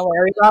started talking to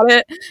Larry about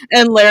it,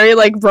 and Larry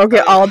like broke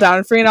it all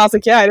down for me, and I was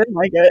like, yeah, I didn't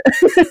like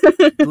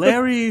it.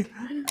 Larry,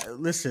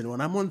 listen,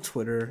 when I'm on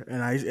Twitter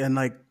and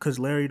like, because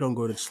Larry don't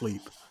go to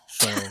sleep.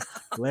 So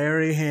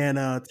Larry,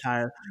 Hannah,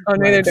 Tyler. Oh,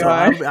 neither do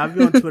I. I'll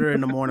be on Twitter in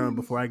the morning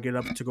before I get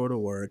up to go to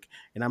work,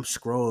 and I'm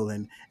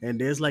scrolling,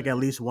 and there's like at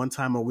least one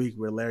time a week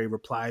where Larry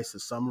replies to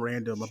some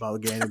random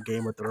about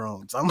Game of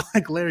Thrones. I'm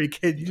like, Larry,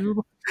 can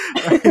you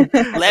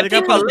let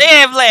people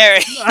live,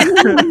 Larry?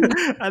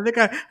 I think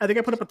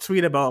I put up a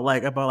tweet about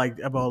it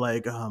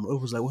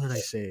was like, what did I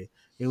say?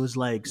 It was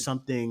like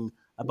something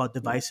about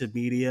divisive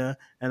media,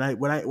 and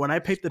when I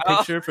picked the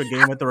picture for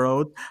Game of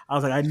Thrones, I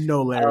was like, I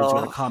know Larry's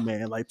gonna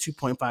comment in like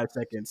 2.5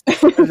 seconds,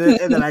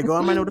 and then I go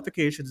on my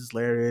notifications, and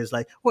Larry is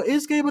like, well,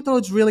 is Game of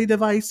Thrones really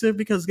divisive?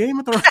 Because Game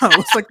of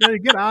Thrones, like, Larry,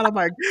 get out of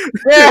my.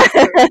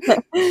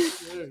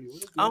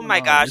 Oh my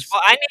gosh!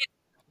 Well, I need.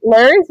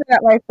 Larry's been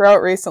at my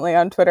throat recently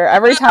on Twitter.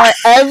 Every time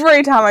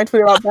I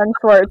tweet about Ben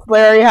Schwartz,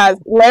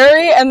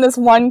 Larry and this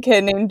one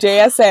kid named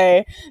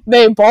JSA.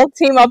 They both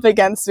team up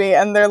against me,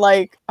 and they're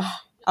like,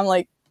 I'm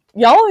like,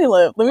 y'all only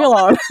live. Leave me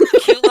alone.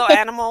 Cute little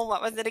animal.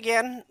 What was it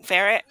again?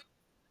 Ferret?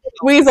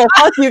 Weasel.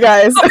 Fuck you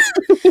guys.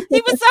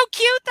 He was so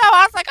cute, though.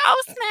 I was like,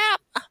 oh,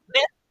 snap.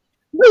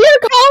 But you're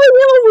calling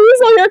him a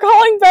weasel. You're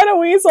calling Ben a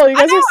weasel. You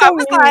guys are so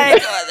mean.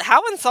 Like,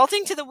 how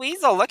insulting to the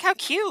weasel. Look how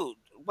cute.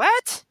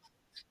 What?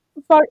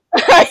 Fuck.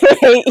 I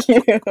hate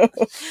you.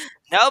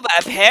 No, but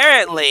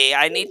apparently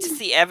I need to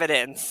see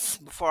evidence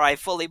before I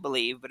fully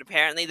believe. But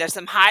apparently there's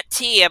some hot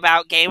tea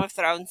about Game of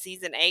Thrones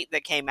Season 8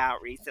 that came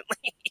out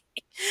recently.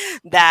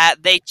 That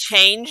they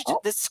changed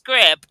the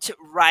script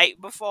right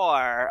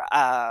before.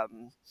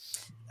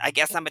 I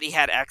guess somebody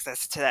had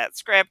access to that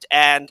script.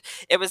 And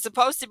it was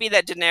supposed to be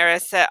that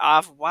Daenerys set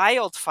off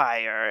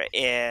wildfire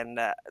in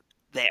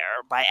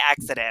there by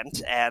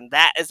accident. And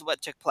that is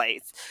what took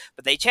place.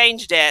 But they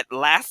changed it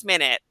last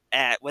minute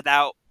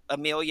without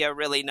Amelia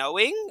really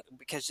knowing,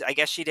 because I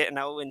guess she didn't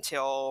know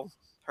until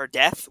her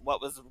death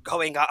what was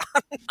going on.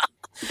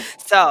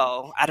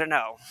 So I don't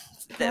know.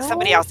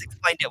 Somebody else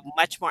explained it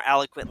much more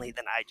eloquently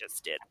than I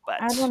just did, but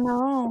I don't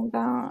know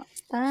about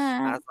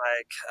that. I was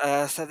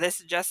like, so this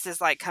just is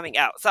like coming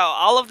out. So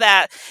all of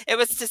that, it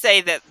was to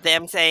say that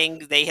them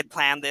saying they had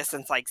planned this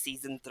since like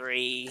season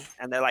 3,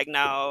 and they're like,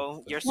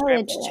 no, your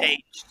script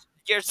changed.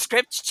 Your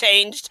script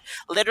changed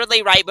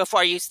literally right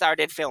before you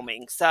started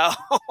filming. So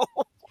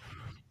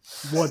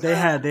well, they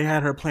had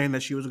her plan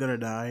that she was gonna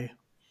die.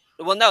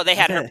 Well, no, they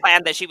had her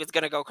plan that she was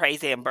gonna go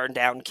crazy and burn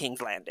down King's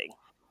Landing.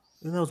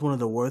 And that was one of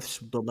the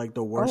worst,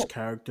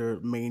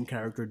 main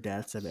character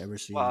deaths I've ever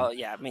seen. Well,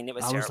 yeah, I mean, it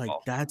was terrible. I was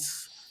like,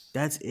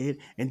 that's it.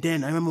 And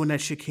then I remember when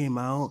that shit came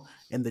out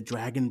and the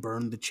dragon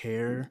burned the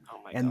chair,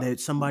 and that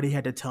somebody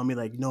had to tell me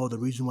like, no, the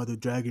reason why the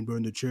dragon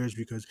burned the chair is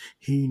because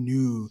he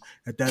knew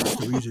that's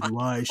the reason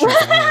why she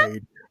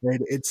died.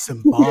 And it's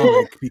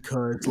symbolic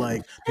because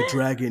like the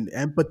dragon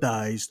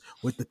empathized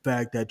with the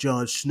fact that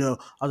Jon Snow.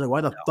 I was like,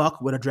 why the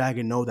fuck would a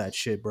dragon know that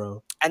shit,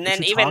 bro? And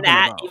then even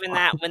that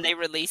when they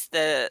released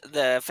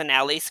the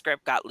finale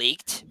script got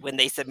leaked when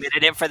they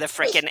submitted it for the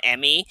frickin'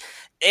 Emmy,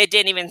 it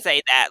didn't even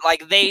say that.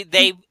 Like they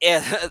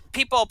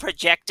people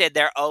projected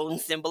their own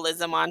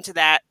symbolism onto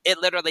that. It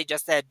literally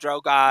just said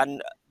Drogon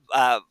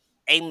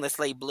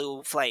aimlessly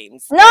blew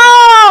flames.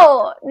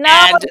 No,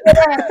 it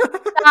didn't.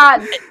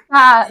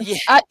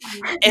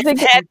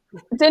 It's head.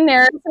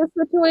 Daenerys'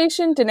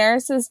 situation,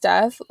 Daenerys'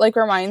 death, like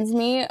reminds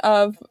me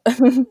of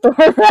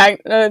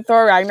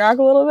Thor Ragnarok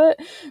a little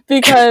bit,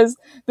 because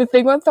the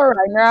thing with Thor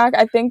Ragnarok,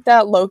 I think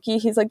that Loki,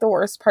 he's like the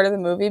worst part of the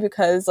movie,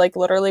 because like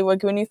literally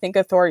when you think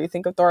of Thor, you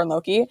think of Thor and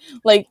Loki.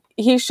 Like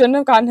he shouldn't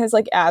have gotten his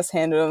like ass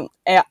handed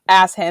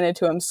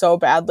to him so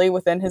badly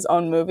within his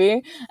own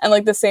movie. And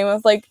like the same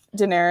with like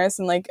Daenerys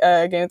and like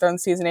Game of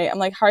Thrones season 8. I'm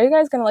like, how are you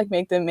guys gonna like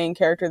make the main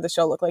character of the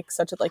show look like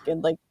such a like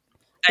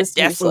this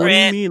desperate. What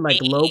do you mean, like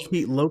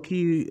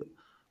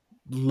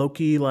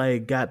Loki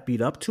like got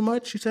beat up too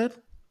much? You said.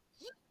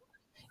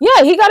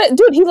 Yeah, he got it,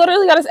 dude. He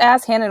literally got his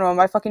ass handed to him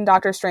by fucking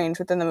Doctor Strange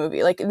within the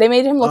movie. Like they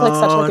made him look like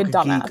such like a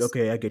dumbass. Geek.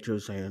 Okay, I get what you're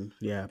saying.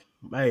 Yeah,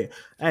 I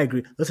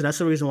agree. Listen, that's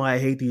the reason why I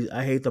hate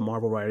the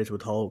Marvel writers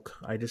with Hulk.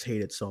 I just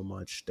hate it so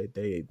much.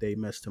 They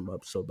messed him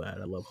up so bad.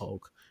 I love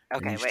Hulk.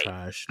 Okay, wait.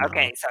 Trash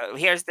okay, so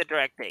here's the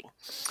directing.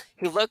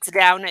 He looks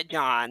down at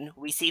Jon.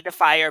 We see the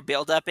fire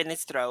build up in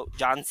his throat.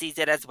 Jon sees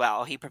it as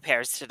well. He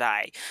prepares to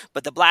die.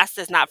 But the blast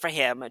is not for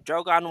him.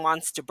 Drogon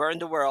wants to burn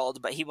the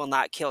world, but he will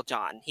not kill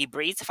Jon. He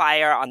breathes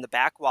fire on the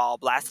back wall,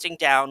 blasting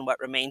down what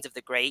remains of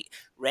the great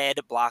red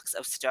blocks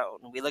of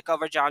stone. We look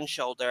over Jon's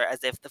shoulder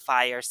as if the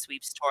fire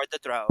sweeps toward the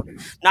throne.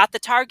 Not the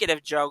target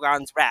of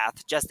Drogon's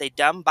wrath, just a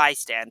dumb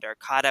bystander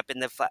caught up in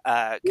the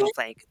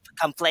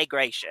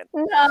conflagration.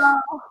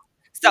 No.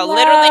 So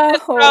literally the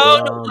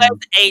throne was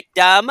a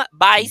dumb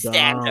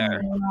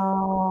bystander.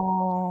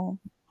 No.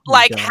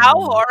 Like, how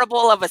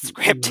horrible of a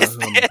script is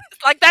this?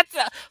 Like, that's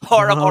a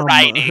horrible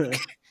writing.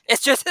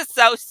 It's just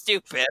so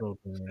stupid. And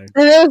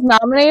it was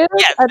nominated?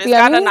 Yes, it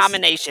got a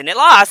nomination. It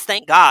lost,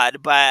 thank God,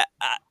 but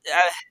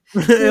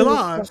it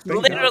lost.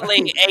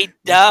 Literally a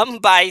dumb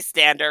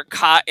bystander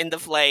caught in the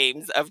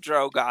flames of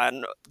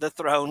Drogon. The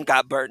throne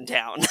got burned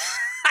down.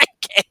 I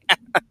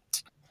can't.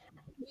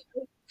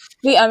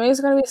 The Emmy is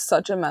going to be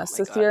such a mess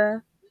this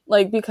year.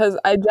 Like, because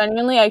I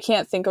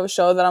can't think of a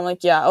show that I'm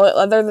like, yeah,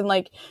 other than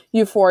like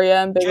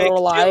Euphoria and Big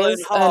Little Lies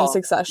and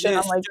Succession,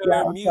 I'm like,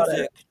 yeah,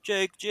 music,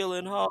 Jake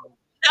Gyllenhaal.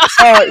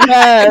 Oh,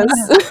 yes.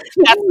 That's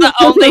the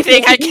only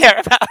thing I care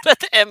about at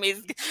the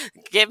Emmys.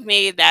 Give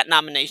me that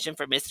nomination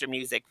for Mr.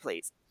 Music,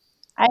 please.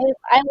 I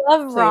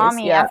love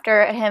Rami. Yeah.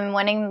 After him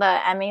winning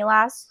the Emmy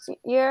last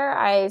year,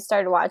 I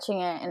started watching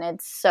it, and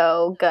it's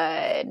so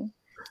good.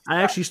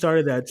 I actually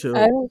started that too.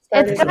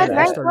 It's good,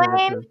 right,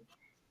 Wayne?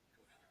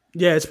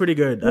 Yeah, it's pretty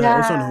good. Yeah.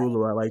 It's on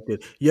Hulu. I liked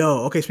it.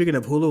 Yo, okay, speaking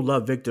of Hulu,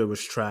 Love Victor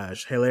was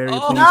trash. Hilarious.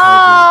 Oh, no!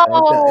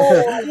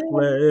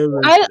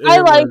 I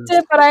liked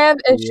it, but I have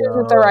issues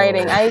with the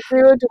writing. I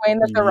agree with Dwayne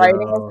that the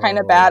writing is kind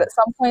of bad at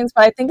some points,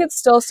 but I think it's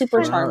still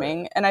super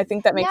charming, and I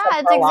think that makes up for a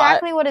lot. Yeah, it's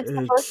exactly what it's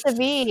supposed to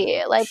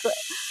be. Like,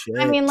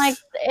 I mean, like,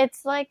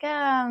 it's like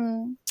a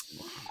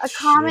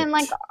common,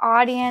 like,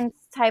 audience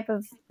type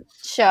of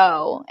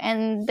show,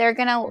 and they're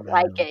gonna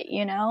like it,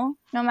 you know,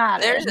 no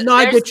matter.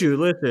 I get you.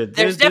 Listen,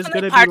 there's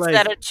definitely parts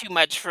that are too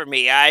much for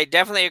me. I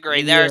definitely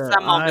agree. There are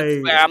some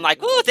moments where I'm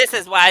like, "Ooh, this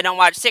is why I don't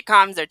watch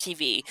sitcoms or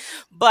TV."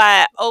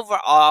 But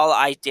overall,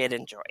 I did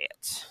enjoy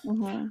it.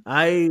 Mm-hmm.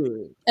 I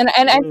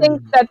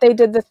think that they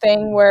did the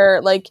thing where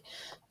like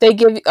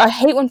I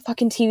hate when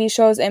fucking TV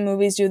shows and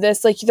movies do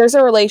this. Like, there's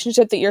a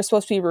relationship that you're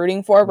supposed to be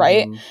rooting for,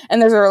 right?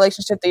 And there's a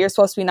relationship that you're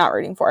supposed to be not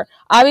rooting for.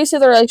 Obviously,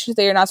 the relationship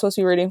that you're not supposed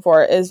to be rooting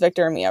for is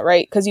Victor and Mia,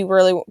 right?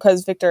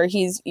 Because Victor,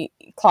 he's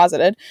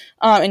closeted,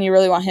 and you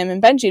really want him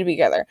and Benji to be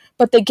together.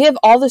 But they give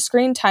all the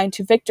screen time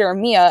to Victor and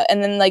Mia,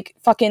 and then like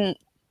fucking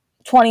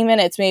 20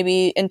 minutes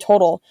maybe in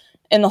total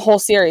in the whole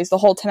series, the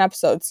whole 10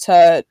 episodes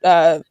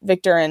to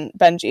Victor and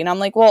Benji. And I'm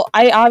like, well,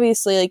 I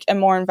obviously like am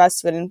more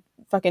invested in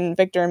fucking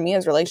Victor and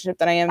Mia's relationship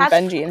than I am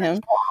Benji and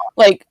him.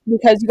 Like,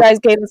 because you guys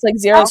gave us like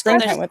zero screen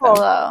time with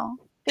them.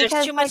 There's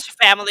too much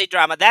family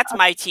drama. That's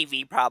my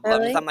TV problem.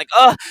 Really? I'm like,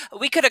 oh,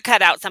 we could have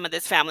cut out some of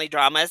this family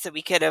drama, so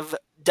we could have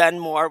done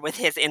more with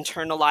his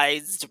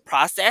internalized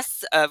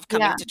process of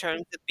coming to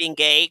terms with being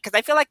gay. Because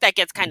I feel like that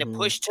gets kind of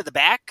pushed to the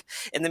back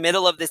in the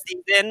middle of the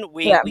season.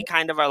 We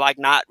kind of are like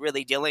not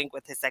really dealing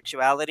with his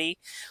sexuality,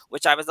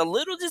 which I was a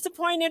little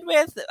disappointed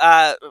with,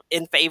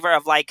 in favor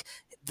of like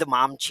the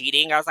mom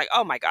cheating. I was like,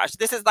 oh my gosh,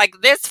 this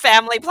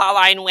family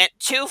plotline went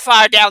too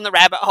far down the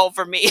rabbit hole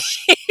for me.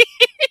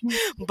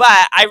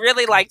 But I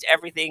really liked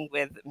everything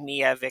with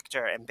Mia,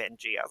 Victor, and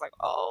Benji. I was like,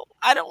 oh,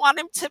 I don't want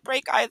him to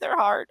break either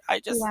heart.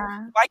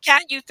 Why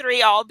can't you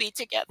three all be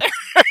together?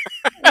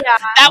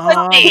 That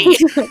was me.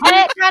 And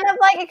it kind of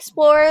like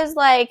explores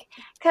like,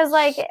 because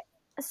like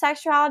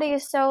sexuality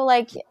is so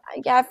like,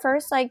 at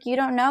first like you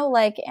don't know,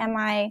 like, am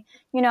I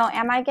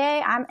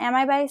gay? Am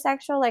I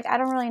bisexual? Like, I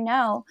don't really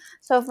know.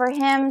 So for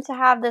him to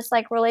have this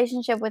like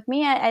relationship with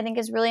Mia, I think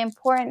is really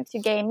important to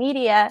gay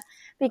media,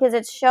 because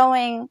it's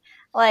showing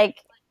like,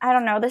 I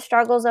don't know, the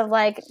struggles of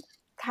like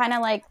kind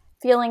of like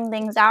feeling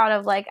things out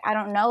of like, I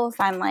don't know if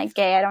I'm like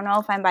gay, I don't know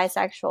if I'm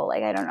bisexual,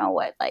 like I don't know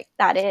what like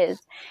that is.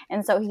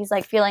 And so he's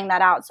like feeling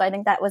that out. So I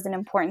think that was an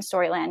important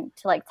storyline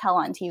to like tell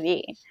on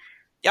TV.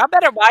 Y'all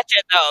better watch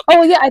it though.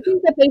 Oh yeah, I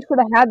think that they should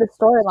have had the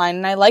storyline,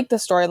 and I like the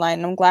storyline,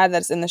 and I'm glad that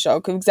it's in the show,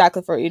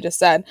 exactly for what you just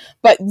said.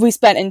 But we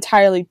spent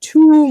entirely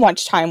too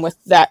much time with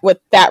that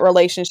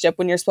relationship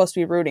when you're supposed to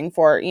be rooting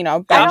for, Benji.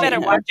 Y'all better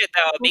watch it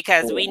though,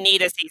 because we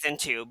need a season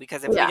 2.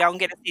 Because if we don't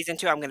get a season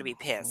 2, I'm gonna be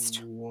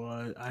pissed.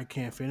 What? I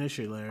can't finish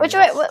it, Larry. Which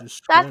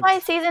that's why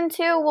season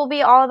 2 will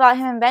be all about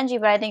him and Benji.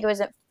 But I think it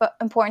was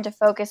important to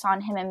focus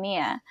on him and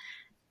Mia.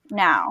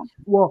 Now,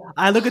 well,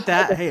 I look at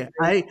that. Hey,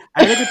 I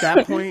look at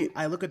that point.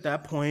 I look at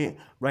that point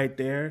right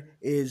there.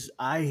 Is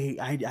I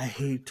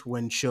hate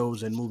when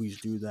shows and movies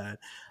do that.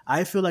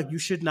 I feel like you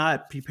should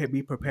not be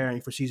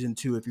preparing for season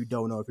 2 if you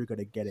don't know if you're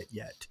gonna get it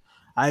yet.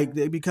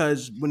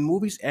 Because when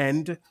movies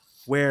end,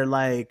 where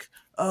like,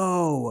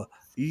 oh,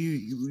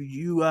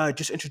 you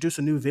just introduced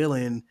a new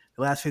villain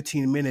the last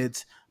 15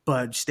 minutes,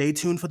 but stay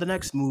tuned for the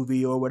next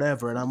movie or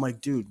whatever. And I'm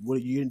like, dude,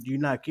 what you're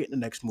not getting the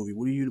next movie?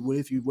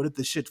 What if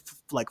the shit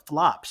like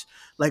flops?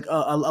 Like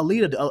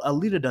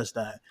Alita does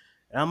that,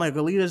 and I'm like,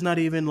 Alita's not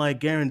even like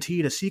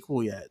guaranteed a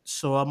sequel yet.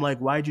 So I'm like,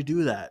 why'd you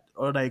do that?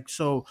 Or like,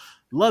 so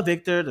Love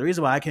Victor. The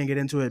reason why I can't get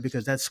into it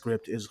because that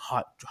script is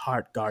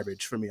hot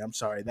garbage for me. I'm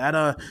sorry.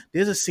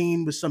 There's a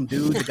scene with some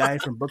dude, the guy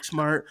from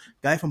Booksmart.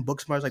 Guy from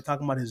Booksmart's like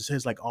talking about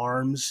his like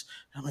arms.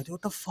 And I'm like,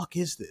 what the fuck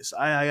is this?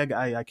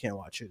 I can't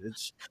watch it.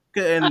 It's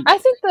and I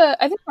think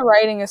the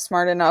writing is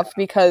smart enough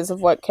because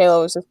of what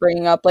Kayla was just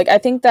bringing up. Like I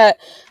think that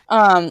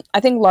I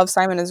think Love,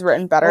 Simon is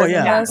written better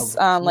than this.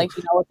 Like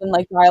within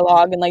like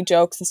dialogue and like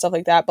jokes and stuff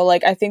like that. But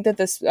like I think that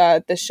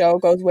this show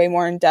goes way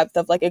more in depth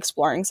of like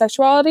exploring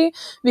sexuality,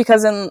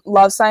 because in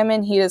Love,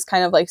 Simon he just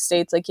kind of like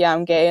states like, yeah,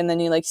 I'm gay, and then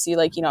you like see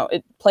like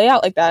it play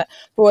out like that.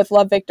 But with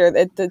Love, Victor,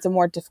 it's a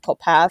more difficult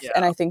path,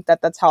 and I think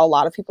that that's how a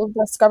lot of people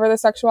discover their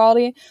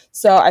sexuality.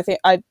 So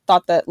I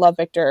thought that Love,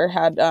 Victor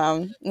had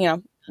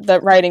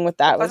the writing with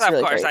that was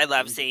really great. Of course, I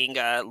love seeing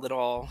a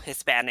little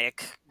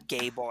Hispanic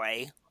gay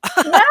boy.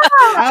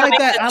 I like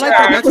that.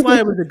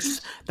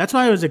 That's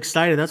why I was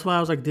excited. That's why I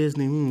was like,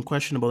 Disney,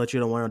 questionable that you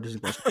don't want on Disney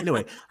Plus.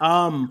 Anyway,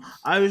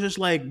 I was just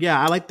like, yeah,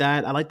 I like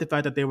that. I like the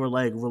fact that they were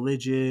like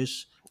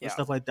religious and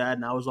stuff like that,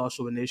 and that was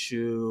also an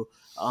issue.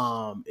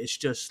 It's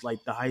just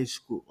like the high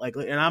school, like,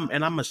 and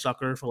I'm a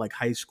sucker for like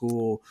high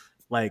school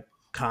like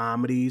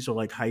comedies or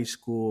like high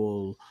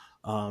school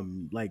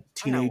like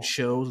teenage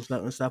shows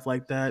and stuff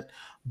like that.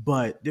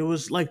 But there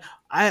was like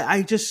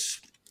I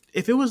just,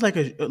 if it was like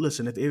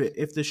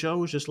if the show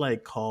was just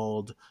like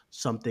called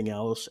something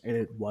else and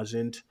it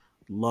wasn't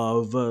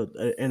Love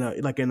in a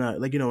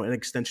an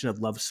extension of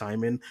Love,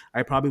 Simon,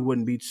 I probably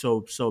wouldn't be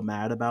so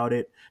mad about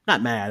it.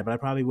 Not mad, but I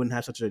probably wouldn't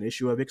have such an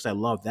issue of it because I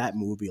love that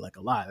movie like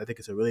a lot. I think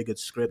it's a really good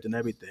script and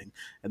everything.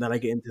 And then I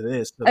get into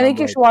this. I think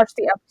you should watch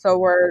the episode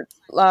where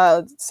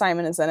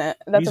Simon is in it.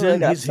 That's a really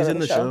good episode. He's in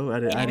the show.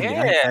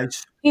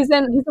 He's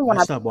in one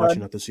episode. I stopped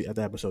watching at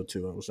the episode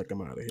 2. I was like,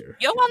 I'm out of here.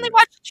 You only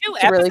watched 2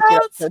 episodes? Really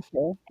cute episode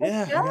too.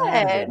 Yeah,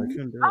 I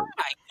couldn't do it.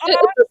 It's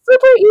a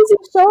super easy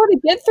show to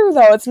get through,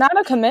 though. It's not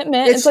a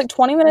commitment. It's like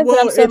 20 minutes an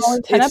episode,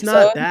 only 10 episodes. It's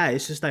not that.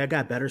 It's just like I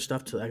got better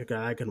stuff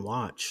I can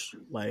watch.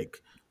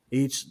 Like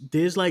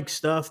there's like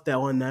stuff that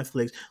on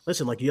Netflix.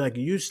 Listen, like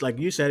you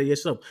said it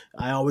yourself.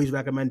 I always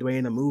recommend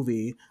Dwayne a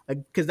movie, like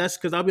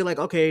because I'll be like,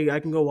 okay, I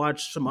can go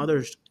watch some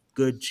other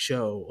good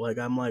show. Like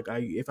I'm like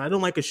if I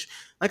don't like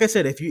like I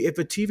said, if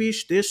a TV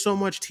there's so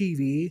much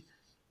TV.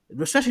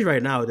 Especially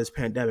right now with this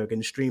pandemic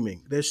and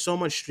streaming, there's so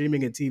much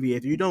streaming and TV.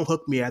 If you don't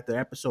hook me at the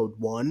episode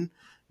 1,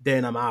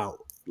 then I'm out.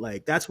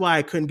 Like that's why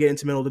I couldn't get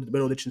into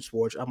Middle Ditch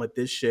Sports. I'm like,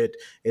 this shit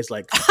is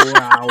like 4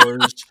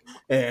 hours,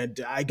 and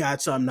I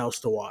got something else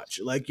to watch.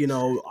 Like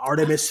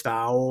Artemis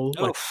Fowl.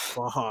 Like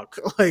fuck.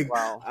 Like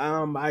wow.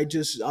 I'm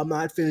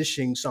not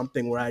finishing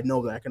something where I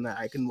know that I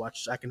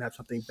can have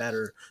something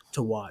better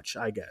to watch.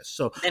 I guess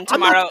so. I'm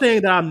not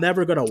saying that I'm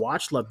never gonna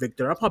watch Love,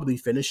 Victor. I'll probably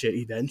finish it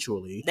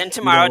eventually. Then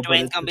tomorrow,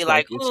 Dwayne's gonna be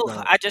like, "Ooh,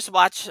 I just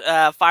watched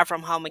Far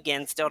From Home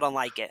again. Still don't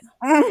like it."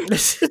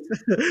 That's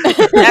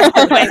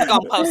what Dwayne's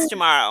gonna post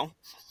tomorrow.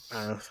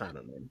 I don't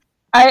know.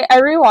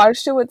 I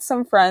rewatched it with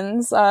some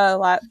friends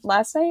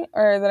last night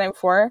or the night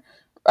before,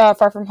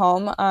 Far From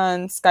Home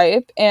on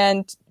Skype,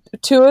 and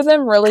 2 of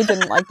them really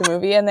didn't like the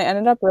movie, and they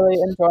ended up really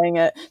enjoying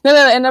it. No,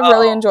 they ended up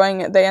really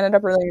enjoying it. They ended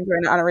up really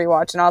enjoying it on a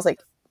rewatch, and I was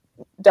like,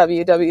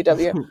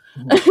 WWW.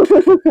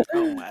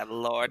 Oh my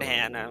Lord,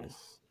 Hannah.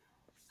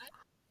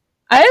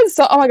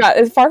 Oh my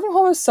God, Far From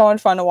Home is so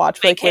much fun to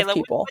watch with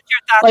people.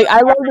 Like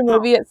I love the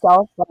movie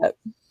itself, but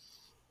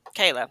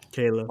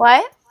Kayla.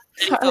 What?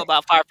 How do you feel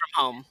about Far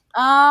From Home?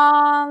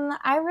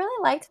 I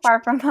really liked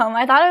Far From Home.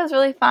 I thought it was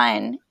really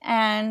fun,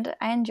 and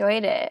I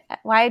enjoyed it.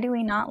 Why do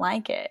we not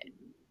like it?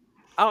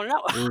 Oh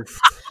no!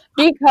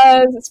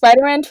 Because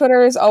Spider-Man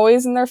Twitter is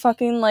always in their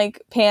fucking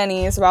like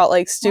panties about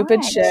like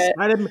stupid shit.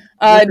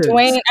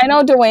 Dwayne, I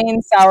know Dwayne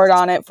soured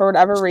on it for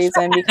whatever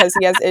reason because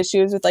he has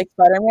issues with like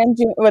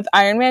with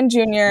Iron Man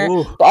Jr.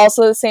 But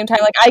also at the same time,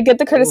 like I get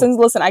the criticisms.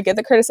 Listen, I get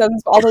the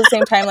criticisms, but also at the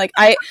same time, like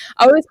I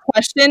always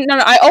question.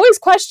 I always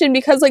question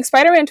because like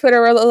Spider-Man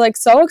Twitter were like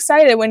so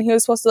excited when he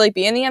was supposed to like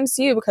be in the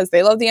MCU because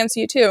they love the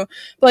MCU too.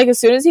 But like as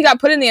soon as he got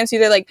put in the MCU,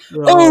 they're like,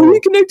 oh, he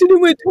connected him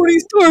with Tony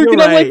Stark,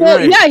 and I'm like, well,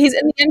 yeah, he's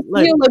in the MCU.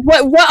 Like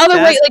what other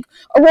way? Like,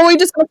 or were we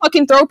just gonna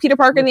fucking throw Peter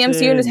Parker in the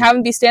MCU and just have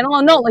him be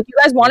standalone? No, like you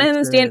guys wanted him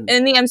to stand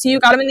in the MCU,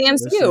 got him in the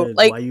MCU.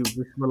 Like, why you just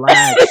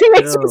relax? It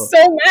makes me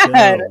so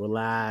mad.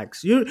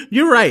 Relax.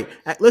 You're right.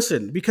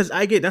 Listen, because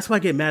that's why I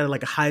get mad at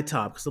like a high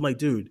top because I'm like,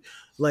 dude.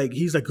 Like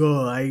he's like,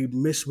 oh, I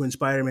miss when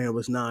Spider-Man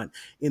was not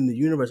in the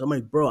universe. I'm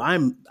like, bro,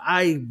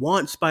 I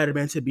want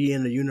Spider-Man to be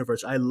in the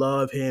universe. I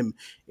love him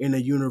in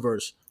the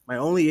universe. My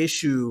only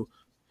issue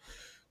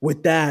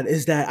with that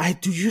is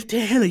that you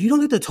don't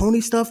think the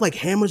Tony stuff like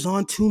hammers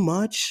on too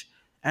much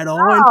at all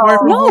in Far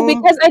From Home?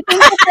 Because I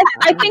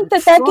think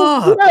that gives Peter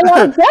a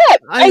lot of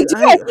depth. I think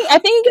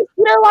it gives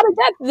Peter a lot of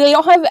depth. They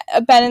don't have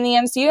Ben in the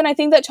MCU, and I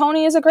think that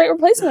Tony is a great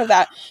replacement of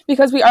that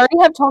because we already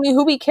have Tony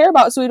who we care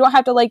about, so we don't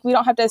have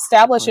to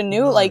establish a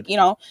new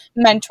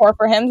mentor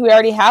for him. We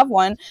already have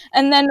one,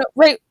 and then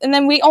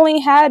we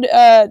only had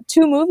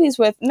 2 movies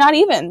with not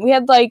even. We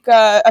had like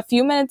a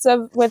few minutes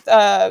with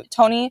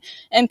Tony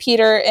and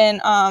Peter in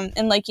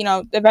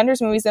the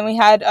Avengers movies. Then we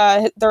had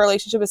the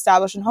relationship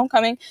established in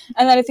Homecoming,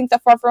 and then I think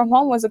that Far From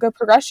Home was a good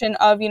progression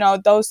of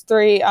those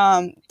three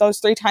times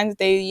that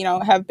they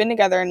have been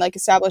together and like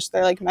established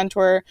their like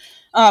mentor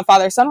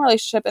father-son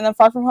relationship. And then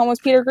Far From Home was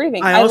Peter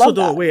grieving. I also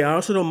don't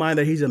mind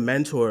that he's a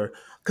mentor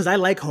because I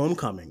like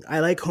Homecoming.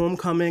 I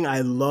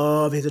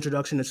love his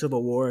introduction to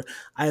Civil War.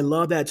 I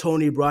love that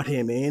Tony brought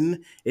him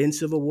in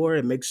Civil War.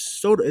 It makes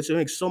so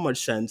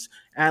much sense.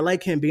 And I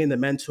like him being the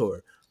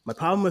mentor. My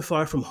problem with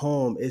Far From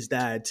Home is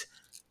that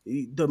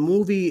the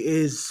movie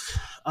is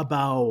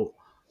about,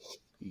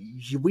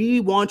 we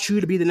want you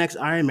to be the next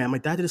Iron Man. I'm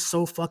like, that is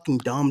so fucking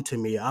dumb to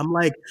me. I'm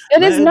like,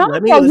 it is not.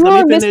 Let me finish.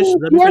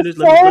 Let me missing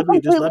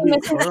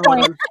the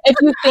point. If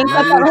you think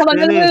that, hold on,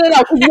 no.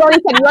 You already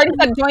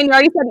said, Dwayne. You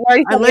already said.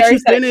 I let you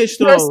finish,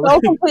 though. You're so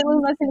completely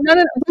missing. No.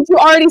 But you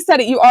already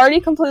said it. You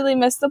already completely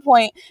missed the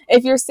point.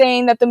 If you're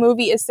saying that the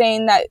movie is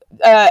saying that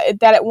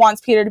that it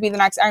wants Peter to be the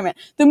next Iron Man,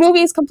 the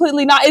movie is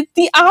completely not. It's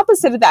the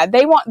opposite of that.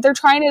 They're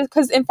trying to,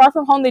 because in Far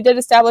From Home they did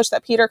establish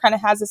that Peter kind of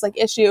has this like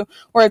issue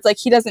where it's like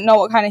he doesn't know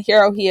what kind of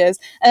hero he is,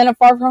 and then in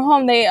Far From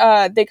Home they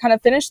kind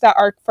of finished that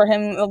arc for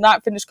him. Well,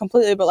 not finished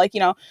completely, but like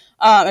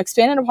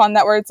expanded upon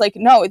that, where it's like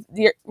no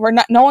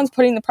one's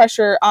putting the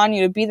pressure on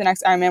you to be the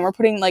next Iron Man. We're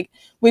putting like,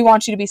 we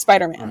want you to be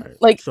Spider-Man. Right,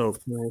 like, so how is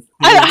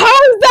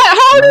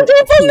that? How did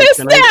people miss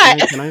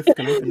that? Can I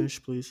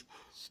finish, please?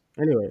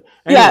 Anyway,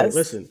 yes.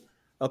 Listen.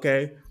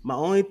 Okay, my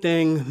only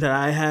thing that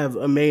I have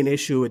a main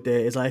issue with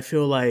it is I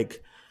feel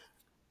like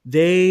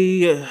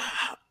I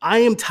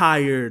am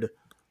tired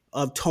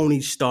of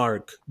Tony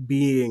Stark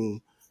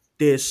being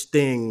this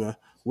thing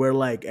where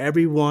like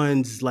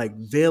everyone's like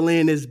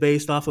villain is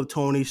based off of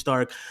Tony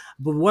Stark.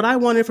 But what I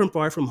wanted from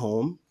Far From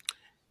Home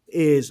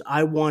is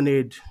I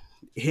wanted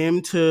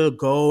him to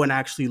go and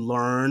actually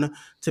learn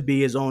to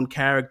be his own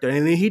character.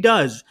 And he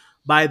does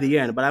by the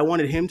end, but I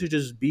wanted him to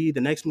just be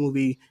the next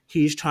movie.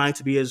 He's trying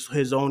to be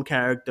his own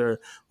character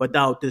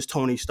without this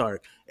Tony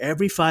Stark.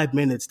 Every 5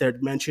 minutes they're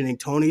mentioning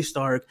Tony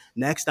Stark,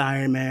 next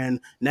Iron Man,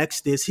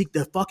 next this.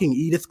 The fucking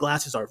Edith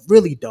glasses are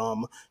really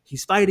dumb.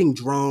 He's fighting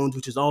drones,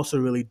 which is also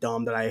really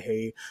dumb, that I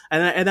hate.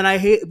 And then I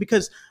hate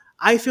because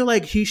I feel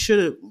like he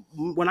should have,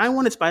 when I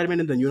wanted Spider-Man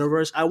in the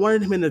universe, I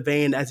wanted him in the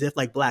vein as if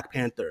like Black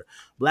Panther.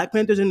 Black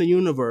Panther's in the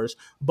universe,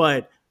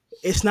 but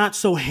it's not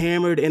so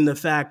hammered in the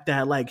fact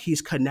that like he's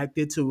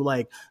connected to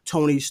like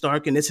Tony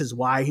Stark, and this is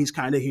why he's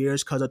kind of here,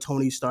 is because of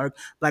Tony Stark.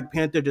 Black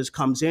Panther just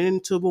comes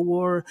in Civil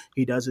War,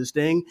 he does his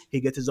thing, he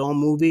gets his own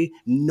movie,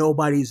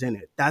 nobody's in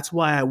it. That's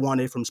why I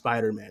want it from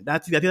Spider-Man. I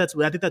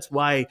think that's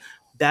why.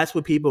 That's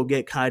what people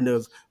get kind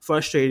of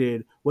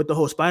frustrated with the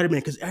whole Spider-Man,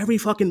 because every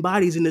fucking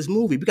body's in this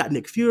movie. We got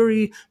Nick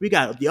Fury, we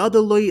got the other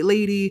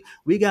lady,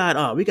 we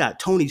got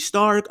Tony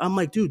Stark. I'm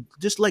like, dude,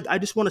 just like, I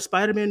just want a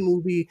Spider-Man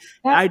movie.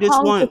 And with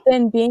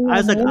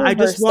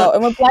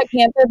Black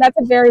Panther, that's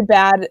a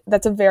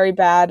very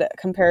bad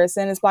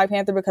comparison. Is Black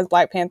Panther, because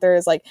Black Panther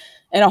is like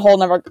in a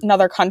whole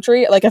another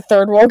country, like a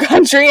third world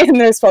country, and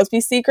they're supposed to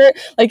be secret.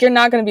 Like, you're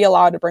not going to be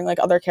allowed to bring like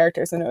other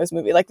characters into his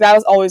movie. Like, that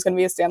was always going to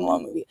be a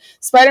standalone movie.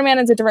 Spider-Man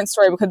is a different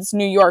story because it's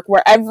New York,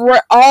 where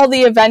all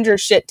the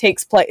Avengers shit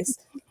takes place.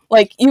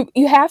 Like, you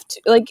have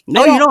to, like,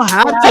 no, you don't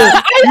have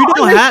to.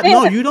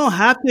 You don't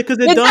have to, because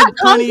it does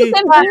plenty. You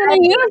don't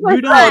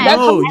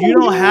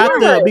have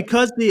to,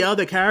 because the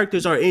other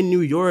characters are in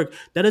New York.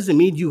 That doesn't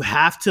mean you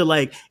have to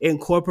like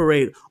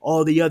incorporate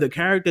all the other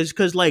characters,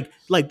 because like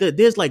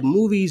there's like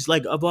movies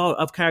like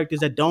of characters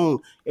that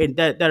don't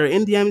that are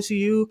in the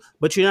MCU,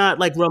 but you're not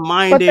like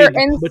reminded.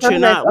 But you're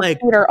not like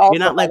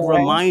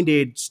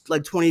reminded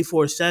like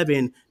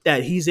 24/7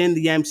 that he's in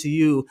the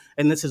MCU,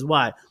 and this is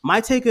why.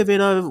 My take of it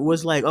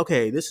was like,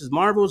 okay, this is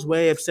Marvel's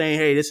way of saying,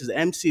 hey, this is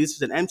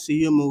an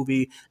MCU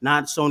movie,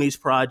 not Sony's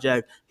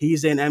project.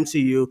 He's in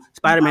MCU.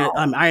 Spider-Man,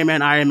 Iron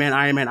Man.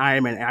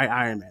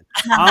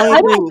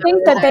 I don't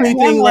think that they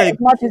handle it as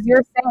much as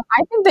you're saying.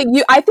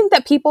 I think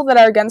that people that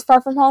are against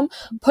Far From Home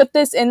put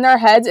this in their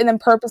heads and then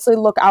purposely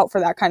look out for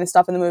that kind of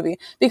stuff in the movie,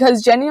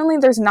 because genuinely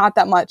there's not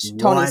that much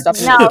Tony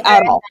stuff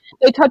at all.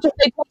 They touch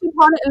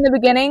upon it in the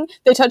beginning.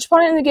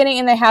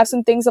 And they have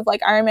some things of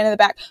like Iron Man in the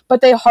back,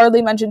 but they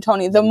hardly mention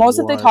Tony. The most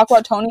that they talk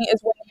about Tony is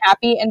when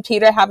Happy and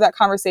Peter have that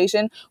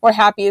conversation where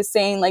Happy is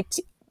saying like,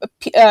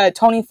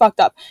 Tony fucked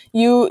up.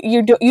 You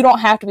don't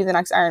have to be the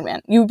next Iron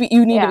Man. You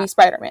need to be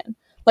Spider-Man.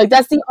 Like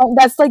that's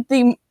like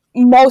the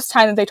most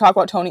time that they talk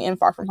about Tony in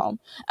Far From Home.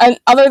 And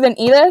other than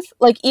Edith,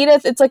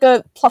 it's like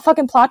a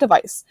fucking plot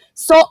device.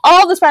 So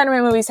all the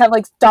Spider-Man movies have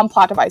like dumb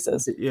plot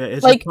devices. Yeah,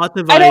 it's like a plot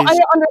device. I don't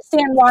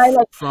understand why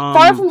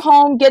Far From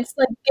Home gets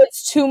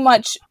too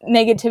much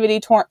negativity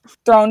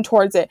thrown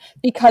towards it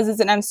because it's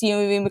an MCU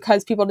movie and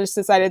because people just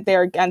decided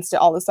they're against it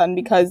all of a sudden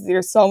because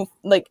there's so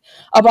like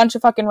a bunch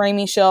of fucking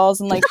Raimi shills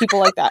and like people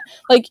like that.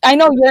 Like I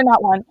know you're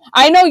not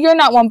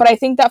one, but I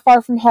think that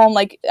Far From Home,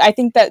 like I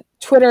think that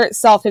Twitter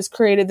itself has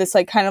created this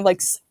like kind of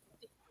like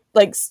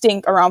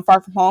stink around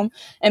Far From Home,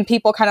 and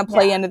people kind of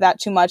play into that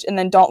too much and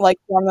then don't like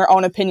form their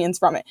own opinions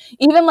from it.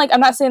 Even like I'm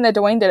not saying that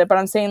Dwayne did it, but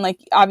I'm saying like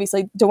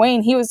obviously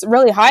Dwayne, he was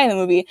really high in the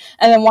movie,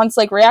 and then once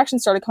like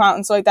reactions started to come out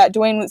and so like that,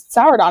 Dwayne was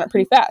soured on it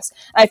pretty fast.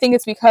 And I think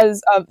it's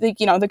because of the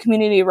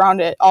community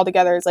around it all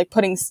together is like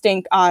putting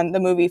stink on the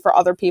movie for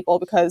other people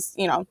because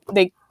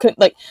they could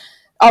like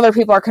other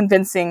people are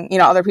convincing,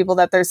 other people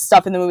that there's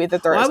stuff in the movie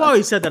that there isn't. I've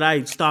always said that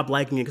I stopped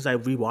liking it because I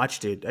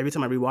rewatched it. Every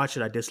time I rewatched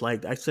it, I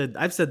disliked. I've said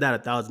that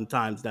 1,000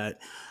 times.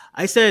 That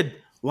I said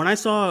when I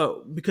finished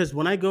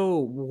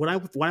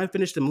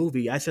the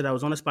movie, I said I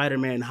was on a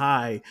Spider-Man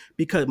high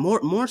because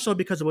more so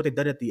because of what they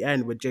did at the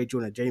end with J.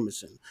 Jonah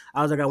Jameson.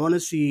 I was like, I want to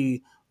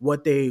see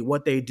what they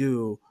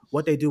do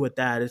with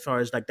that, as far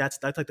as like that's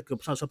like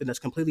something that's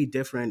completely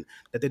different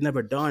that they've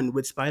never done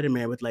with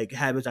Spider-Man, with like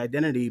have his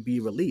identity be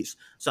released.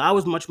 So I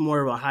was much more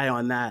of a high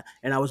on that,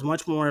 and I was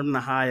much more on the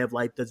high of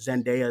like the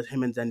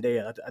him and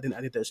Zendaya. I think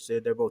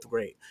they're both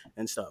great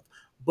and stuff.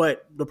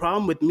 But the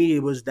problem with me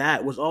was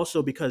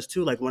also because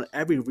too, like when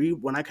I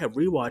kept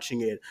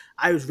rewatching it,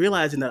 I was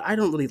realizing that I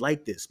don't really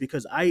like this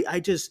because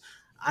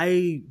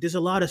there's a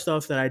lot of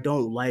stuff that I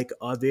don't like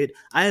of it.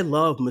 I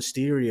love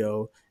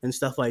Mysterio and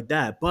stuff like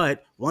that.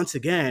 But once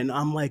again,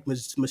 I'm like,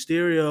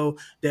 Mysterio,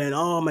 then,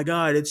 oh my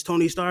God, it's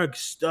Tony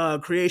Stark's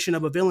creation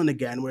of a villain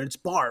again, where it's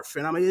barf.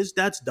 And I mean,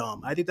 that's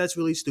dumb. I think that's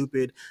really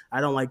stupid.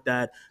 I don't like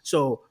that.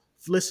 So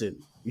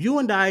listen, you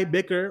and I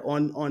bicker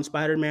on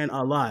Spider-Man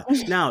a lot.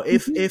 Now,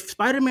 if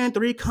Spider-Man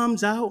 3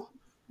 comes out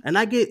and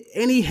I get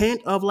any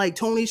hint of like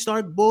Tony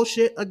Stark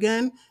bullshit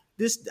again,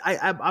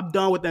 I'm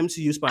done with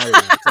MCU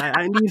Spider-Man.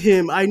 I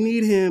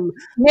need him.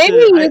 Maybe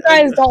you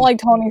guys don't like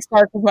Tony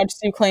Stark as much as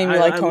you claim you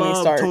like Tony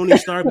Stark. Tony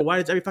Stark, but why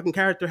does every fucking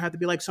character have to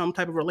be like some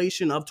type of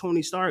relation of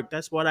Tony Stark?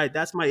 That's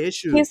my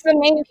issue. He's the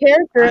main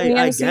character in the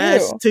MCU. I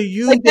guess to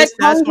you, like, that's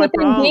my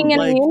problem. Being in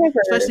the universe.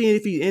 Especially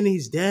if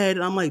he's dead.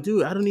 I'm like,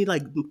 dude, I don't need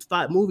like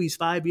 5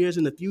 years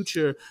in the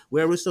future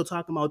where we're still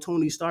talking about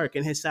Tony Stark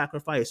and his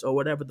sacrifice or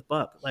whatever the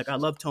fuck. Like, I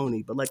love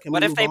Tony, but like,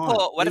 what if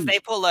they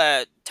pull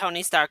a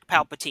Tony Stark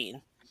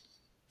Palpatine?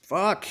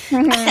 Fuck.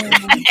 Fuck.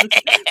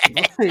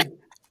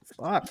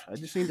 I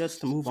just need us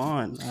to move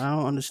on. I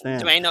don't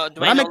understand. Dwayne will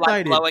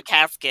like blow a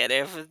casket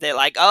if they're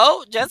like,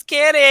 oh, just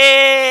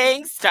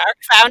kidding. Stark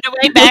found a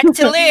way back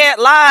to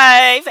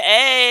life.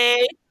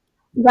 Hey.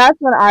 That's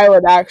when I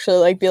would actually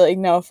like be like,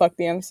 no, fuck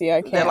the MCU.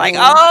 I can't. They're like,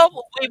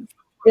 oh, we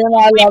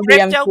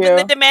ripped open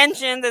the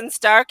dimensions and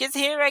Stark is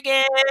here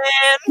again.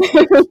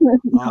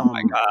 Oh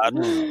my God.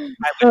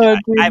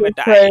 I would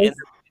die.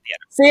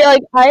 See,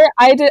 like I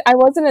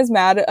wasn't as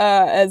mad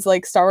as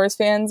like Star Wars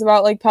fans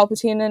about like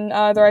Palpatine and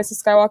the Rise of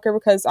Skywalker,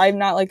 because I'm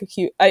not like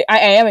I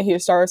am a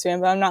huge Star Wars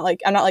fan, but I'm not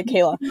like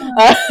Kayla.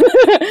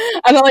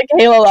 I'm not like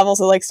Kayla levels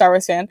of like Star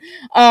Wars fan.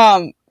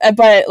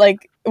 But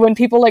like when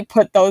people like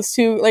put those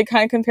two like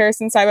kind of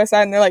comparisons side by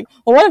side, and they're like,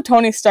 well, what if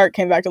Tony Stark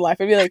came back to life?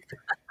 I'd be like,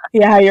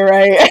 yeah, you're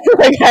right.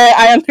 Like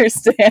I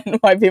understand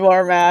why people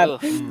are mad.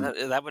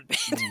 That would be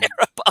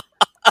terrible.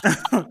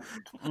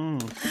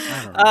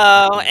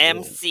 Oh,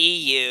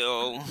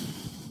 MCU.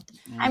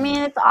 I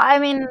mean,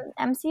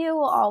 MCU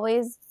will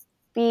always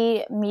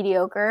be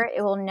mediocre.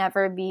 It will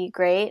never be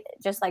great.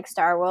 Just like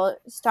Star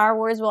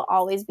Wars will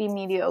always be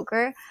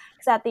mediocre.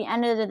 Because at the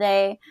end of the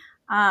day,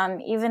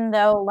 even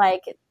though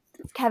like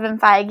Kevin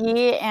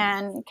Feige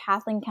and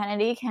Kathleen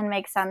Kennedy can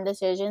make some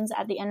decisions,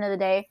 at the end of the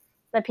day,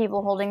 the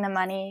people holding the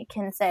money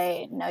can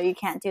say, no, you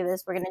can't do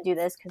this. We're going to do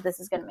this because this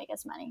is going to make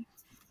us money.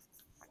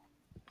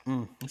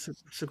 That's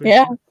a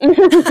great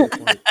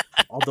point.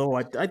 Although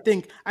I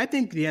think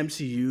the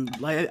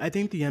MCU, like I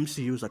think the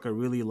MCU is like a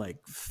really like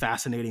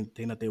fascinating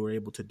thing that they were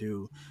able to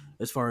do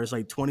as far as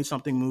like 20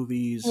 something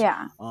movies.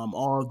 Yeah.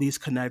 All of these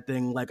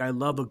connecting. Like I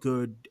love a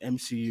good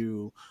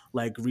MCU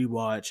like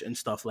rewatch and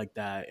stuff like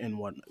that and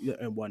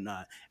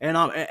whatnot.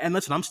 And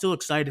listen, I'm still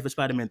excited for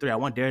Spider-Man 3. I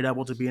want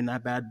Daredevil to be in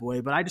that bad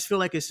boy, but I just feel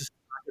like it's just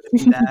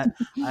that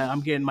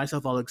I'm getting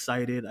myself all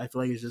excited. I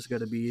feel like it's just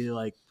gonna be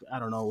like, I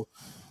don't know.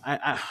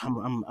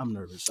 I'm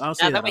nervous. I'll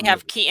say now that we I'm have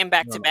nervous. Keaton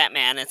back to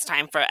Batman, it's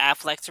time for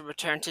Affleck to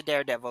return to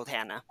Daredevil,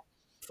 Hannah.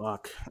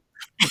 Fuck.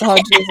 Oh,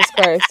 Jesus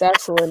Christ.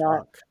 Absolutely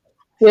not. Fuck.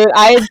 Dude,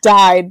 I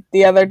died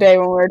the other day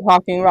when we were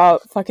talking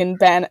about fucking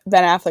Ben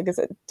Affleck as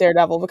a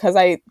Daredevil because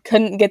I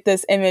couldn't get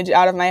this image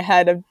out of my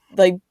head of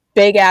like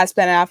big ass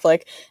Ben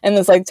Affleck and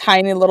this like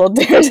tiny little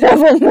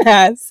Daredevil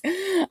mask.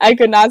 I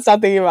could not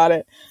stop thinking about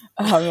it.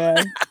 Oh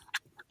man.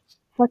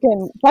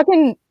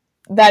 fucking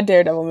that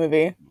Daredevil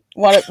movie.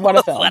 What a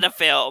film. What a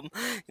film.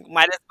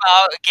 Might as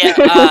well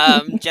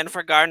get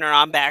Jennifer Garner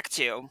on back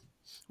too.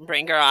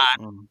 Bring her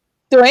on.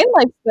 Dwayne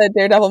likes the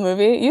Daredevil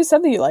movie. You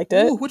said that you liked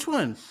it. Ooh, which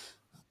one?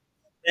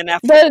 Ben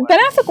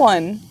Affleck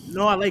one.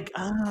 No, I like.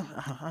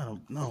 I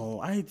don't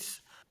know.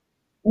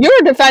 You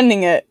were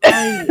defending it.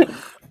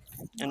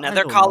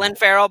 Another Colin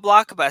Farrell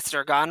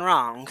blockbuster gone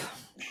wrong.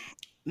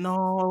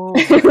 No,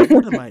 what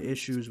are my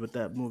issues with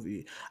that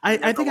movie?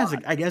 I think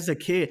as a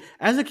kid,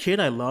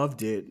 I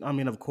loved it. I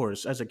mean, of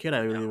course, as a kid, I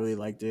really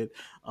liked it.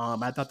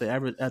 I thought the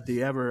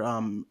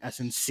ever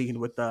essence scene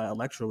with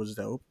Elektra was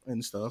dope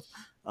and stuff.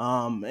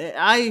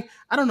 I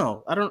don't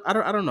know. I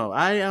don't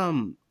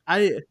know.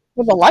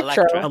 With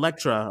Elektra.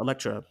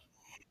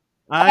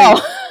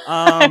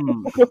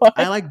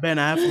 I like Ben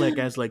Affleck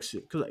as like,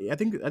 cause I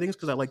think it's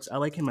because I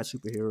like him as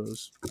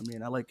superheroes. I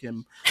mean, I like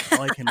him in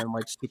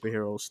like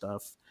superhero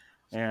stuff.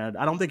 And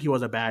I don't think he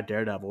was a bad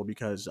Daredevil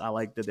because I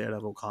like the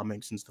Daredevil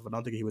comics and stuff. I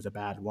don't think he was a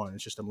bad one.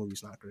 It's just the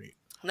movie's not great.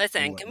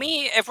 Listen,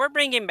 if we're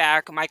bringing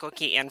back Michael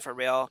Keaton for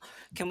real,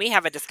 can we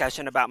have a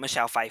discussion about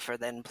Michelle Pfeiffer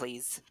then,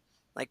 please?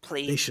 Like,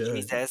 please,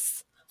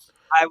 Jesus.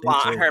 I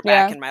want her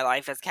back in my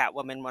life as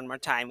Catwoman one more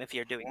time if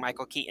you're doing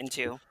Michael Keaton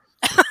too.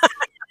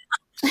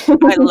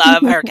 I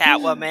love her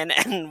Catwoman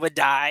and would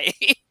die.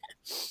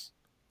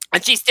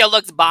 And she still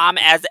looks bomb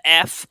as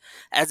F,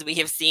 as we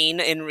have seen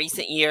in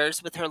recent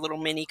years with her little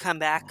mini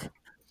comeback.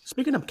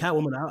 Speaking of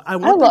Catwoman, I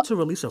want them to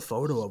release a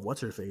photo of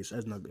what's-her-face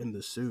in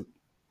the suit.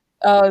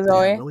 Oh,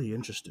 Zoe? Yeah, I'm really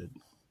interested.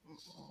 I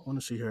want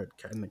to see her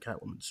in the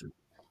Catwoman suit.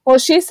 Well,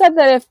 she said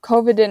that if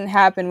COVID didn't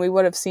happen, we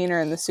would have seen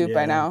her in the suit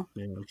by now.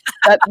 Yeah.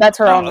 That's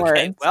her own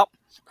words. Well.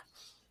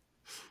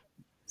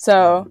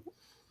 So.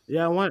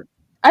 Yeah,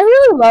 I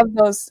really love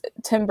those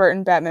Tim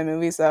Burton Batman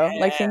movies, though.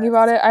 Yes, like, thinking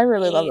about it, I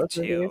really love those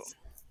movies.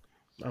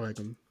 I like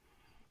them.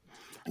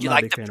 You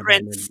like the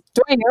Prince?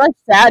 Dwayne, you're like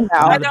sad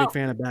now. I'm not a big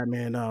fan of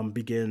Batman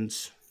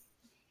Begins.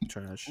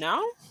 Trash.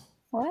 No?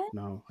 What?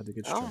 No, I think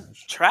it's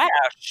trash.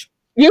 Trash.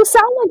 You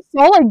sound like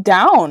so like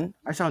down.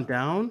 I sound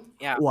down?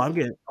 Yeah. Well, I'm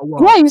getting.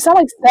 Yeah, you sound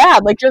like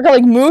sad. Like your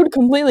like mood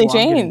completely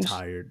changed. I'm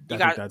tired. I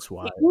think that's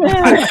why.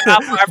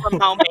 Far from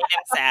home made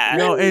him sad.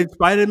 Yo,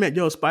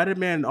 and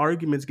Spider-Man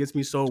arguments gets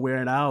me so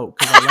weird out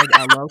because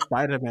I love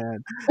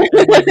Spider-Man.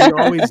 Like, we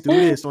always do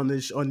this on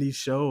these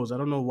shows. I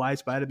don't know why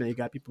Spider-Man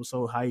got people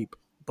so hype.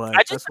 But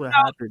that's what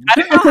happened. I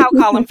don't know how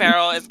Colin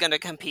Farrell is going to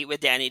compete with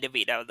Danny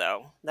DeVito,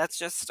 though. That's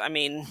just, I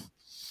mean,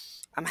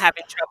 I'm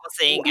having trouble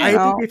seeing it. I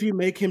think if you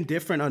make him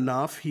different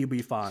enough, he'll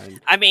be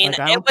fine. I mean,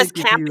 it was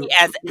campy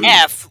as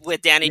F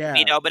with Danny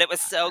DeVito, but it was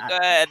so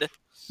good.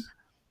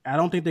 I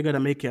don't think they're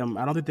gonna make him.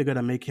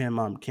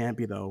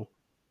 Campy though.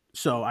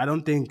 So I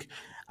think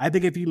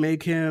if you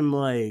make him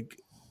like.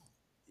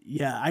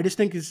 Yeah, I just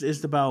think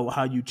it's about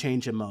how you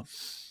change him up.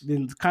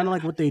 Kind of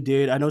like what they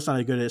did. I know it's not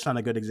a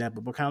good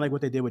example, but kind of like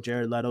what they did with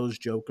Jared Leto's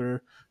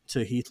Joker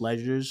to Heath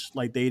Ledger's.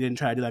 Like they didn't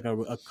try to do like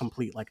a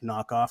complete like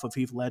knockoff of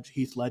Heath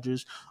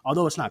Ledger's,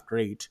 although it's not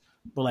great.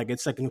 But like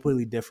it's like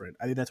completely different.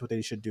 I think that's what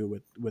they should do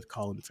with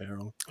Colin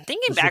Farrell.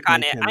 Thinking back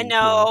on it, I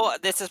know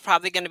this is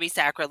probably going to be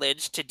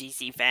sacrilege to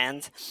DC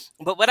fans,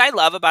 but what I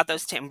love about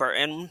those Tim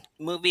Burton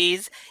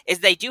movies is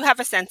they do have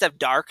a sense of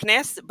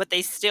darkness, but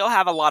they still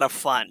have a lot of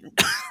fun.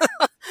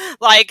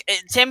 Like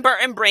Tim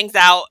Burton brings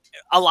out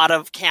a lot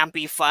of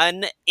campy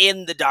fun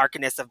in the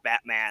darkness of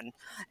Batman,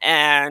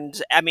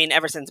 and I mean,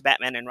 ever since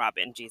Batman and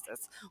Robin,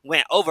 Jesus,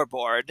 went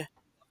overboard.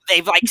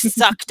 They've like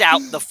sucked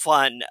out the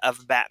fun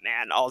of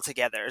Batman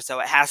altogether. So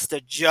it has to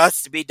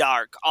just be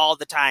dark all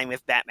the time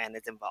if Batman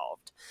is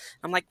involved.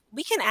 I'm like,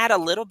 we can add a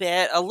little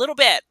bit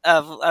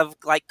of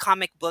like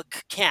comic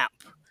book camp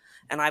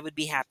and I would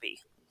be happy.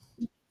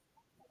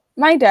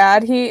 My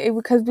dad,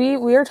 because we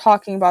were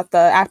talking about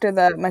after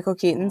the Michael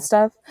Keaton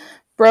stuff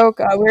broke,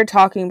 we were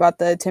talking about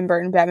the Tim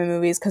Burton Batman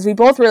movies because we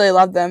both really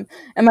loved them.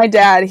 And my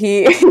dad,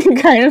 he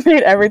kind of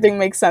made everything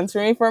make sense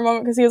for me for a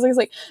moment because he was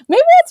like,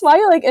 maybe that's why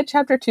you like It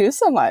Chapter 2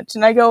 so much.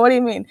 And I go, what do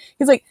you mean?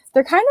 He's like,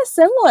 they're kind of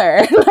similar.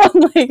 And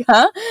I'm like,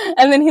 huh?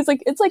 And then he's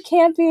like, it's like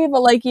campy,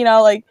 but like,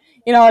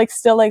 like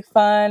still like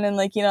fun and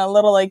like, a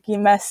little like you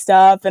messed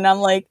up. And I'm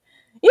like,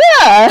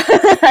 yeah,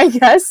 I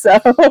guess so.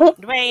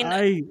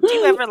 Dwayne, do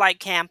you ever like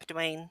camp,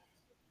 Dwayne?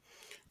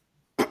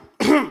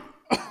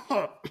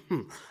 I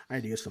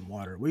need to get some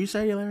water. What you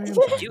say, Larry?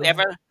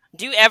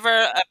 Do you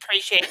ever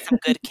appreciate some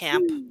good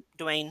camp,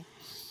 Dwayne?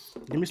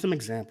 Give me some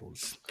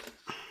examples.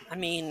 I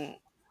mean,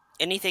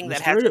 anything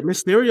that has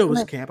Mysterio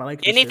was camp. I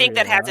like anything Mysterio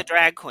that has a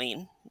drag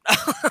queen.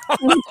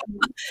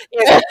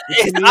 Yeah.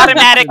 It's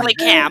automatically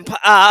camp.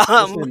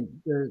 I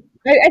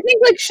think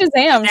like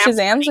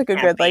Shazam's like a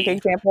good like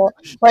example.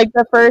 Like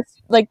the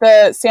first, like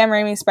the Sam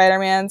Raimi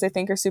Spider-Mans, I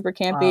think are super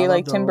campy.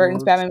 Like Tim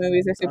Burton's Batman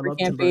movies are super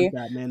campy.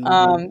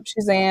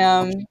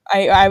 Shazam,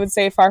 I would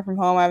say Far From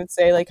Home. I would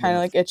say like kind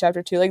of like It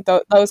Chapter 2, like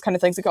those kind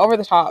of things, like over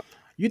the top.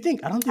 You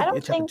think? I don't think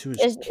It Chapter 2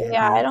 is campy.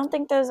 Yeah, I don't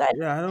think those.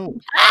 Yeah, I don't.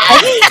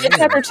 I think It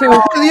Chapter 2 is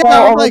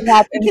over the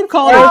top. You keep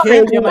calling it campy.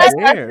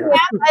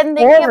 I'm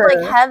thinking of like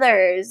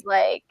Heathers,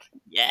 like.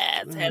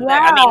 Yes, Heather.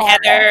 Yeah. I mean,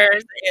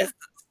 Heathers is.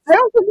 I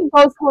don't think it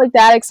goes to like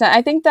that extent.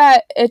 I think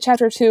that It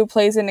Chapter 2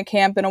 plays into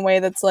camp in a way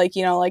that's like,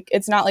 you know, like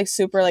it's not like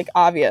super like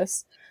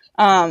obvious.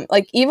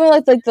 Like even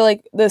with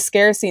like the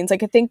scare scenes,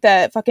 like I think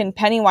that fucking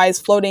Pennywise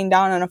floating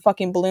down on a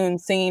fucking balloon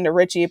singing to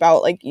Richie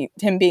about like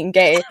him being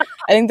gay,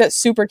 I think that's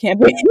super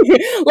campy.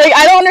 Like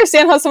I don't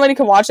understand how somebody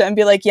can watch it and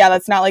be like, yeah,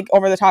 that's not like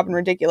over the top and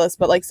ridiculous,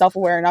 but like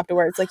self-aware enough to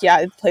where it's like,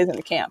 yeah, it plays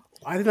into camp.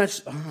 I think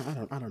that's I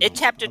don't know. It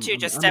Chapter 2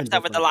 just steps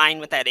over the line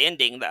with that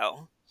ending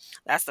though.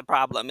 That's the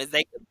problem. Is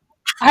they.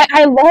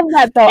 I love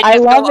that though. I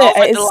love it.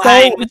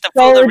 It's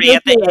so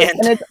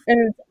ridiculous,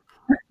 and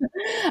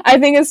I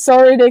think it's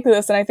so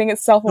ridiculous, and I think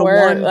it's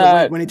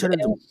self-aware. When he turns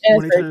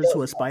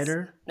into a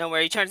spider. No,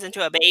 where he turns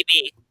into a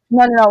baby.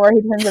 No, where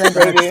he turns into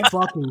a baby. That's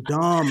fucking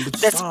dumb.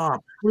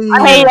 Stop, please.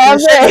 I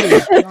love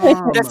it.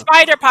 The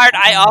spider part,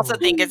 I also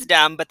think is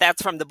dumb, but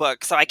that's from the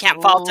book, so I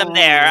can't fault him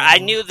there. I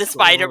knew the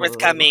spider was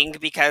coming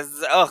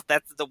because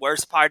that's the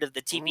worst part of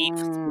the TV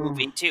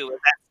movie too. Is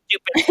that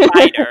stupid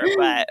spider,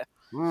 but.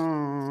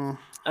 Yeah.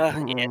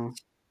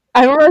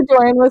 I remember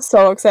Dwayne was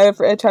so excited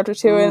for It Chapter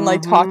 2 and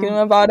like talking to him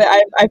about it.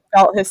 I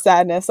felt his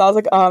sadness. I was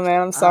like, oh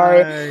man, I'm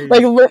sorry.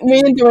 Like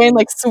me and Dwayne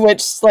like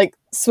switch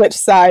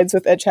sides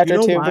with It Chapter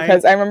 2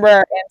 because I remember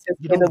our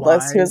anticipated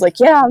list. He was like,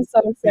 yeah, I'm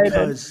so excited.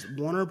 Because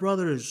Warner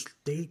Brothers,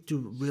 they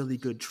do really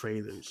good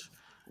trailers.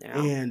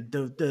 Yeah. And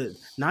the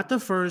not the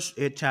first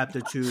It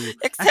Chapter 2.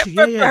 Except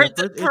for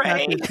Birds of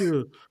Prey. It Chapter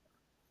 2.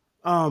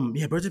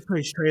 Birds of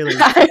Prey's trailers.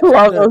 I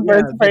love those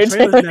Birds of Prey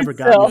trailers. Never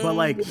got me, but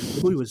like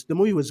the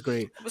movie was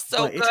great. It was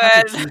so good.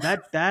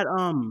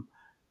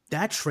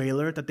 That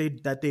trailer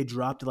that they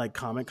dropped at like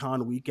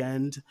Comic-Con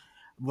weekend.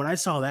 When I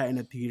saw that in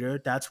the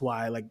theater, that's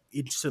why I like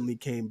instantly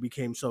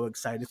became so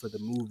excited for the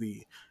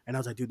movie. And I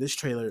was like, dude, this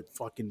trailer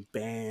fucking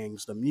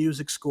bangs. The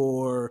music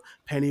score,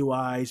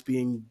 Pennywise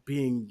being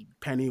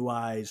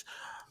Pennywise.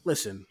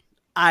 Listen.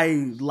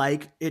 I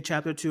like It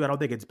Chapter 2. I don't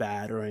think it's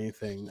bad or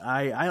anything.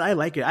 I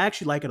like it. I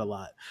actually like it a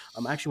lot.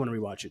 I actually want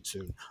to rewatch it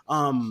soon.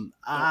 Don't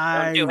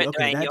do it,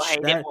 Dwayne. You'll hate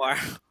it more.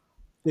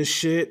 The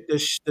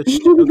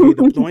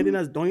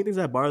only things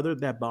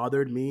that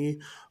bothered me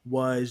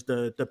was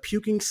the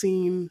puking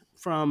scene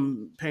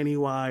from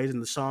Pennywise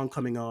and the song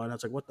coming on. I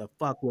was like, what the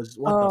fuck was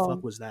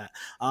that?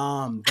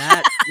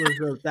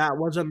 That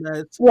was a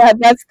mess. Yeah,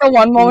 that's the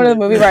one moment of the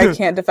movie where I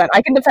can't defend.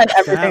 I can defend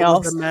everything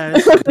else. Was a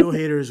mess. Bill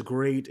Hader is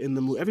great in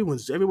the movie.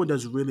 Everyone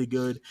does really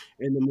good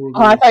in the movie.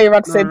 Oh, I thought you were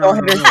about to say Bill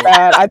Hader's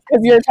bad.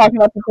 Because you were talking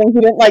about the things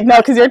you didn't like. No,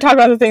 because you were talking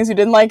about the things you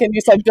didn't like, and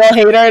you said Bill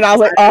Hader, and I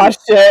was like, oh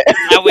shit.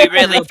 Now we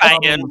really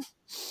fighting.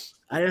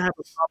 I didn't have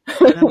a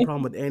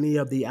problem with any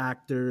of the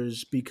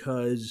actors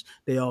because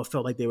they all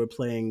felt like they were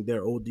playing the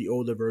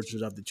older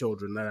versions of the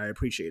children that I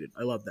appreciated.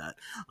 I love that.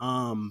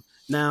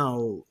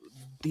 Now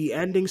the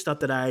ending stuff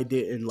that I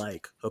didn't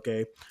like.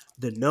 Okay,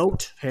 the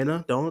note,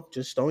 Hannah, don't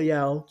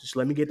yell. Just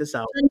let me get this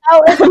out.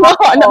 No.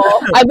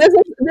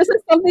 This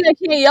is something I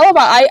can't yell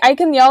about. I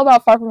can yell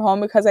about Far From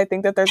Home because I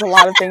think that there's a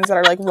lot of things that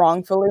are like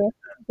wrongfully.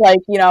 Like,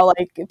 you know,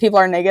 like people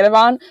are negative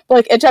on, but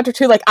like It Chapter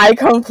 2, like I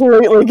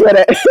completely get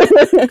it.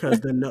 Because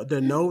the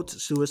note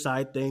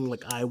suicide thing,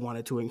 like I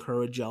wanted to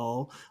encourage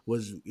y'all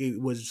was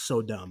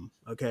so dumb.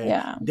 Okay.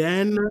 Yeah.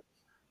 Then,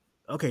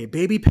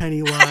 baby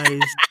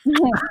Pennywise.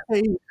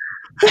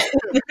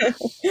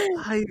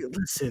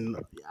 Listen.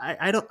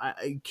 I don't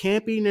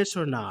campiness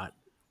or not.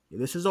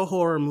 This is a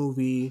horror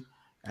movie.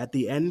 At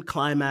the end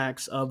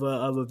climax of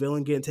a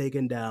villain getting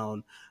taken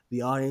down,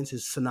 the audience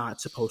is not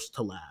supposed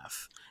to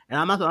laugh. And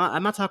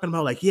I'm not talking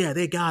about like, yeah,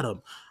 they got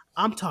him.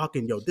 I'm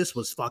talking, this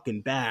was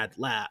fucking bad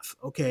laugh.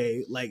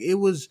 Okay. Like it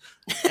was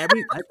I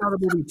saw the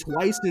movie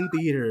twice in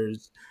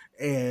theaters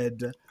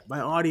and my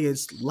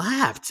audience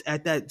laughed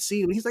at that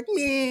scene. He's like,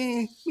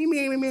 me.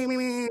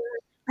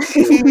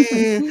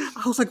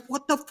 I was like,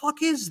 what the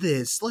fuck is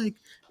this? Like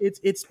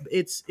it's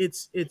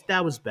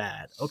that was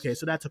bad. Okay.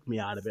 So that took me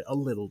out of it a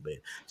little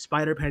bit.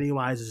 Spider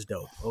Pennywise is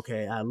dope.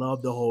 Okay. I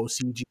love the whole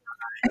CGI.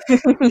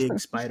 Big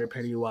Spider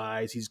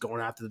Pennywise, he's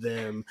going after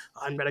them.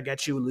 I'm gonna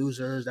get you,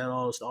 losers. That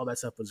all that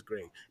stuff was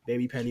great.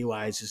 Baby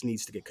Pennywise just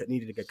needed to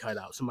get cut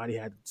out. Somebody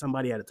had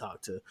to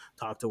talk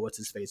to what's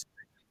his face.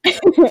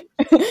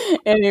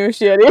 And he was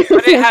shitty.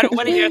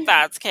 What are your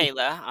thoughts,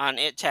 Kayla, on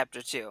It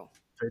Chapter 2?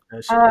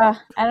 I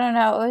don't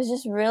know. It was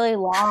just really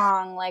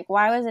long. Like,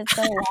 why was it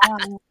so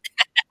long?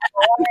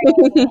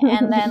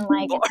 And then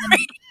like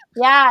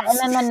and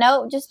then the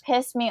note just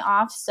pissed me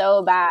off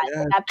so bad.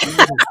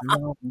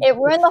 It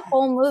ruined the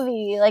whole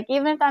movie. Like,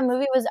 even if that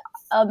movie was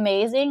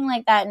amazing,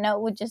 like that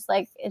note would just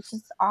like, it's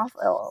just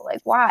awful.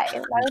 Like, why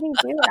would he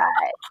do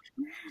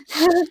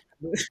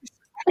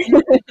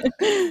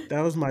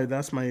that?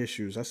 That's my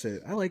issues. That's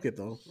it. I like it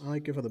though. I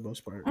like it for the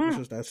most part. It's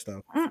just that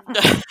stuff.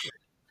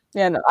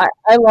 Yeah, no,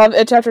 I love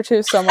It Chapter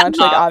 2 so much,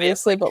 like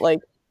obviously, but like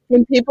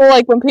when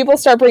people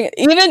start bringing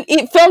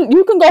film,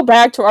 you can go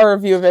back to our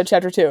review of It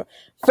Chapter 2.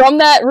 From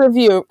that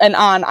review and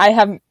on, I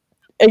have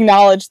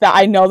acknowledged that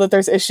I know that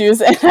there's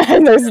issues and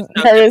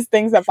there is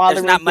things that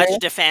bother me. There's not much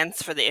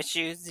defense for the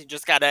issues. You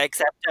just gotta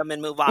accept them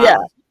and move on.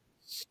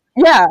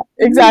 Yeah,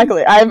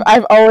 exactly.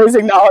 I've always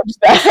acknowledged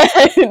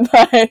that.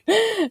 But,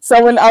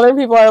 so when other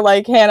people are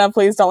like, Hannah,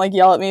 please don't like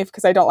yell at me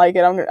because I don't like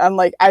it, I'm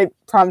like, I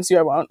promise you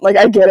I won't. Like,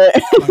 I get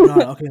it. Oh my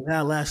god, okay,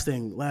 that last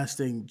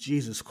thing,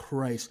 Jesus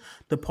Christ.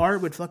 The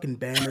part with fucking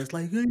banners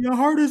like, your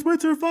heart is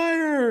winter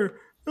fire.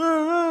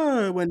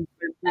 When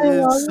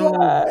it's so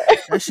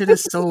that shit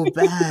is so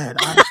bad.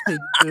 I'm like,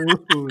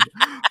 dude,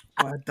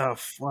 what the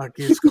fuck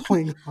is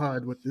going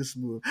on with this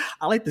movie?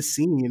 I like the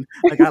scene.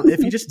 Like, if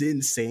he just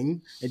didn't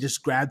sing and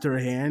just grabbed her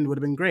hand, would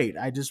have been great.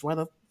 Why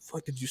the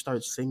fuck did you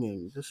start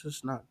singing? This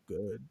is not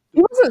good.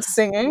 He wasn't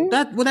singing.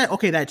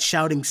 That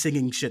shouting,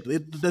 singing shit.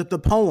 The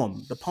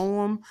poem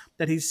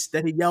that he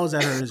yells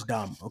at her is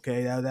dumb.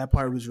 Okay, that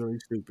part was really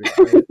stupid.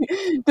 Right?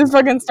 Just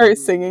fucking start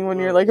singing when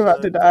you're like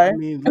about to die. I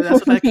mean,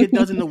 that's what that kid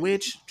does in The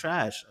Witch.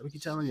 Trash. I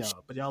keep telling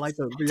y'all, but y'all like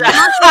the.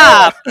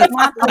 Stop it.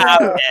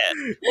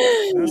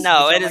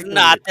 No, it is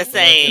not the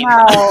same.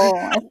 No,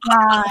 it's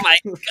not. Oh my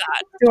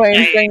god.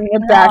 Dwayne bringing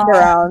it back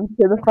around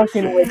to the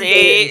fucking Witch.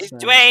 See,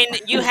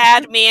 Dwayne, you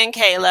had me and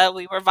Kayla.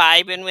 We were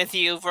vibing with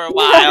you for a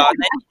while.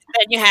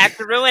 Then you had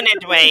to ruin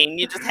it, Dwayne.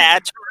 You just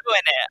had to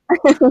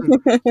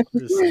ruin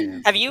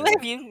it. Have you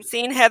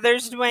seen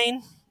Heathers,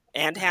 Dwayne?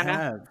 And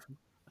Hannah?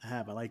 I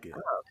have. I like it.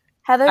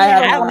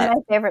 Heathers is one of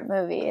my favorite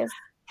movies.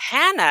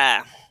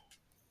 Hannah,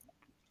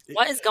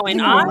 what is going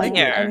on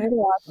here? I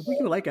think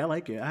you like it. I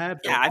like it. I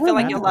feel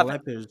like you'll love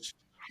it.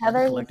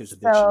 Heathers is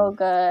so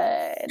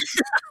good.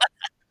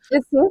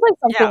 It seems like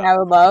something I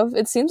would love.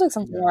 It seems like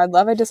something I'd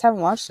love. I just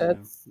haven't watched it.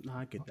 No,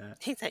 I get that.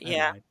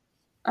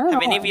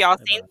 Have any of y'all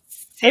seen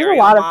Serial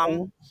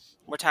Mom?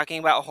 We're talking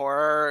about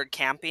horror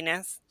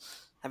campiness.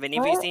 Have any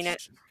of you seen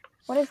it?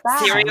 What is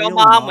that? Serial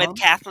Mom with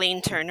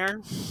Kathleen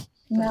Turner.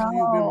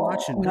 No.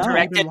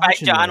 Directed by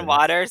John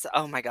Waters.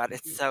 Oh my god,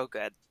 it's so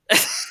good.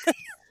 It's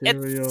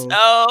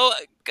so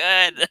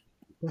good.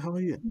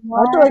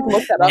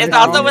 It's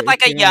also with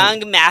like a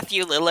young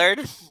Matthew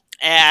Lillard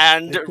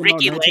and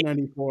Ricky Lake.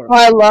 Oh,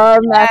 I love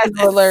Matthew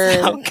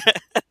Lillard. So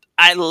good.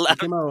 I love. It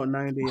came out in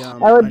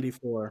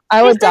 94.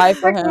 I would die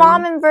for him.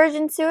 Mom in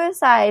Virgin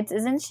Suicides,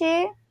 isn't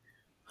she?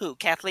 Who?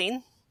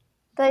 Kathleen?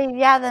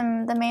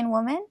 The main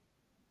woman.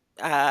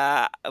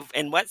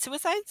 In what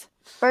Suicides?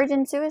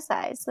 Virgin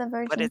Suicides. The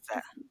Virgin. What is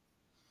that?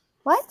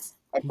 What?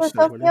 It's a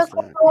Sofia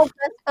Coppola's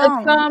best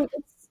film.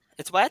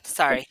 It's what?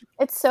 Sorry.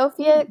 It's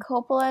Sofia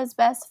Coppola's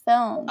best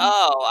film.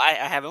 Oh, I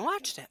haven't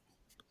watched it.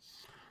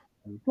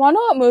 Want to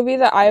know what movie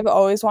that I've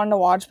always wanted to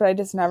watch, but I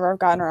just never have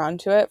gotten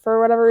around to it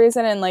for whatever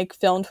reason, and like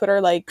film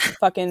Twitter like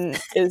fucking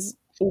eats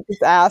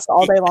its ass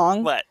all day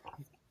long. What?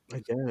 I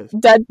guess.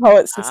 Dead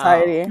Poets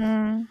Society.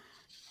 I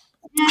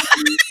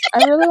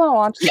really want to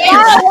watch it.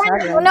 Yeah,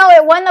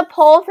 it won the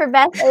poll for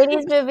best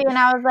 80s movie, and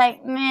I was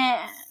like,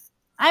 meh.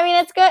 I mean,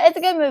 it's good. It's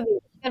a good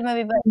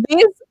movie. But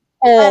these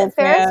polls,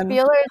 Ferris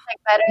Bueller is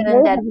like better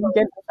than Dead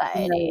Poets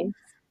Society.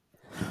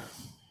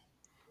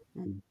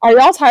 Are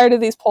y'all tired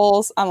of these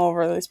polls? I'm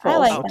over these polls. I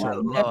like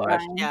them.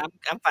 Yeah,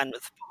 I'm fine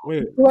with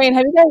polls. Wait,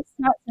 have you guys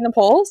not seen the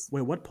polls?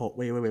 Wait, what poll?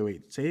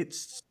 Wait. Say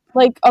it's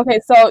like, okay,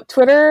 so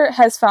Twitter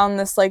has found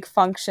this like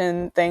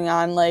function thing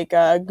on like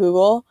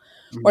Google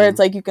where it's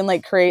like you can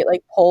like create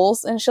like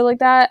polls and shit like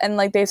that, and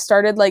like they've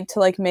started like to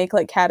like make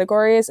like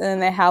categories, and then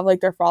they have like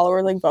their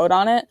followers like vote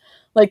on it.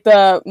 Like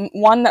the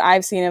one that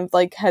I've seen of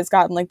like has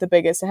gotten like the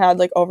biggest. It had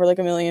like over like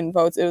 1 million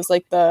votes. It was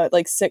like the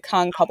like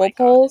sitcom couple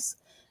polls.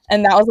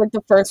 And that was, like,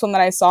 the first one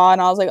that I saw,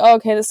 and I was like, oh,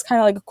 okay, this is kind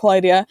of, like, a cool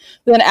idea.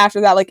 But then after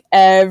that, like,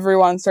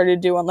 everyone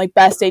started doing, like,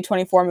 best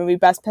A24 movie,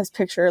 best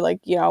picture, like,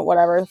 you know,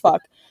 whatever the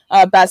fuck.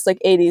 Best, like,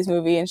 80s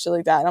movie and shit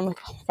like that. And I'm like,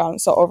 oh my god, I'm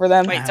so over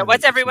them. Wait, so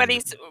what's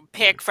everybody's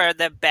pick for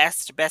the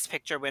best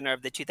picture winner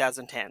of the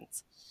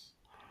 2010s?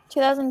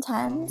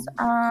 2010s?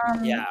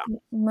 Yeah.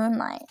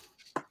 Moonlight.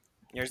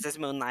 Yours is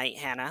Moonlight,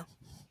 Hannah.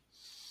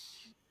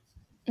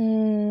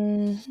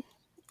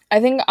 I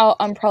think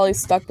I'm probably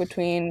stuck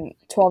between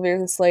 12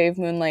 Years a Slave,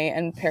 Moonlight,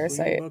 and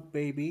Parasite. Book,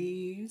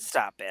 baby.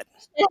 Stop it.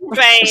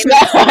 Dwayne,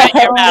 shut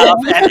your mouth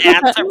and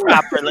answer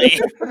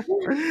properly.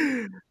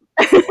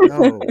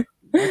 No.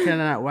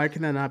 Why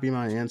can that not be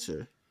my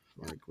answer?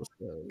 Like, what's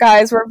the...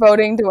 Guys, we're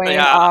voting Dwayne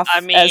off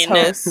as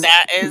host.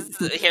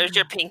 Here's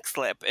your pink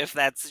slip if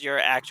that's your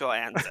actual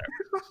answer.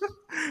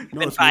 You've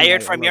been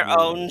fired from your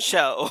own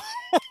show.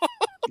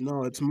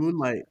 No, it's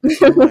Moonlight.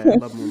 It's Moonlight. I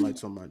love Moonlight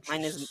so much.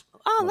 Mine is.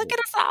 Oh, look at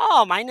us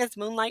all! Mine is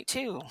Moonlight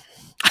too.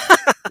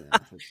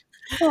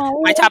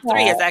 My top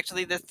 3 is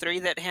actually the 3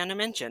 that Hannah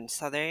mentioned.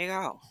 So there you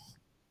go.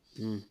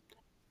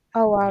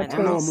 Oh wow! I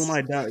don't know what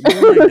Moonlight does.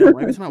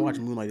 Every time I watch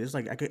Moonlight, it's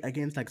like I get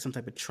into like some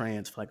type of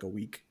trance for like a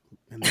week,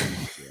 and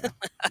then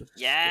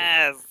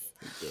yes.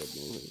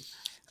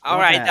 All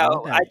right,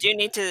 though I do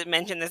need to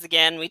mention this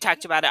again. We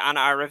talked about it on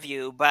our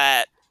review,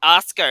 but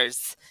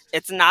Oscars.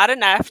 It's not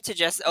enough to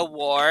just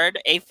award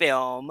a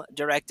film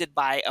directed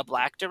by a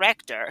black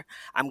director.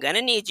 I'm going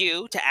to need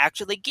you to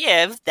actually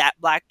give that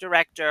black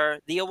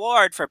director the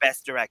award for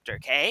Best Director,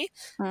 okay?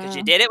 Because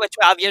you did it with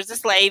 12 Years a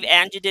Slave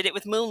and you did it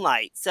with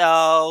Moonlight.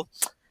 So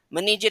I'm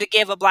going to need you to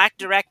give a black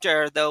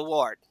director the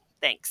award.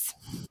 Thanks.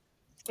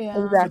 Yeah,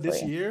 exactly. For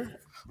this year?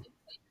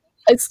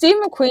 It's Steve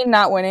McQueen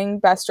not winning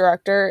Best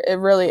Director. It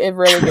really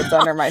gets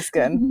under my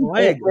skin.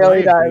 It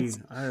really does.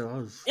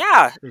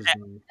 Yeah.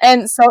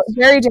 And so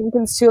Barry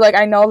Jenkins too. Like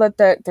I know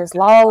that there's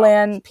La La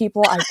Land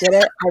people. I get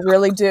it. I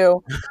really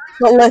do.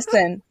 But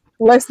listen.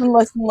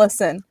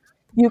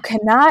 You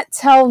cannot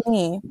tell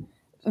me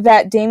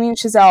that Damien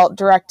Chazelle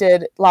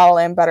directed La La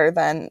Land better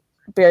than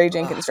Barry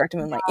Jenkins directed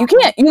Moonlight. You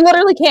can't. You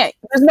literally can't.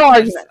 There's no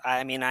argument.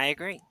 I mean, I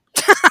agree.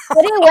 Did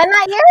he win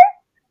that year?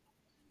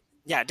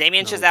 Yeah,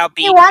 Damien Chazelle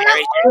beat Barry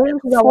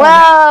Jenkins.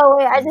 Whoa,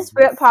 wait, I just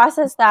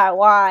processed that.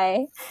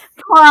 Why?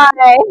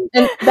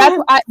 And that's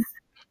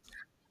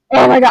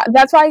oh my god,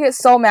 that's why I get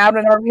so mad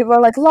whenever people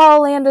are like, La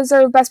La Land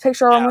deserved Best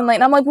Picture or Moonlight.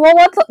 And I'm like, well,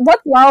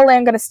 what's La La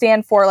Land going to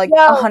stand for like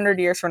 100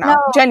 years from now?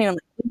 Genuinely.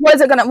 What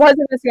is it going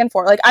to stand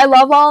for? Like, I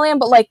love La La Land,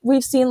 but like,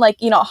 we've seen like,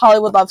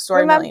 Hollywood Love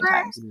Story a million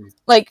times.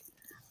 Like,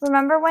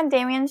 remember when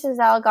Damien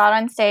Chazelle got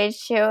on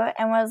stage too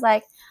and was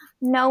like,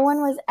 no one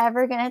was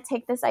ever going to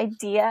take this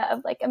idea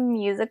of like a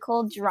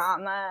musical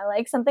drama,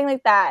 like something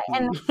like that.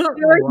 And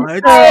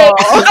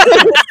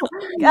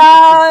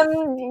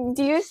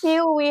do you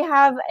see we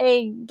have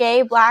a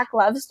gay black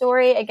love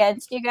story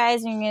against you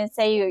guys? And you're going to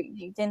say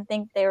you didn't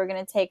think they were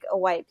going to take a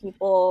white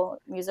people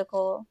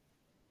musical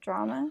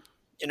drama?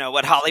 You know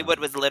what Hollywood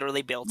was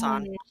literally built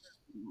on?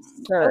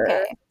 Sure.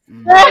 Okay.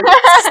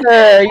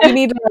 Sir, you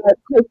need to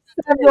take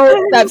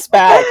several steps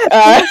back.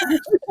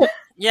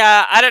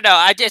 Yeah, I don't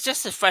know. It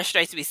just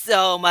frustrates me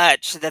so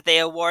much that they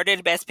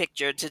awarded Best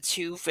Picture to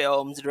 2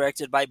 films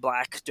directed by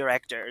black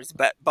directors,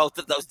 but both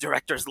of those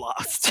directors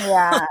lost.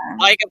 Yeah.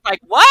 It's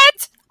like,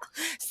 what?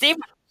 Steve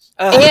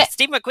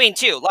McQueen,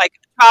 too. Like,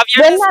 12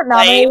 Years a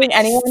Slave.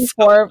 Anyone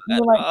for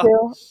Moonlight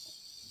too?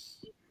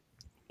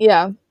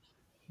 Yeah.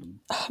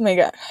 Oh my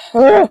god.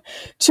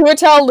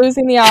 Chiwetel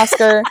losing the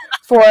Oscar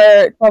for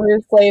 12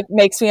 Years a Slave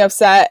makes me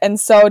upset, and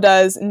so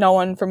does no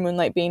one from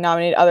Moonlight being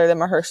nominated other than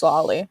Mahershala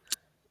Ali.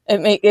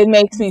 It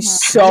makes me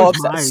so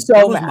upset, so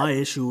that was mad. my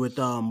issue with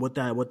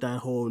that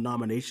whole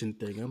nomination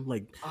thing. I'm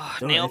like,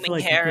 Naomi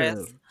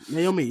Harris.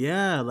 Naomi,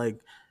 yeah, like,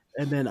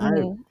 and then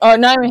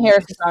Naomi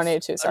Harris was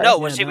nominated too. Sorry. No,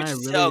 well, she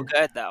was so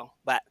good though,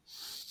 but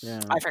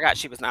I forgot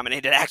she was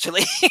nominated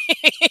actually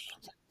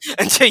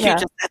until you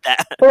just said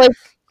that. But, like,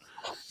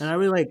 and I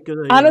really like.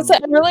 Honestly,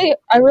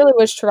 I really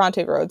wish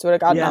Trevante Rhodes would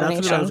have gotten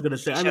nomination. That's what I was gonna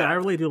say. I mean, I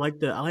really do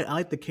like I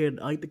like the kid.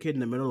 I like the kid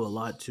in the middle a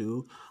lot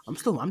too. I'm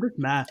just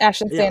mad.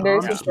 Ashton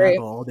Sanders is great.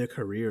 All their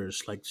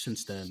careers, like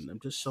since then, I'm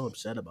just so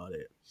upset about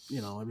it.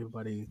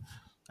 Everybody.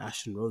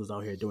 Ashton Rhodes is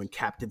out here doing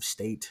Captive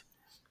State.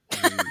 I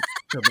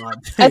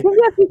think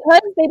that's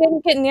because they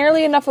didn't get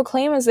nearly enough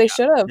acclaim as they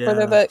should have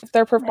for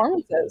their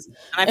performances.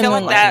 And I feel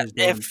like that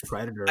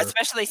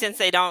especially since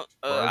they don't,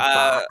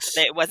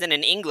 it wasn't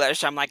in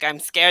English. I'm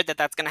scared that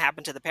that's going to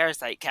happen to the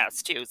Parasite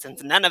cast too,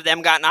 since none of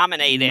them got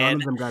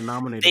nominated.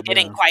 They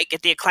didn't quite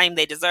get the acclaim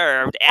they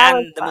deserved,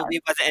 and the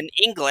movie wasn't in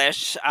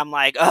English. I'm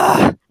like,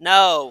 ugh,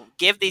 no,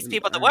 give these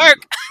people the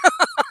work.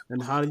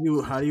 And how do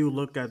you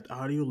look at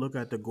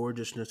the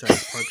gorgeousness of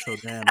Park So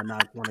Dam and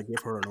not want to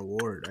give her an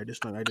award? I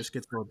just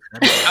get so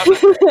upset.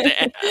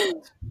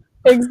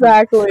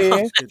 Exactly. I'll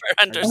never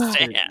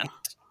understand.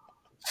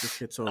 Just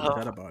get so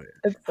upset about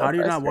it. So how do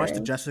you not watch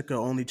the Jessica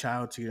Only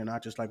Child to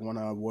not just like want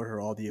to award her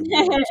all the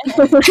awards?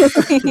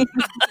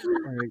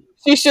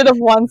 She should have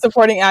won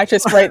supporting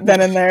actress right then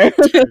and there.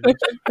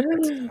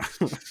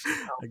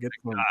 I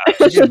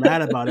get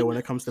mad about it when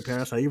it comes to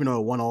Parasite, even though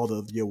it won all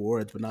the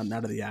awards, but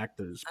not of the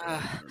actors.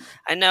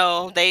 I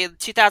know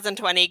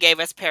 2020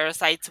 gave us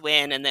Parasite's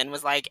win, and then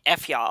was like,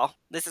 "F y'all,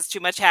 this is too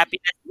much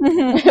happiness.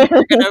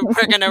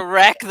 We're gonna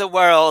wreck the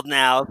world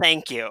now.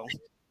 Thank you."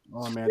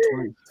 Oh man,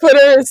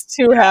 Twitter is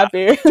too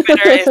happy.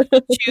 Twitter is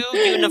too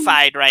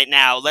unified right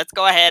now. Let's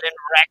go ahead and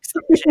wreck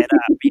some shit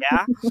up,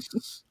 yeah?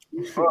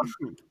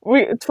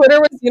 Twitter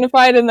was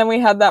unified, and then we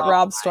had that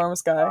Rob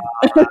Storms guy.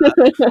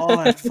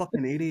 That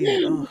fucking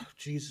idiot! Oh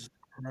Jesus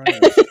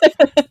Christ!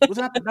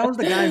 That was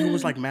the guy who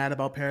was like mad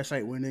about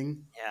Parasite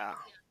winning? Yeah.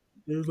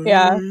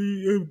 Like,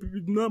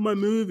 not my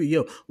movie.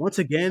 Yo, once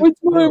again,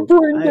 what's more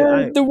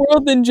important, the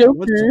world than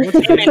Joker?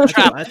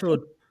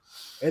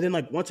 And then,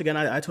 like, once again,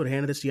 I told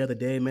Hannah this the other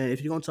day, man.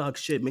 If you're gonna talk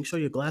shit, make sure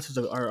your glasses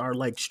are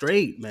like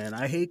straight, man.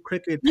 I hate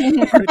cricket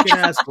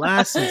ass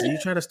glasses. And you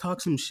try to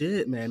talk some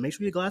shit, man. Make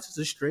sure your glasses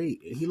are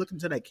straight. And he looked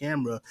into that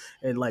camera,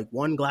 and like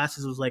one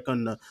glasses was like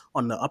on the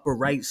upper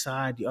right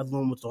side, the other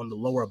one was on the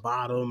lower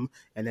bottom.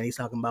 And then he's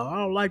talking about, I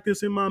don't like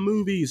this in my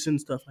movies and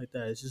stuff like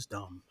that. It's just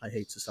dumb. I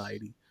hate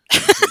society.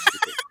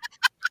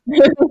 We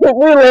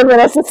live in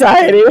a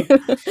society.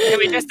 Can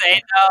we just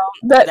say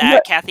though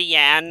that Kathy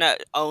Yan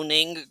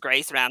owning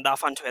Grace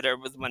Randolph on Twitter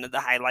was one of the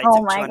highlights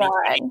of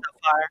 2020 so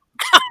far?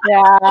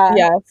 Yeah.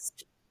 Yes.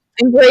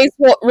 And Grace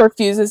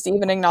refuses to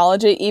even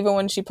acknowledge it, even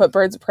when she put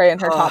Birds of Prey in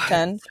her top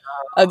 10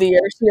 of the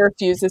year. She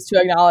refuses to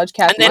acknowledge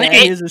Kathy Yan. And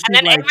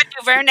then Ava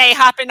DuVernay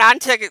hopping on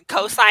to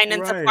co-sign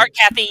and support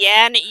Kathy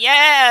Yan.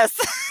 Yes.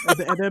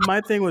 And then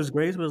my thing was,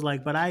 Grace was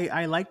like, but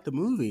I liked the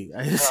movie.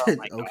 I said,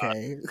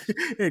 okay.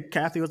 And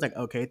Kathy was like,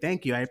 okay,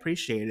 thank you. I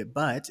appreciate it.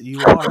 But you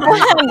are.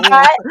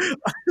 But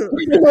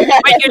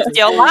you're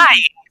still lying.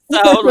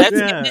 So let's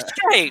get this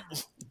straight.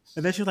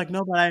 And then she was like,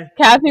 no, but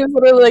Kathy was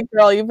literally like,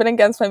 girl, you've been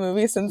against my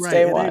movie since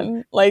day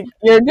one. Like,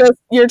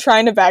 you're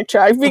trying to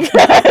backtrack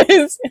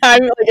because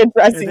I'm like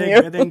addressing you.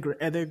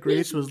 And then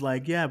Grace was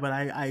like, yeah, but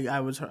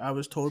I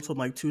was told from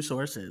like 2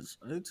 sources.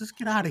 Just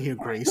get out of here,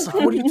 Grace. Like,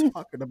 what are you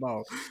talking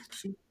about?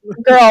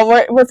 Girl,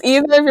 was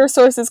either of your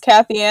sources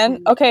Kathy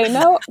Ann? Okay,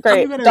 no,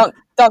 great.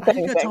 Don't say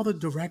anything. Tell the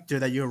director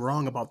that you're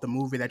wrong about the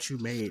movie that you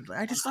made.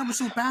 I was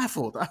so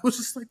baffled. I was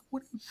just like,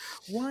 what?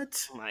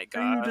 Oh my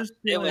god!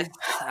 It was.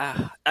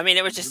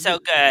 It was just so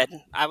good.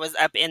 I was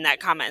up in that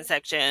comment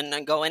section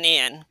and going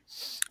in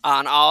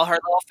on all her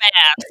little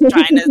fans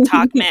trying to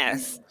talk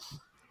mess.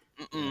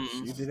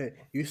 You did it.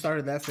 You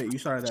started that. She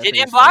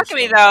didn't block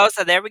me though,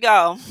 so there we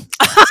go.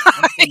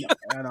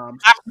 I'm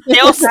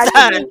still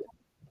stunned.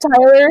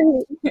 Tyler,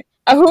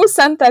 who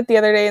sent that the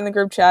other day in the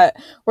group chat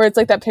where it's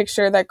like that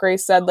picture that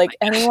Grace said, like,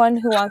 anyone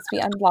who wants to be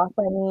unblocked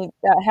by me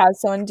that has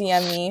someone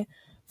DM me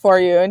for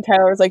you, and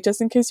Tyler was like, just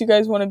in case you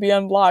guys want to be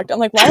unblocked. I'm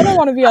like, why do I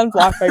want to be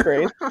unblocked by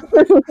Grace?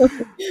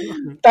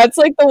 That's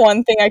like the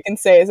one thing I can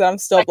say is that I'm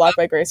still blocked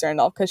by Grace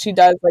Randolph, because she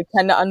does like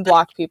tend to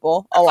unblock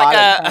people a lot.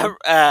 Like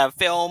a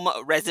film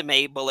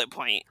resume bullet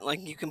point, like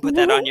you can put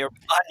that on your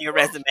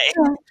resume.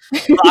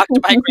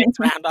 Blocked by Grace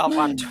Randolph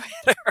on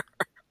Twitter.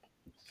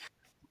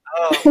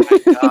 Oh my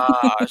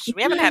gosh.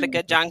 We haven't had a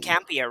good John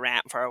Campea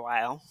rant for a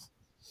while.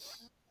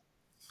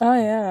 Oh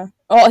yeah.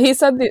 Well, he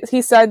said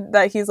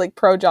that he's like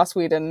pro Joss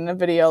Whedon in a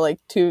video like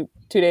two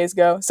days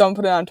ago. Someone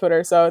put it on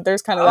Twitter, so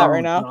there's kind of that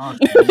right now.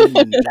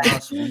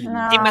 Joss Whedon.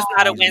 He must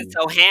not have went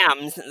so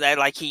ham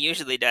like he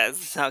usually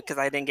does, because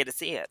I didn't get to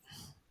see it.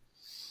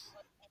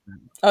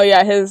 Oh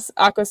yeah, his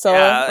Aquasol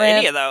rant.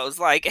 Any of those,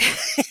 like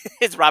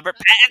his Robert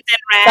Pattinson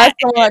rant. That's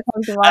the one that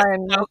comes to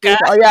mind.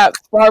 Oh yeah,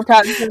 Robert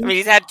Pattinson.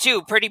 He's had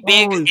 2 pretty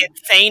big,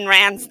 insane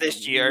rants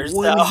this year.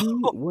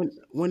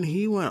 When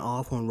he went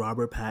off on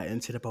Robert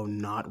Pattinson about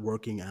not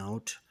working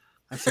out,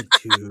 I said,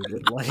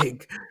 dude,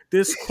 like,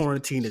 this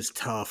quarantine is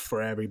tough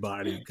for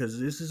everybody, because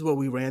this is what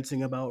we're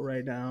ranting about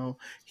right now.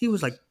 He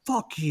was like,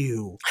 fuck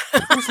you.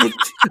 I was like,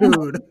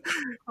 dude.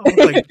 I was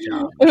like,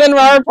 John. And then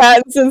Robert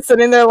Pattinson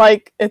sitting there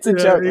like, it's a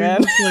joke,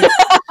 man. He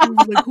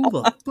was like, who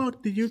the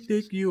fuck do you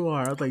think you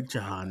are? I was like,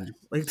 John,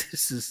 like,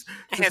 this is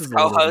his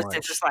co-host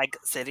is just like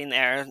sitting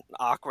there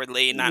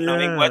awkwardly, not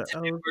knowing what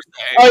to do.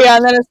 Oh yeah,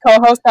 and then his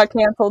co-host got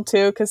canceled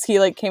too, because he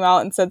like came out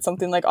and said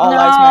something like all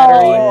lives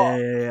matter.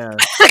 Yeah.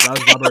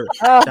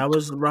 That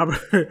was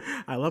Robert.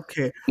 I love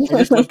Kayla. I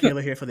just love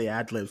Kayla here for the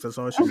ad libs. That's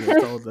all she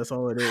is. That's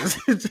all it is.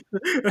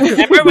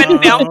 Remember when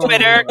Film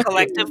Twitter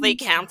collectively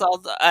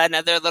canceled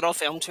another little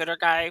Film Twitter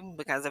guy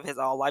because of his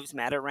All Lives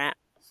Matter rant?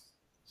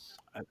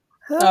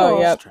 Oh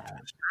yeah.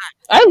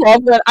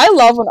 I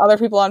love when other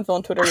people on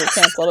Film Twitter get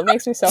canceled. It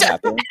makes me so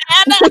happy.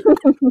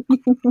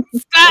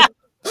 Stop.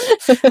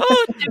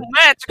 Oh, too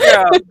much,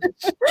 girl.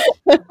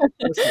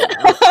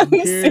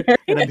 Listen,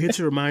 I'm here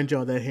to remind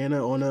y'all that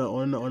Hannah on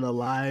a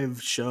live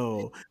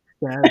show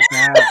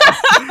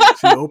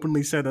she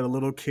openly said that a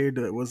little kid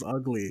was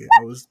ugly.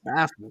 I was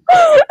baffled.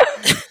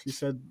 She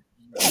said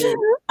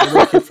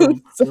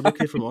little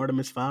kid from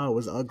Artemis Fowl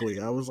was ugly.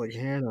 I was like,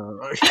 Hannah,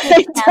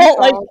 I don't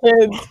like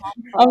kids.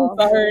 I'm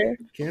sorry.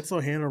 Cancel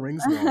Hannah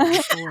Ringsmore.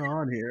 What's going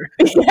on here?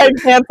 Yeah,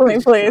 cancel me,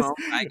 please. Oh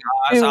my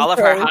gosh, all of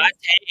her hot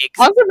takes.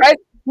 I'm surprised.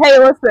 Hey,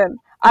 listen.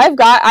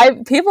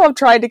 People have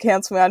tried to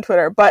cancel me on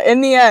Twitter, but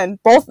in the end,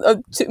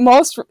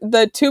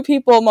 the 2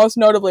 people most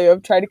notably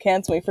have tried to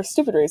cancel me for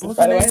stupid reasons.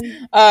 By the way,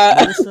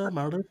 Melissa,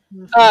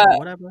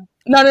 whatever.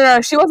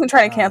 No, she wasn't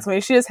trying to cancel me.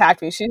 She just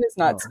hacked me. She's just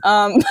nuts.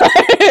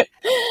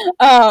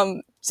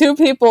 2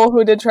 people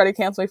who did try to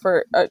cancel me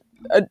for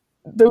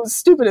the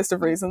stupidest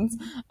of reasons,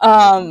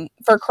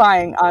 for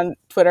crying on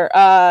Twitter.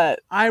 I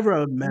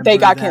remember they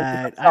got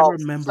that. Canceled. I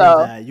remember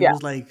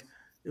that.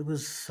 It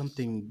was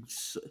something.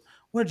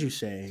 What did you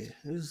say?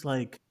 It was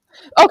like.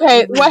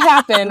 Okay, what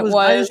happened was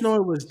I just know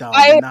it was dumb.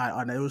 It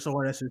was so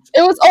unnecessary.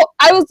 It was.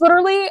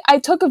 I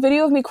took a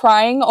video of me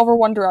crying over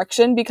One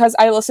Direction because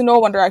I listened to a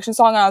One Direction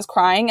song and I was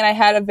crying, and I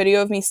had a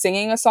video of me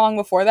singing a song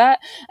before that,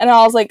 and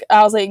I was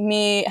like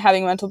me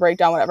having a mental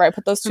breakdown, whatever. I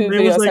put those two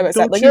videos side by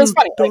side. Like, it was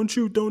funny. Don't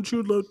you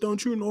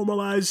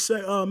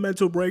normalize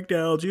mental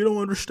breakdowns? You don't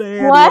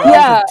understand. What?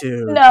 Yeah.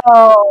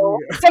 No.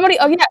 Somebody,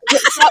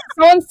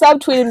 someone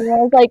subtweeted me. I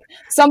was like,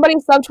 somebody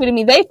subtweeted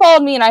me. They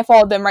followed me and I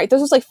followed them, right?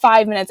 This was like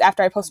 5 minutes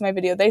after I posted my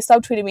video. They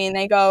subtweeted me and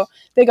they go,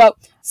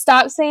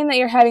 stop saying that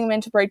you're having a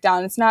mental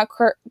breakdown. It's not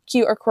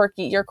cute or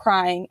quirky. You're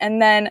crying.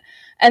 And then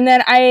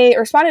I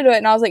responded to it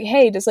and I was like,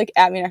 hey, just like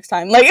at me next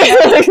time. Like,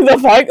 like the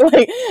fuck?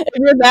 Like, if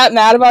you're that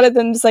mad about it,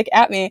 then just like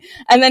at me.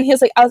 And then he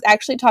was like, I was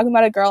actually talking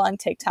about a girl on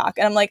TikTok.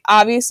 And I'm like,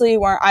 obviously,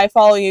 where I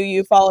follow you,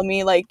 you follow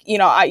me. Like, you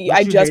know,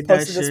 I just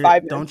posted this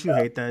 5 minutes. Don't you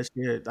hate that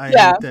shit? I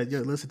hate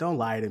that. Listen, don't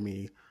lie to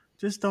me.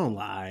 Just don't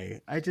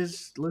lie.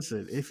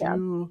 Listen, if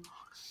you,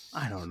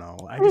 I don't know.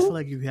 I just feel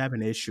like if you have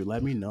an issue,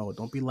 let me know.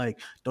 Don't be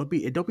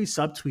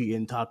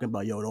subtweeting talking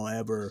about, yo, don't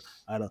ever.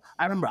 I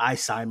remember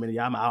Simon.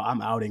 Yeah,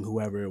 I'm outing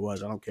whoever it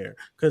was. I don't care.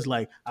 Cause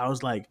like I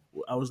was like,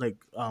 what was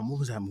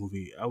that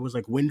movie? I was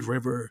like, Wind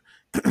River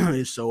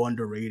is so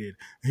underrated.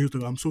 And he was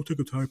like, I'm so sick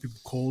of tired of people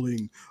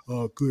calling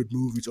good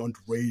movies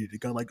underrated.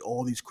 It got like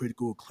all these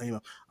critical acclaim.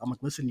 I'm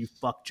like, listen, you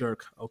fuck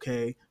jerk.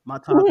 Okay, my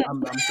talk.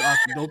 I'm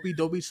talking.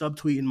 Don't be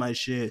subtweeting my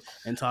shit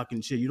and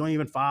talking shit. You don't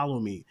even follow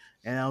me.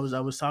 And I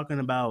was talking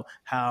about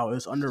how it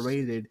was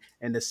underrated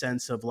in the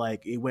sense of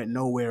like it went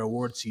nowhere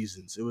award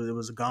seasons. It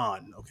was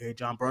gone. Okay,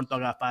 John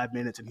Bernthal got 5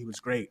 minutes and he was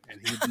great, and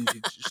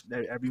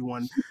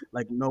everyone,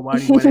 like,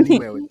 nobody went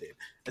anywhere with it.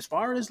 As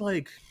far as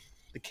like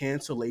the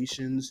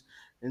cancellations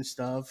and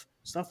stuff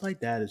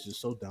like that is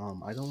just so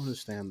dumb. I don't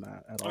understand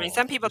that at all. I mean,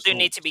 some people do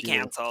need to be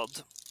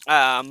canceled,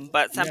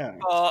 but some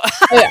people.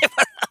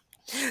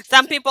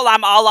 Some people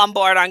I'm all on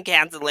board on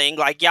canceling.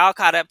 Like, y'all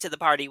caught up to the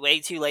party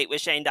way too late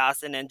with Shane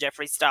Dawson and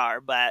Jeffree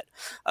Star. But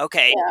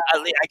okay,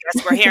 I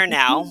guess we're here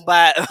now.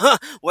 But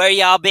where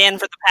y'all been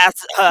for the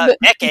past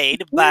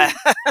decade? But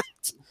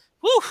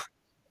whew.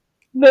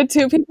 The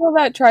two people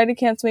that tried to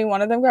cancel me,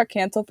 one of them got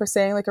canceled for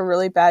saying like a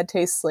really bad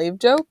taste slave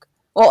joke.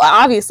 Well,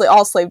 obviously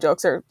all slave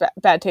jokes are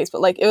bad taste,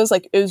 but like it was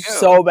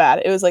so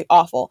bad. It was like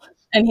awful.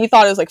 And he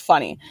thought it was like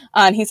funny.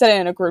 And he said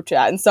it in a group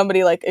chat and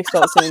somebody like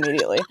exposed him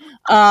immediately.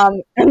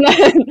 And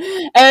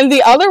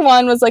the other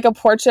one was like a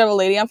portrait of a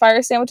lady on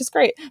fire stand, which is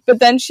great. But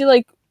then she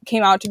like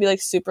came out to be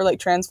like super like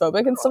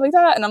transphobic and stuff like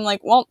that. And I'm like,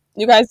 well,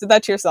 you guys did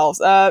that to yourselves.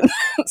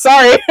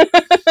 Sorry.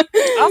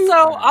 Also,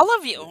 all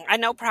of you, I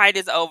know Pride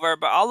is over,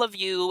 but all of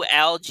you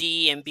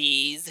LG and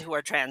Bs who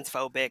are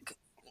transphobic,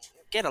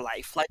 get a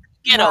life. Like,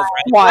 get over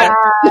it. Why?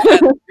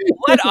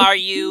 What are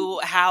you?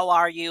 How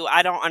are you?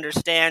 I don't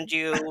understand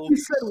you. He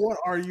said, "What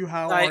are you?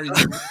 How are you?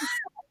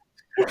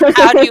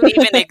 How do you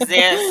even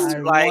exist?"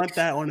 I want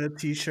that on a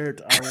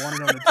T-shirt. I want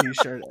it on a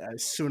T-shirt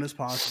as soon as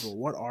possible.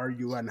 What are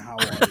you and how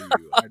are you?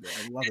 I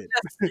love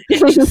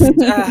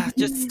it.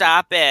 Just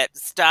stop it.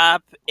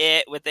 Stop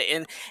it with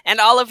the and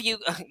all of you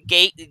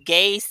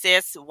gay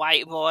cis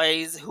white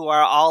boys who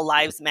are all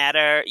lives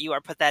matter. You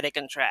are pathetic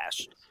and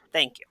trash.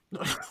 Thank you.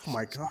 Oh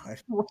my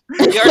God.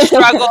 Your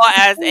struggle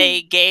as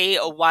a gay,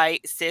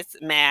 white, cis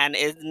man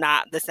is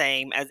not the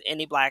same as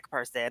any black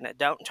person.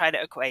 Don't try to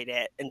equate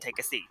it and take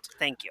a seat.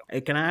 Thank you.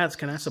 Hey, can I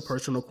ask a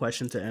personal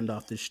question to end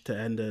off this to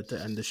end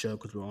the show,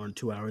 because we're on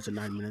 2 hours and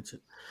 9 minutes,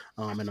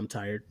 and I'm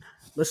tired.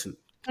 Listen,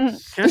 can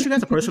I ask you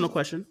guys a personal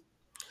question?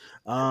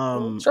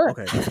 Sure.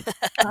 Okay.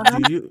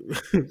 Do you?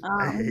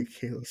 I hate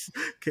chaos.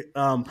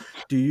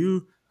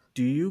 Do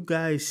you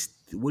guys?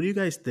 What do you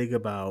guys think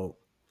about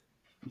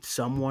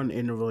someone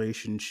in a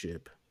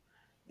relationship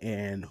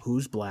and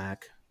who's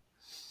black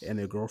and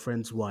their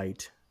girlfriend's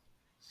white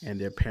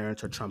and their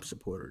parents are Trump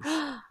supporters?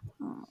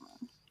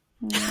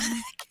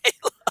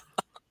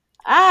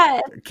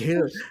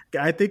 Kayla,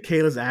 I think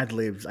Kayla's ad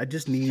libs. I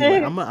just need.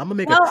 Like, I'm gonna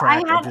make a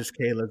track of just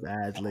Kayla's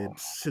ad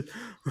libs.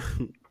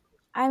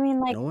 I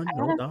mean, like, I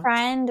had a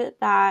friend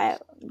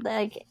that,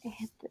 like,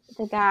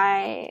 the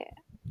guy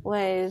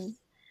was,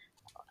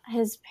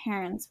 his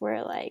parents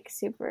were like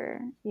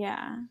super,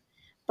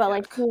 but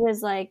like he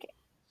was like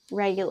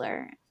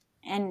regular,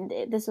 and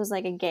this was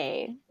like a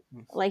gay,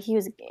 like he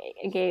was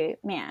a gay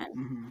man.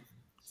 Mm-hmm.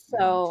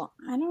 So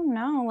I don't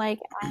know. Like,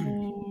 I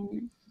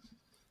mean,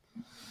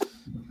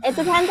 it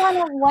depends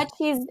on what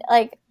she's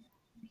like.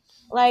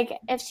 Like,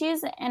 if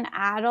she's an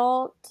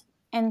adult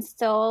and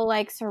still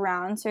like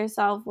surrounds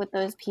herself with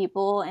those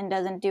people and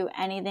doesn't do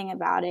anything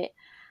about it,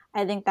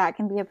 I think that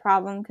can be a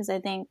problem, because I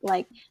think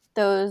like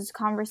those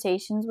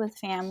conversations with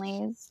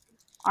families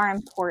are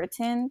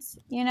important,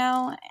 you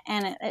know,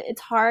 and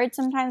it's hard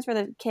sometimes for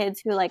the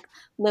kids who like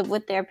live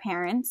with their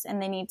parents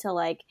and they need to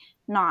like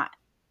not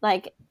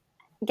like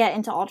get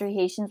into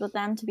altercations with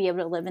them to be able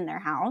to live in their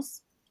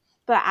house.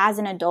 But as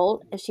an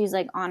adult, if she's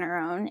like on her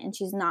own and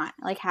she's not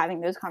like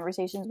having those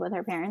conversations with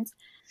her parents,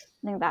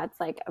 I think that's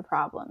like a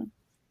problem.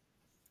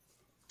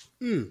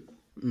 I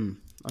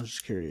was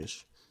just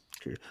curious.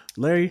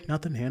 Larry,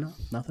 nothing. Hannah,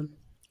 nothing.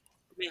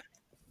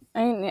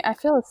 I mean, I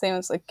feel the same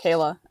as like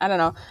Kayla. I don't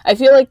know. I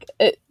feel like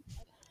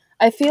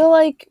I feel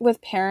like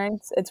with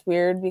parents, it's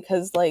weird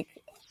because, like,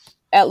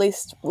 at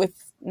least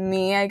with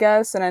me, I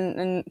guess,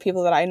 and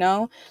people that I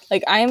know,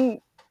 like,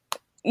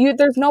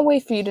 there's no way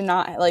for you to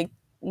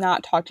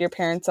not talk to your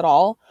parents at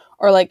all,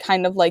 or like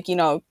kind of like,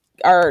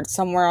 are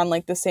somewhere on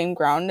like the same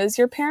ground as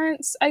your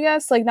parents, I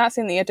guess. Like, not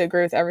saying that you have to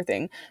agree with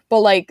everything,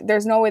 but like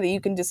there's no way that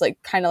you can just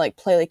like kind of like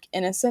play like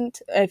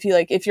innocent if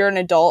you're an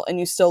adult and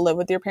you still live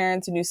with your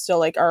parents and you still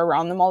like are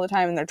around them all the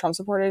time and they're Trump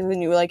supporters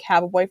and you like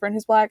have a boyfriend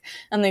who's black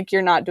and like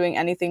you're not doing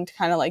anything to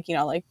kind of like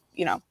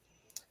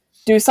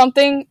do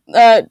something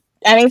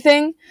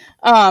anything,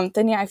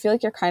 then yeah, I feel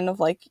like you're kind of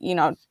like in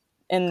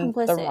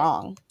complicit. the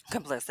wrong.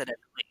 Complicit at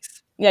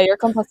least. Yeah, you're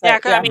complicit. Yeah,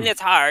 because I mean, it's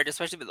hard,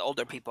 especially with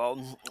older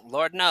people.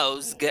 Lord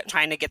knows,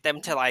 trying to get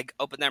them to like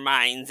open their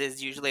minds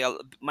is usually a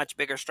much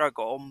bigger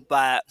struggle.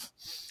 But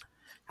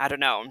I don't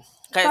know,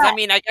 because I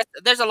mean, I guess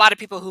there's a lot of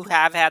people who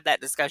have had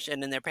that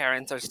discussion, and their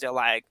parents are still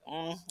like,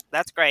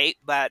 "That's great,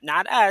 but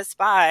not us."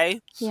 Bye.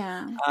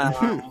 Yeah.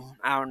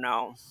 I don't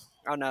know.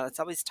 Oh no,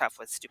 it's always tough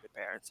with stupid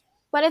parents.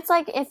 But it's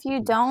like if you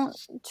don't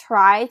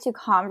try to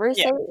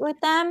conversate with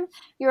them,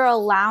 you're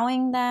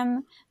allowing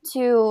them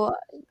to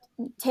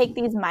take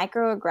these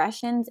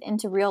microaggressions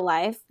into real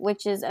life,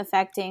 which is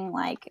affecting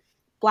like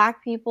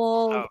black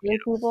people, gay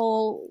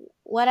people,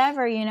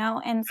 whatever,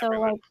 and so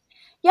everybody.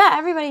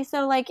 Everybody.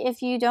 So like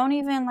if you don't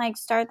even like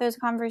start those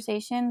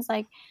conversations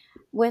like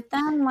with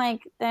them,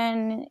 like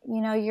then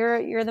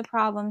you're the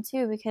problem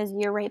too, because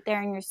you're right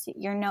there and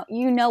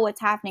you know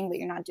what's happening, but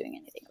you're not doing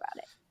anything about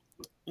it.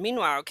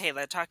 Meanwhile,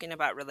 Kayla, talking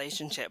about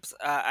relationships,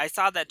 I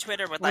saw that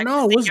Twitter would like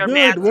to see what's your good?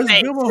 man's What's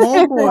face. good with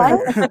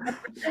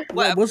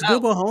homeboy? What's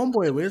good with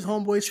homeboy? Where's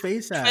homeboy's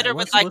face at? Twitter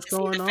would like to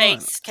see the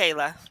face,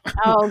 Kayla.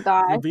 Oh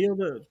God! Reveal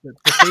the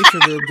face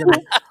reveal.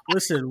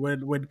 Listen,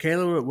 when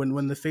Kayla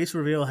when the face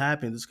reveal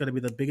happens, it's gonna be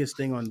the biggest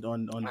thing on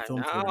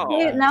film.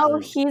 No,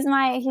 he's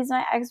my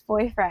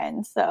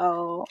ex-boyfriend.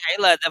 So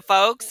Kayla, the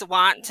folks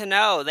want to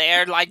know.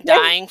 They're like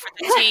dying for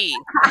the tea.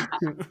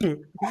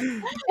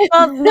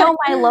 Well, no,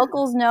 my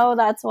locals know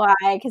that's why,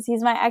 because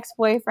he's my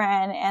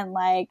ex-boyfriend, and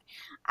like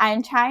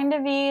I'm trying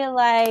to be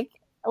like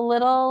a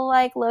little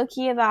like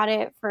low-key about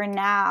it for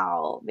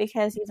now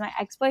because he's my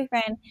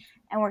ex-boyfriend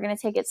and we're gonna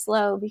take it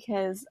slow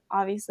because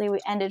obviously we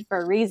ended for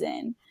a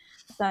reason.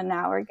 So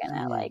now we're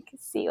gonna like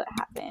see what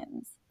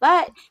happens.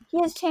 But he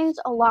has changed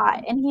a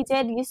lot, and he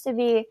did used to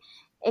be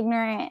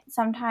ignorant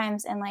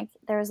sometimes, and like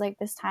there was like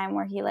this time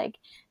where he like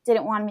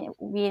didn't want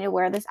me to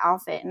wear this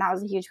outfit, and that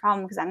was a huge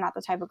problem because I'm not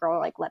the type of girl to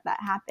like let that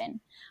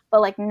happen.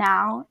 But like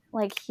now,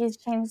 like he's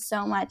changed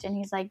so much, and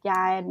he's like, yeah,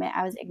 I admit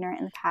I was ignorant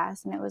in the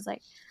past, and it was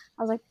like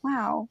I was like,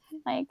 wow,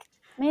 like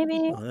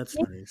maybe. Oh, that's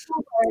nice.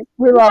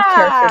 We love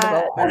character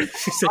development.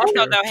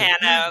 Also, though,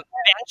 Hannah,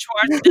 Ben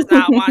Schwartz does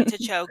not want to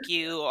choke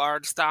you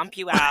or stomp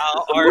you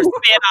out or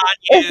spit on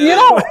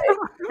you.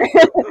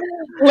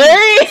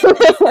 Larry.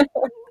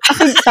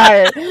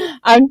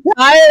 I'm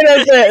tired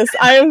of this.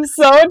 I am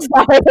so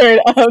tired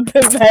of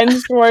the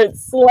Ben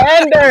Schwartz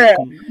slander.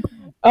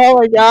 Oh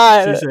my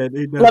God. Said,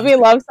 let me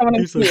love someone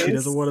in peace. She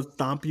doesn't want to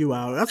stomp you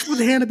out. That's what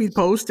Hannah be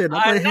posting.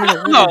 I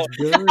know.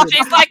 Hannah,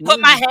 she's like, put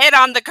my head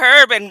on the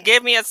curb and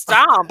give me a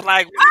stomp.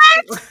 Like,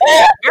 what?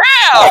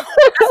 Girl,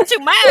 that's too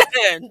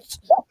much.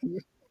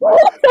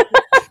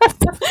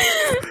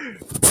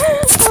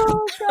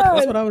 Oh, God.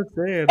 That's what I was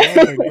saying. I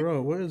was like,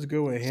 bro, what is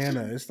good with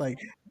Hannah? It's like,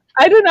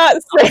 I do not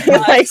say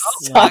like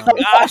stop. Oh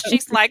my gosh,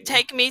 she's like,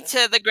 take me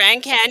to the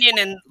Grand Canyon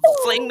and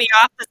fling me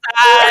off the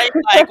side.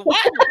 Like,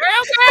 what,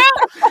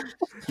 girl?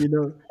 She's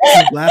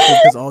laughing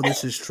because all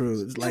this is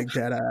true. It's like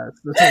dead ass.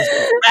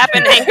 Wrap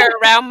an anchor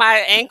around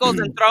my ankles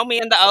and throw me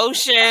in the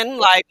ocean.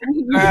 Like,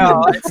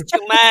 girl, it's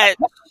too much.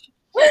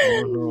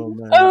 Oh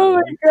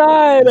my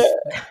God.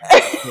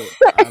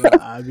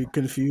 I'd be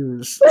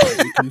confused.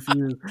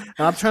 And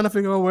I'm trying to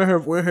figure out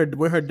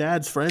where her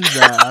dad's friends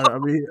at. I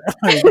mean,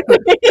 like,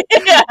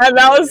 yeah,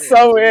 that was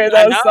so weird.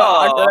 That was so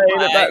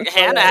awkward. Like,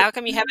 Hannah, how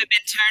come you haven't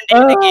been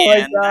turned in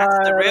again?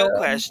 That's the real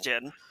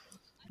question.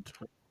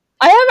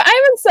 I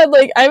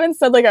haven't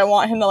said I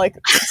want him to like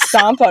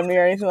stomp on me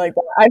or anything like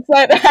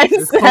that.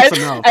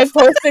 I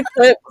posted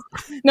clips.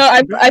 No,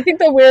 I think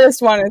the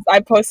weirdest one is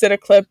I posted a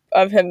clip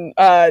of him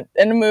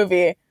in a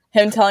movie,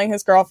 him telling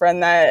his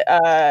girlfriend that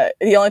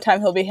the only time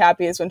he'll be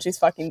happy is when she's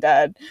fucking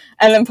dead,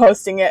 and then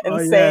posting it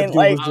and saying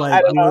I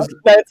don't know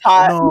that it's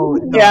hot. No,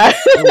 yeah,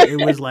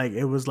 it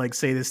was like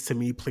say this to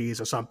me please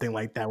or something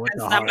like that. With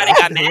somebody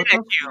got mad at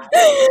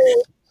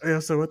you. Yeah,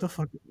 so what the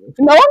fuck?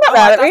 No one got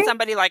mad at me.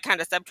 Somebody like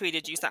kind of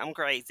subtweeted you something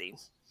crazy.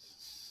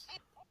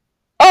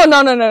 Oh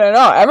no!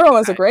 Everyone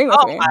was agreeing with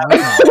me.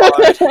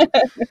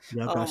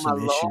 Y'all got some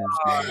issues,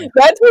 man.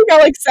 That tweet got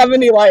like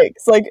 70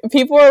 likes. Like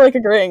people were like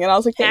agreeing, and I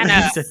was like,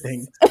 Hannah,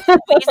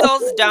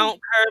 weasels don't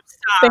curb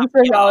stomp. Thanks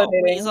for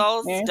validating.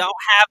 Weasels don't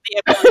have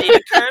the ability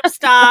to curb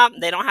stomp.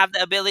 They don't have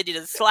the ability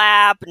to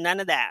slap. None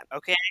of that.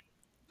 Okay.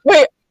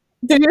 Wait,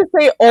 did you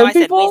say old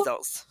people? I said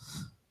weasels.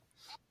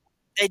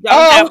 They don't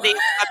have the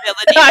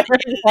ability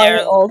in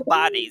their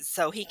bodies,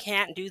 so he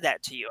can't do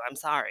that to you. I'm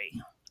sorry.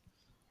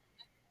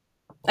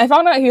 I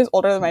found out he was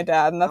older than my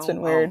dad, and that's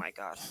been weird. Oh my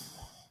God.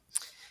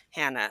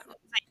 Hannah.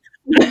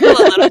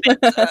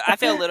 I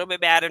feel a little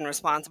bit bad and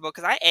responsible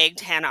because I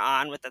egged Hannah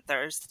on with the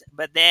thirst,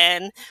 but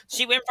then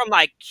she went from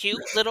like cute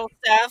little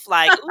stuff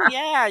like, "Oh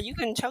yeah, you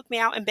can choke me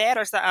out in bed"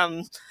 or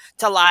something,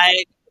 to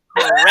like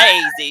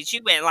crazy. She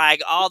went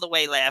like all the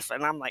way left,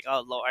 and I'm like,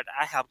 "Oh Lord,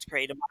 I helped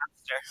create a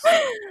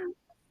monster."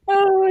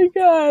 Oh my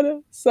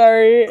god.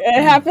 Sorry.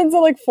 It happens at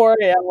like 4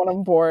 a.m. when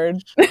I'm bored.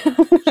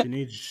 She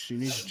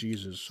needs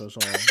Jesus. That's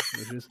all.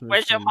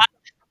 Where's your mom?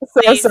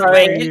 So Please,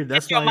 sorry.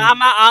 get your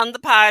mama on the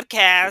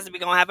podcast. We're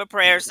gonna have a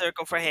prayer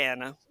circle for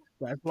Hannah.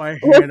 That's why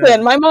Hannah.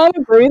 Listen, my mom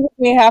agrees with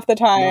me half the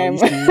No, time. you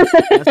see,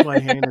 that's why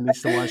Hannah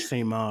needs to watch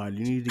Saint Maud.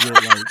 You need to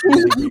get like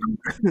you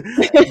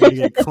need to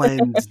get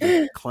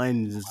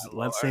cleansed.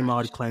 Let Saint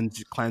Maud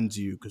cleanse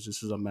you because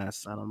this is a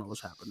mess. I don't know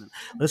what's happening.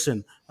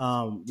 Listen,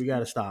 we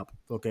gotta stop,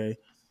 okay?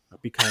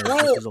 Because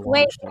this is a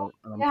long story.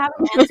 Do you have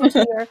an answer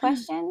to your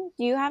question?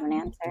 Do you have an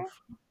answer?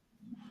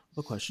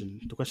 What question?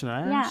 The question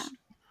I Yeah. asked?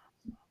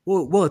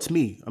 Well, it's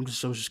me. I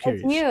was just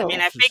curious. It's you. I mean,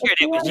 I figured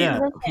it was you.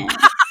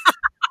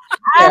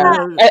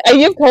 Yeah.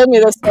 You've told me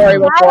this story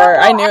before.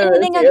 I knew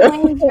anything it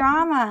was of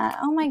drama.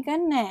 Oh my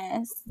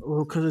goodness.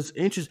 Well, because it's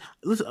interesting.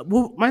 Listen,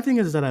 well, my thing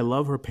is that I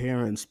love her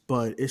parents,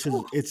 but it's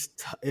just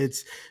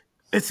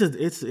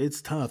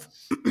it's tough,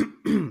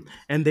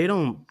 and they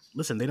don't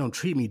listen. They don't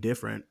treat me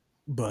different,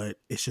 but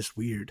it's just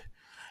weird.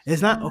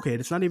 It's not okay.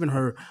 It's not even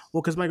her.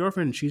 Well, because my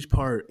girlfriend, she's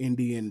part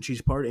Indian.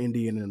 She's part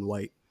Indian and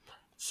white.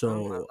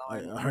 So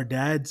her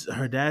dad's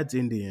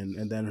Indian,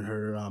 and then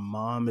her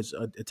mom is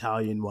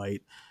Italian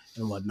white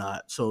and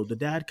whatnot. So the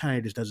dad kind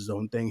of just does his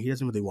own thing. He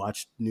doesn't really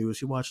watch news.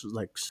 He watches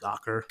like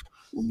soccer,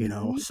 you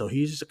know. So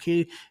he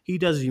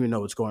doesn't even know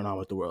what's going on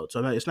with the world.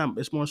 So it's not.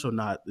 It's more so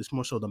not. It's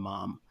more so the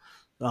mom.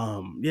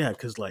 Yeah,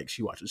 because like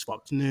she watches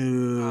Fox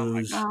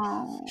News.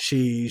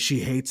 She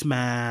hates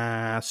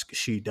masks.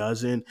 She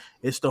doesn't.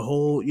 It's the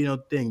whole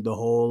thing. The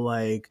whole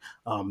like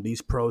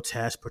these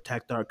protests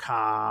protect our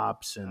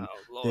cops and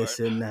this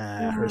and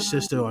that. Her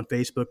sister on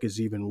Facebook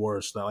is even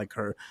worse. Like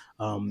her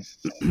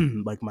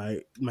like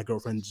my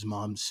girlfriend's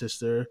mom's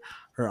sister,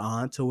 her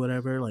aunt or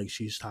whatever. Like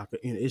she's talking.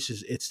 It's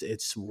just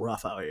it's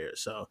rough out here.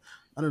 So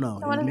I don't know.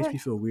 So it makes me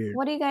feel weird.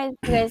 What do you guys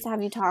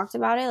have you talked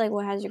about it? Like,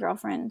 what has your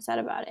girlfriend said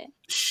about it?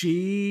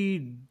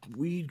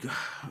 We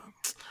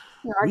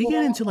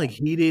get into like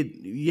heated.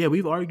 Yeah,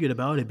 we've argued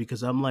about it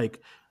because I'm like,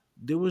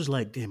 there was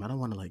like, damn, I don't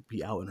want to like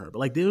be out in her, but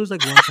like there was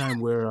like one time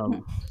where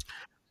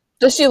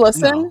Does she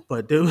listen? No,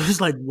 but there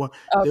was like one.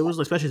 Okay. There was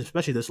like,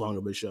 especially this long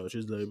of a show.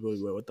 She's like,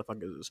 what the fuck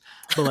is this?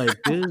 But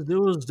like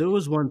there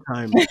was one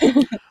time.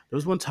 There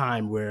was one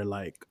time where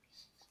like,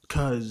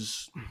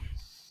 cause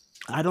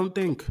I don't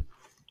think.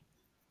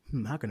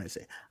 How can I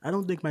say? I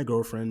don't think my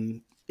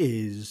girlfriend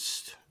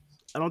is.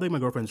 I don't think my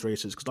girlfriend's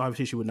racist because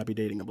obviously she would not be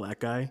dating a black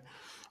guy.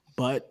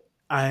 But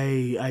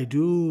I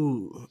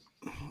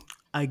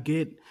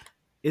get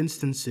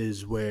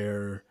instances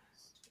where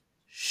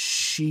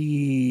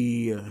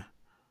she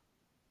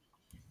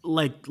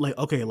like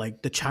okay,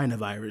 like the China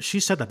virus.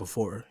 She said that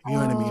before. You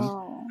know what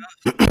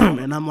I mean?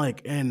 And I'm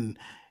like, and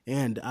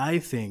I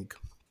think.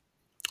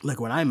 Like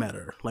when I met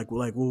her, like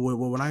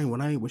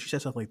when she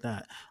said stuff like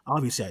that,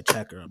 obviously I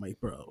check her. I'm like,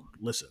 bro,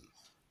 listen,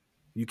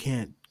 you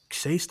can't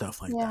say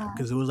stuff like that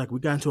because it was like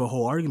we got into a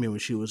whole argument when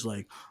she was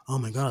like, oh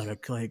my god,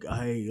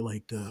 I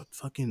like the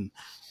fucking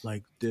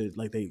like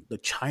the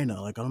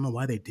China, like I don't know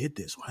why they did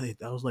this.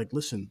 I was like,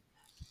 listen,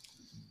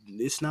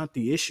 it's not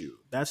the issue.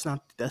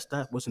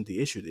 That wasn't the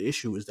issue. The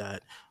issue was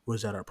that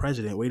our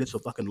president waited so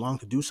fucking long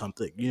to do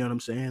something. You know what I'm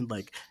saying?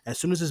 Like as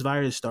soon as this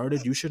virus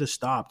started, you should have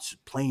stopped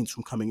planes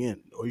from coming in,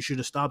 or you should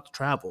have stopped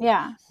travel.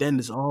 Yeah. Then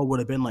this all would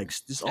have been like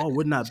this all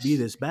would not be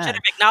this bad. Should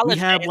have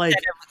acknowledged it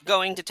instead of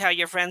going to tell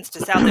your friends to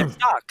sell their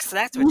stocks.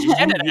 That's what you should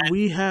have done.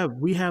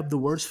 We have the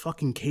worst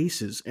fucking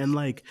cases, and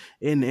like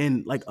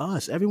and like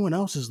us, everyone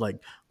else is like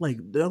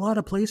a lot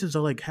of places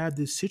are like have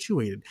this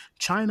situated.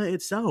 China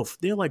itself,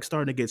 they're like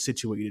starting to get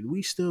situated.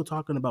 We still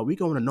talking about we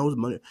going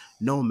to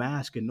no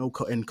mask and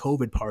and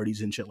COVID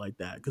parties and shit like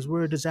that because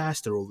we're a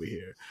disaster over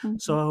here.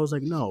 So I was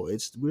like, no,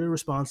 we're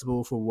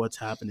responsible for what's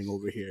happening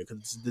over here because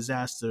it's a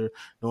disaster.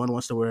 No one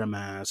wants to wear a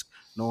mask.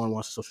 No one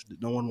wants to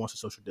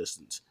social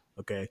distance.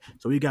 Okay,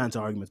 so we got into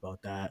arguments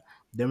about that.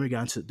 Then we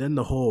got into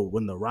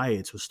when the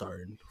riots were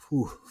starting.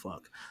 Whew,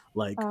 fuck,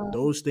 like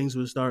those things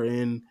were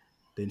starting.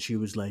 Then she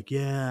was like,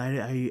 yeah,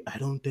 I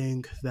don't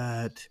think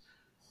that.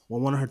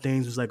 Well, one of her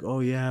things was like,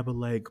 oh yeah, but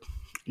like,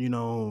 you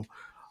know,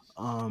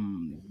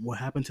 what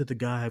happened to the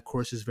guy, of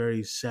course, is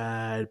very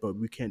sad, but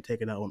we can't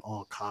take it out on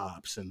all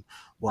cops and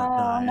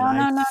whatnot.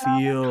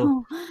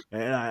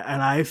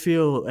 And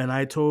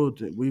I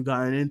told we've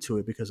gotten into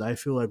it because I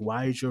feel like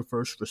why is your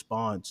first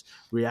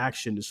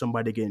reaction to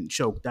somebody getting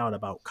choked out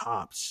about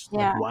cops?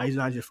 Yeah. Like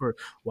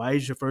why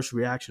is your first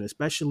reaction,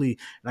 especially,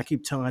 and I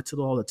keep telling it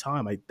all the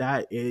time, like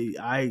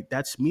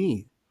that's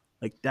me.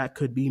 Like that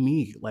could be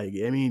me. Like,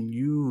 I mean,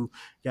 you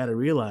got to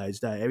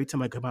realize that every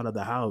time I come out of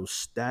the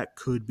house, that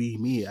could be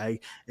me.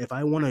 If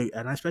I want to,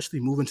 and I especially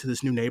move into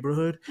this new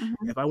neighborhood,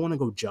 if I want to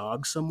go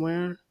jog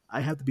somewhere, I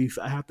have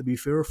to be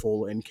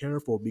fearful and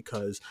careful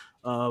because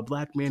a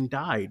black man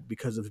died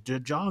because of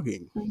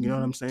jogging. You know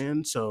what I'm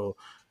saying? So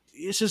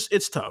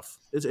it's tough.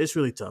 It's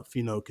really tough,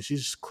 because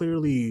she's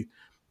clearly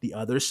the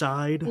other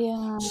side,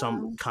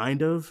 some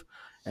kind of,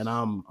 and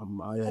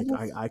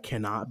I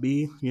cannot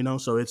be,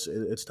 so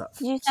it's tough.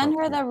 Did you send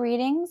her the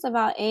readings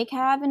about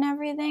ACAB and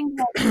everything?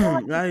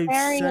 It's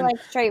very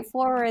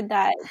straightforward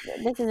that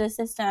this is a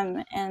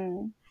system,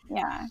 and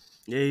yeah.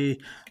 It's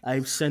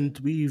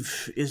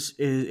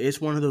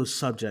one of those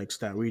subjects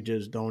that we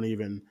just don't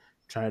even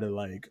try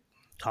to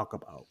talk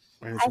about,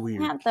 and it's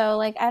weird. Can't though.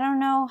 I don't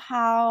know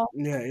how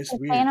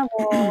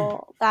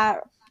sustainable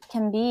that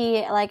can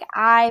be.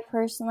 I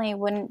personally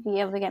wouldn't be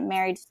able to get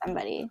married to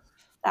somebody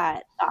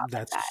that thought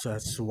like that.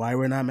 That's why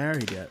we're not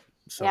married yet.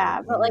 So,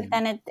 yeah, but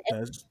then it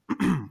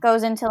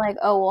goes into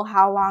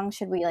how long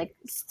should we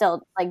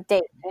still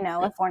date?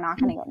 If we're not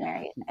going to get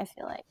married, I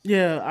feel like.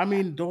 Yeah, I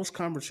mean those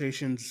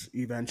conversations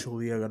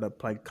eventually are gonna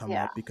come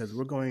up because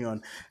we're going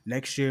on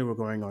next year. We're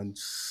going on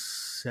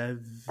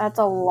 7. That's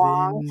a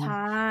long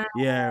time.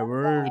 Yeah,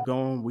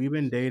 we've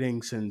been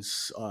dating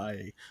since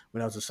when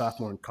I was a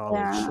sophomore in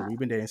college. So we've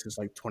been dating since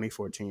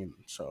 2014.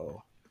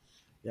 So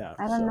yeah,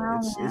 I don't know,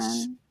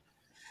 it's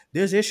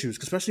there's issues,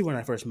 especially when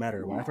I first met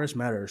her. When I first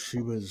met her, she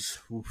was,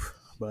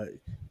 but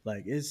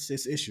it's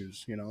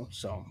issues,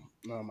 So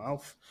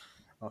I'll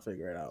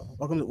figure it out.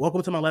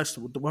 Welcome to my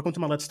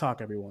let's talk,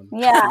 everyone.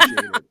 Yeah.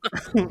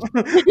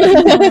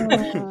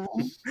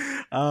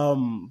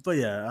 But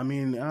yeah, I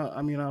mean,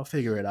 I'll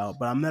figure it out.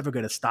 But I'm never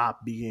gonna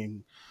stop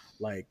being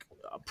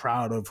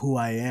proud of who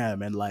I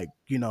am and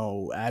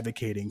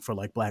advocating for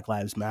Black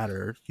Lives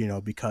Matter,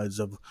 because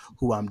of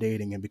who I'm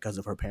dating and because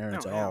of her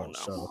parents at all.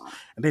 So,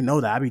 and they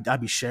know that I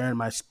be sharing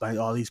my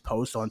all these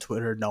posts on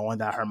Twitter, knowing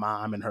that her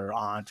mom and her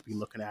aunt be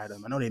looking at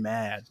them. I know they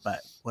mad, but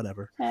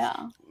whatever.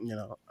 Yeah,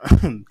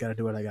 gotta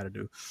do what I gotta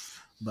do.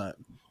 But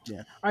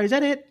yeah, all right, is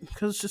that it?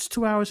 Because it's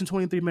 2 hours and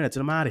 23 minutes,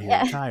 and I'm out of here.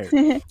 I'm tired.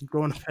 I'm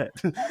going to bed.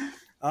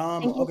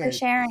 Thank you for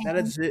sharing. That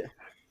is it.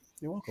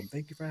 You're welcome.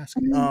 Thank you for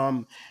asking.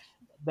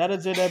 That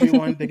is it,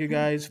 everyone. Thank you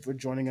guys for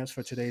joining us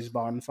for today's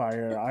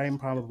bonfire. I am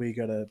probably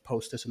gonna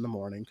post this in the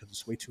morning because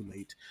it's way too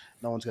late.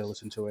 No one's gonna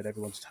listen to it.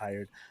 Everyone's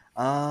tired,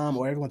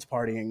 or everyone's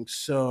partying.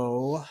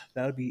 So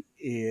that'll be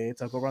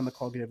it. I'll go around the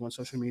call, get everyone's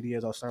social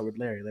medias. I'll start with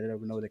Larry. Let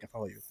everyone know where they can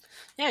follow you.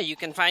 Yeah, you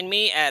can find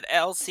me at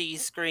LC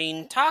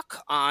Screen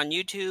Talk on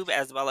YouTube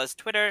as well as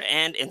Twitter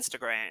and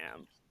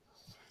Instagram.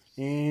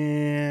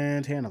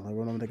 And Hannah, let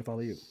everyone know where they can follow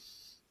you.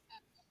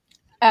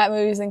 At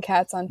Movies and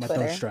Cats on Twitter.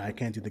 My throat's dry. I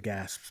can't do the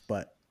gasps,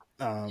 but.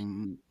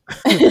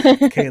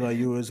 Kayla,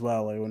 you as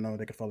well. I don't know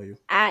they can follow you.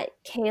 At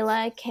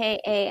Kayla,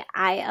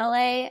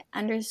 KAILA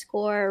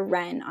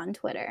 _Ren on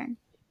Twitter.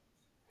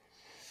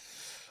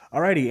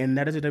 Alrighty, and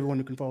that is it, everyone.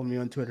 You can follow me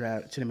on Twitter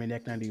at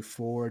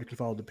Cinemaniac94. You can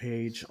follow the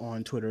page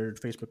on Twitter,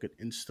 Facebook, and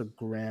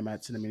Instagram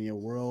at Cinemania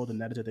World.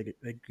 And that is it.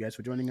 Thank you guys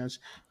for joining us.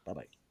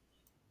 Bye-bye.